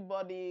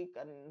everybody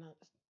can,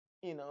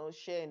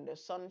 share in the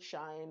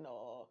sunshine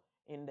or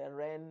in the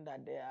rain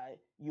that they are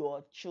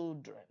your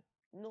children.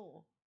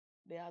 No,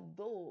 they are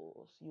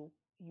those you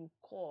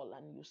call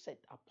and you set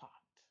apart.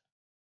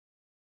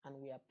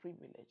 And we are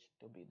privileged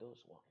to be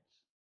those ones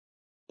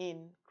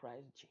in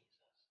Christ Jesus.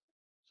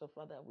 So,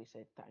 Father, we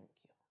say thank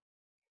you.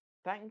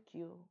 Thank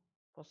you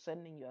for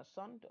sending your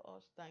Son to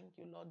us. Thank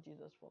you, Lord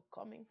Jesus, for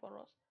coming for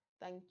us.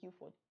 Thank you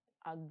for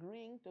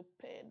agreeing to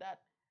pay that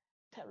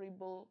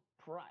terrible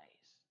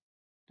price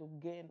to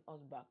gain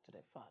us back to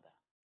the Father.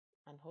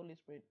 And Holy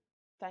Spirit,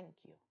 thank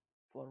you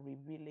for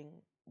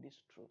revealing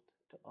this truth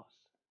to us.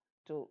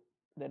 To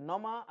the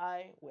normal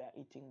eye, we are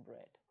eating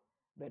bread.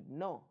 But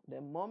no,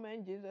 the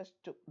moment Jesus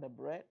took the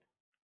bread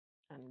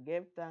and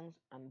gave thanks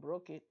and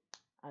broke it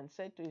and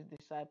said to his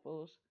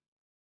disciples,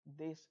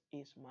 this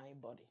is my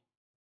body.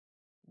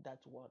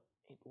 That's what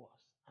it was.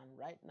 And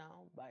right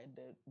now, by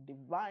the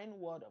divine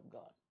word of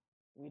God,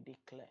 we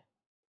declare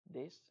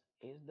this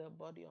is the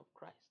body of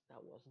Christ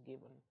that was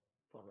given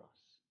for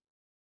us,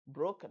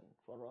 broken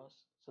for us,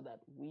 so that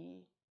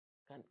we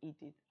can eat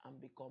it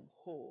and become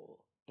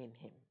whole in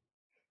him.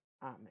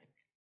 Amen.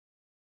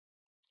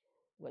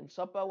 When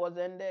supper was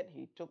ended,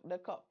 he took the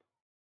cup.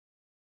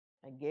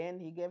 Again,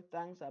 he gave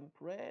thanks and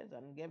praise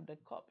and gave the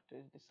cup to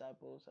his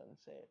disciples and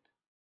said,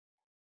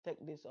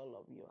 take this, all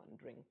of you, and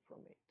drink from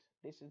it.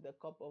 This is the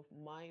cup of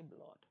my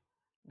blood,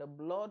 the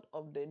blood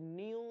of the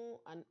new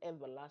and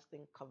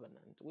everlasting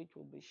covenant, which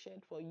will be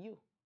shed for you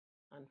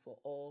and for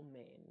all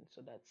men,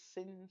 so that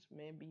sins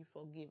may be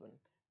forgiven.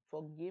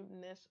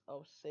 Forgiveness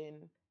of sin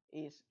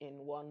is in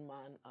one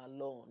man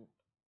alone.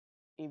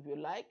 If you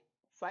like,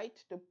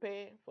 fight to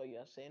pay for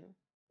your sin,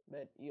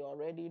 but you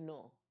already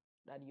know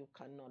that you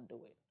cannot do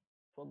it.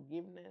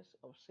 Forgiveness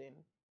of sin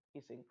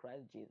is in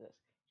Christ Jesus.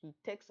 He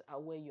takes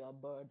away your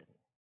burden,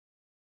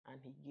 and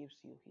he gives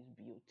you his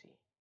beauty,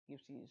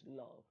 gives you his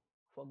love,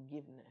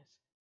 forgiveness,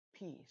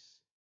 peace,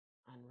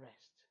 and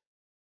rest.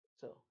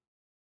 So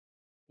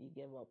he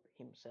gave up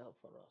himself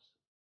for us.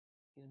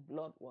 His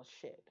blood was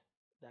shed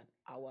that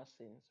our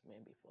sins may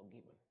be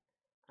forgiven.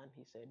 And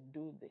he said,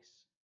 do this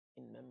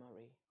in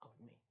memory of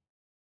me.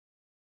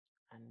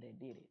 and they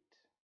did it.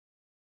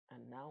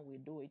 And now we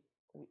do it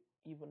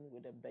even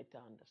with a better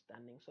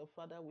understanding. So,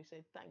 Father, we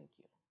say thank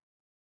you.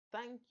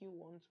 Thank you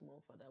once more,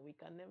 Father. We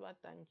can never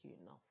thank you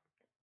enough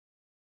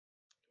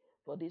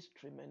for this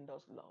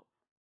tremendous love,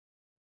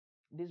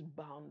 this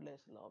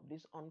boundless love,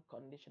 this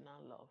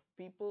unconditional love.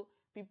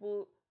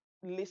 People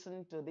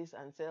listen to this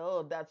and say,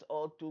 "Oh, that's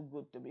all too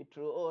good to be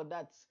true. Oh,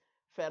 that's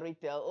fairy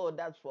tale. Oh,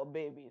 that's for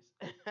babies."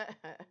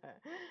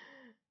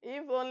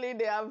 If only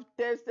they have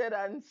tasted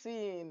and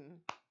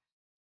seen.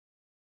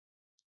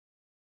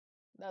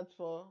 That's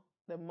for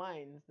the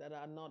minds that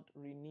are not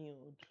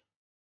renewed.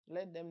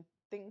 Let them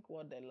think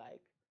what they like.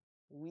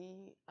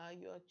 We are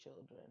your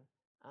children,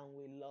 and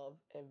we love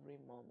every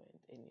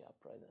moment in your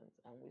presence.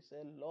 And we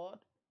say, Lord,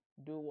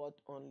 do what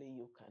only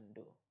you can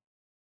do.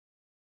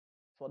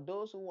 For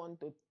those who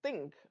want to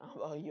think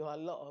about your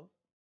love,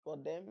 for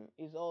them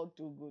it's all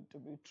too good to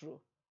be true.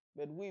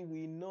 But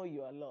we know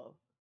your love,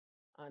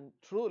 and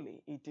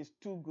truly it is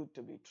too good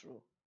to be true.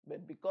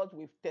 But because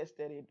we've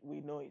tested it,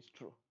 we know it's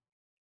true.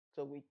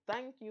 So we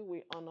thank you,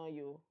 we honor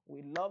you,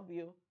 we love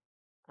you,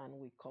 and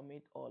we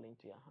commit all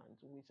into your hands.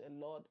 We say,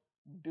 Lord,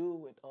 do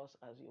with us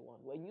as you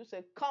want. When you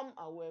say, come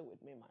away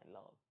with me, my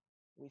love,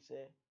 we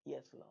say,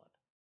 yes, Lord,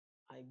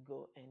 I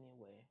go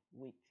anywhere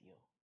with you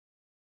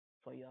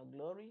for your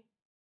glory,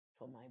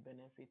 for my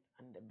benefit,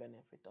 and the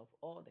benefit of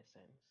all the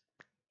saints.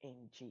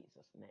 In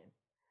Jesus' name.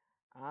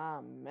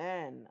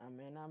 Amen.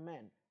 Amen.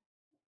 Amen.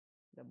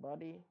 The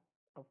body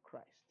of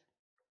Christ.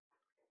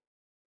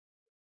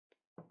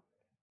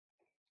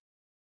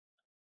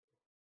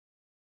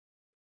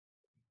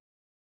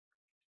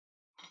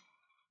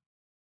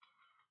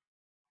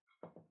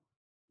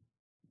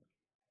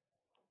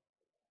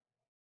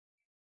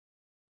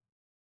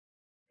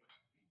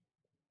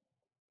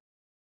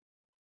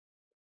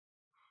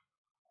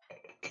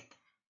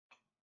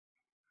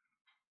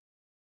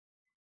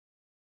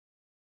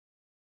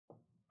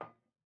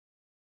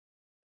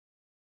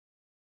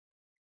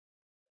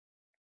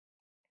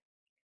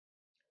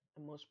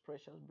 The most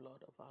precious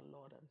blood of our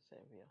Lord and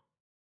Savior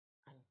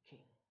and King,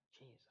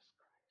 Jesus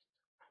Christ.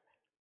 Amen.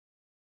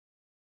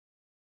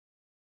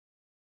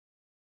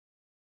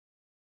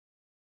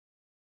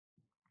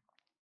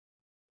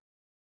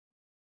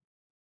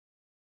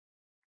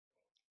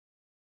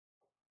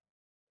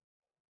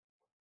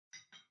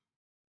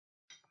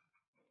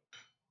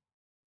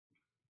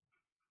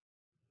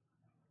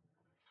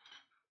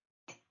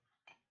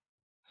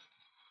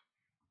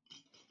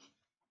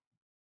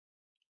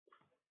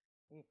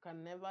 You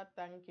can never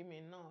thank him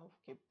enough.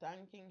 Keep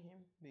thanking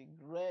him. Be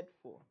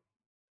grateful.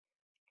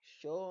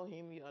 Show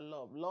him your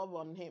love. Love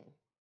on him.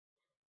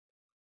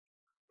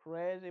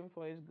 Praise him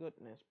for his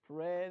goodness.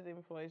 Praise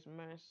him for his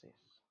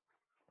mercies.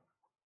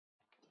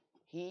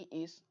 He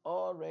is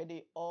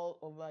already all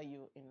over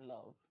you in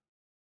love.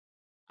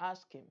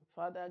 Ask him,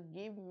 Father,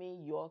 give me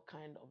your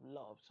kind of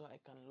love so I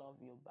can love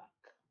you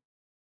back.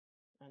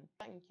 And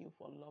thank you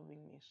for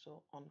loving me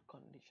so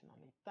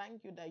unconditionally.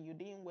 Thank you that you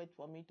didn't wait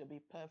for me to be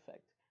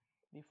perfect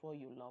before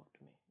you loved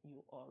me.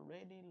 You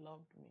already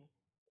loved me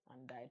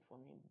and died for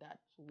me.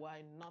 That's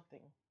why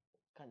nothing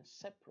can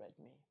separate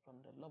me from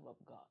the love of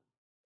God,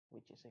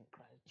 which is in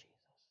Christ Jesus.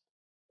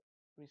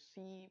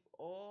 Receive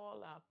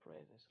all our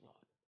praises,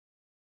 Lord.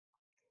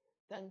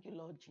 Thank you,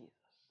 Lord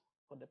Jesus,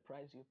 for the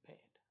price you paid.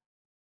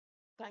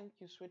 Thank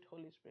you, sweet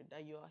Holy Spirit,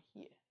 that you are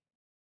here.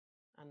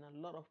 And a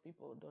lot of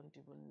people don't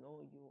even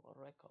know you or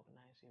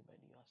recognize you, but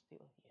you are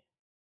still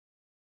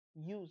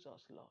here. Use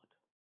us, Lord,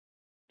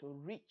 to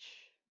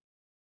reach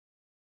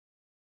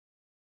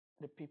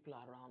the people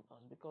around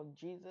us, because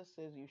Jesus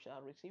says you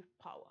shall receive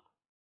power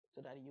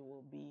so that you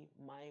will be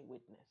my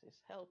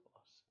witnesses. Help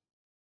us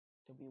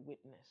to be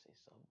witnesses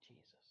of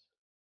Jesus,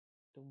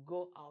 to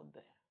go out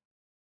there.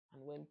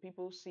 And when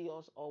people see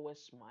us always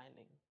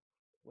smiling,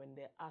 when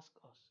they ask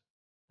us,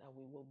 that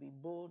we will be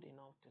bold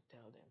enough to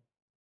tell them,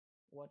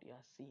 what you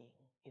are seeing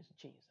is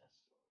Jesus.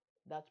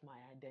 That's my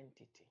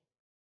identity.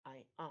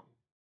 I am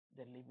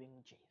the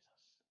living Jesus.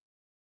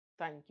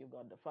 Thank you,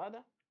 God the Father.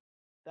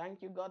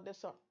 Thank you, God the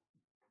Son.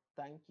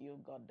 Thank you,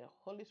 God the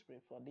Holy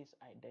Spirit, for this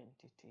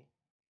identity.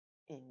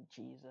 In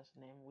Jesus'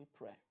 name we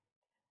pray.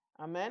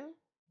 Amen.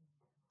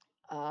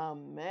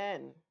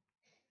 Amen.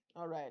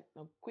 All right.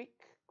 Now, quick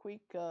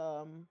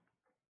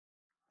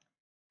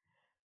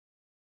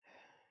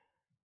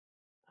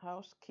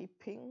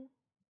housekeeping.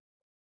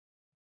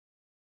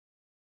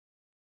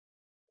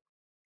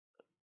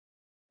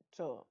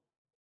 So,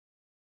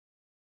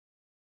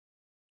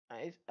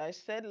 I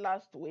said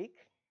last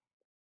week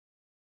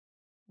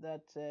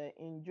that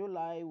in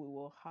July we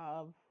will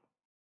have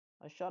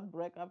a short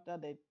break after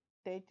the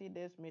 30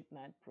 days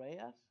midnight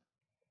prayers.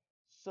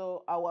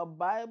 So our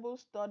Bible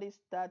study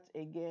starts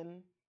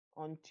again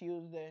on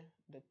Tuesday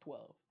the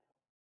 12th.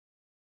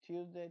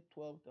 Tuesday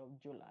 12th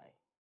of July.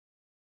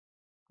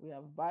 We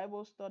have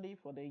Bible study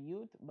for the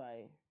youth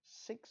by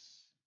 6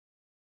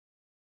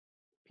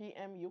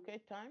 p.m.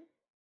 UK time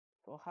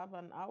for half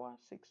an hour,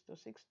 6 to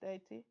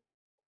 6:30,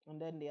 and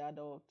then the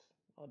adult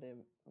or the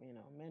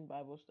main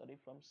Bible study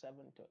from 7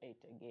 to 8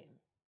 again.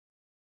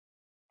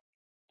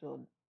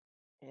 So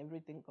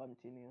everything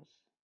continues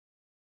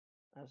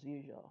as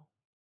usual.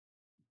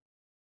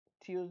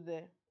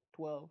 Tuesday,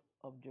 12th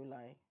of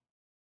July,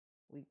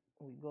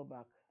 we go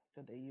back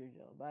to the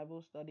usual.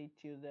 Bible study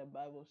Tuesday,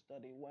 Bible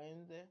study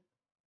Wednesday,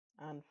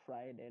 and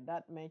Friday.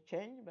 That may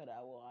change, but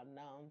I will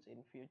announce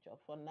in future.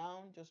 For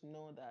now, just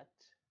know that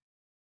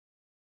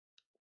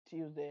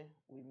Tuesday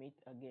we meet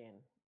again.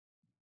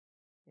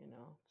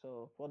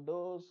 So for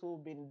those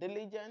who've been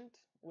diligent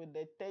with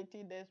the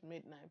 30 days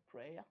midnight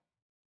prayer,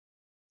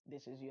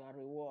 this is your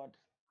reward.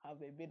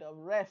 Have a bit of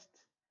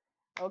rest.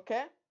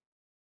 Okay?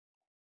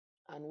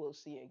 And we'll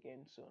see you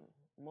again soon.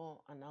 More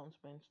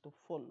announcements to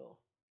follow.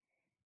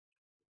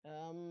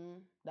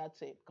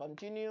 That's it.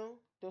 Continue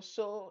to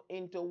sow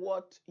into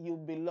what you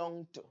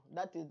belong to.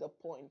 That is the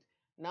point.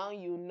 Now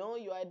you know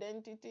your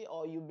identity,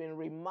 or you've been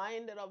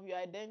reminded of your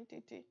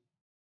identity.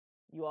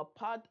 You are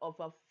part of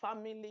a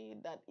family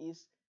that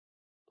is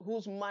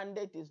whose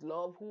mandate is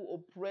love, who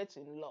operates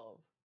in love.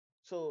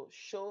 So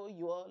show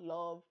your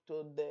love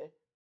to the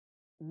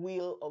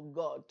will of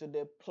God, to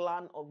the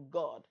plan of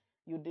God.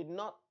 You did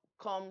not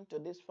come to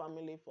this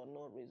family for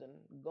no reason.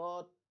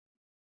 God,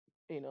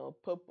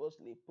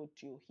 purposely put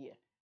you here.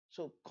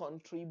 So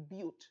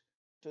contribute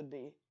to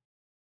the,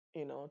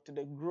 to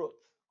the growth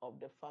of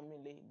the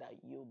family that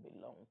you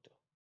belong to.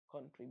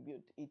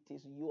 Contribute. It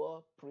is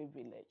your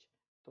privilege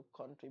to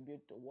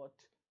contribute to what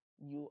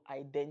you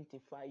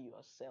identify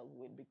yourself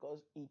with,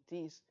 because it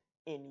is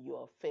in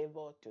your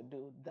favor to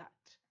do that.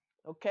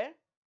 Okay?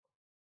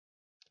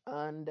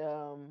 And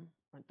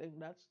I think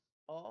that's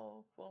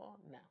all for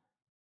now.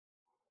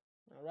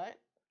 All right?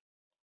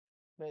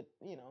 But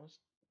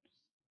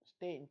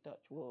stay in touch.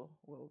 We'll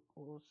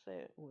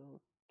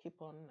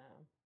keep on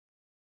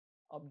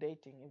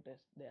updating if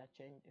there are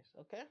changes.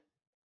 Okay?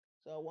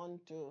 So I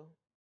want to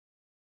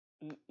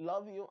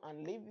love you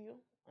and leave you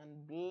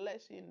and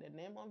bless you in the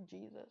name of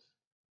Jesus.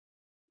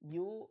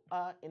 You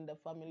are in the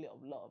family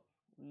of love.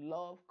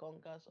 Love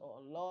conquers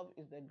all. Love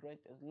is the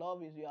greatest.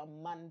 Love is your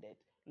mandate.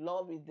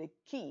 Love is the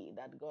key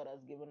that God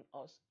has given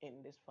us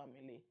in this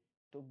family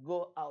to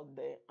go out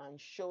there and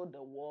show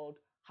the world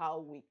how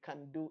we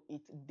can do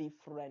it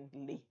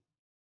differently.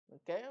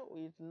 Okay?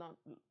 It's not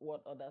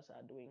what others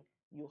are doing.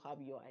 You have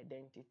your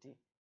identity.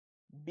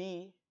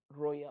 Be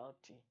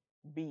royalty.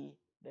 Be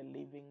the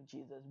living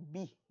Jesus.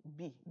 Be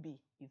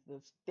is the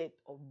state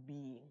of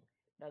being.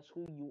 That's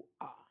who you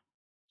are.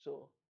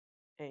 So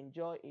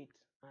enjoy it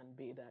and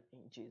be that in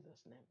Jesus'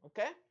 name.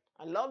 Okay?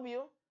 I love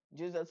you.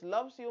 Jesus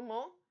loves you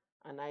more.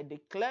 And I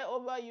declare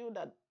over you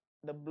that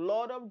the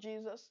blood of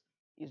Jesus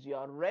is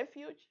your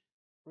refuge.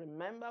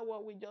 Remember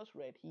what we just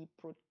read. He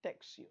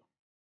protects you.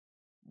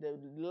 The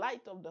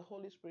light of the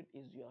Holy Spirit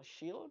is your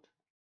shield.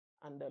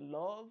 And the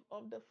love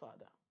of the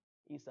Father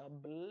is a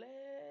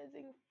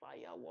blazing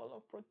firewall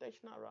of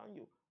protection around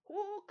you.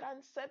 Who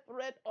can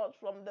separate us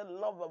from the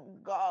love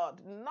of God?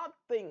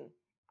 Nothing.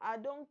 I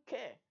don't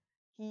care.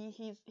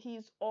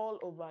 He's all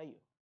over you.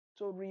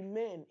 So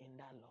remain in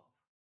that love.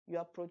 You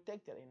are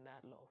protected in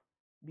that love.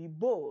 Be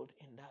bold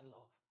in that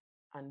love.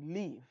 And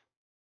live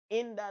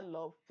in that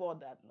love, for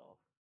that love,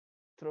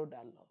 through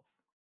that love.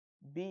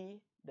 Be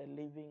the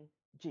living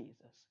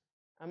Jesus.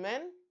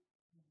 Amen?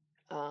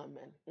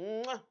 Amen.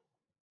 Mwah.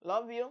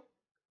 Love you.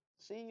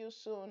 See you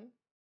soon.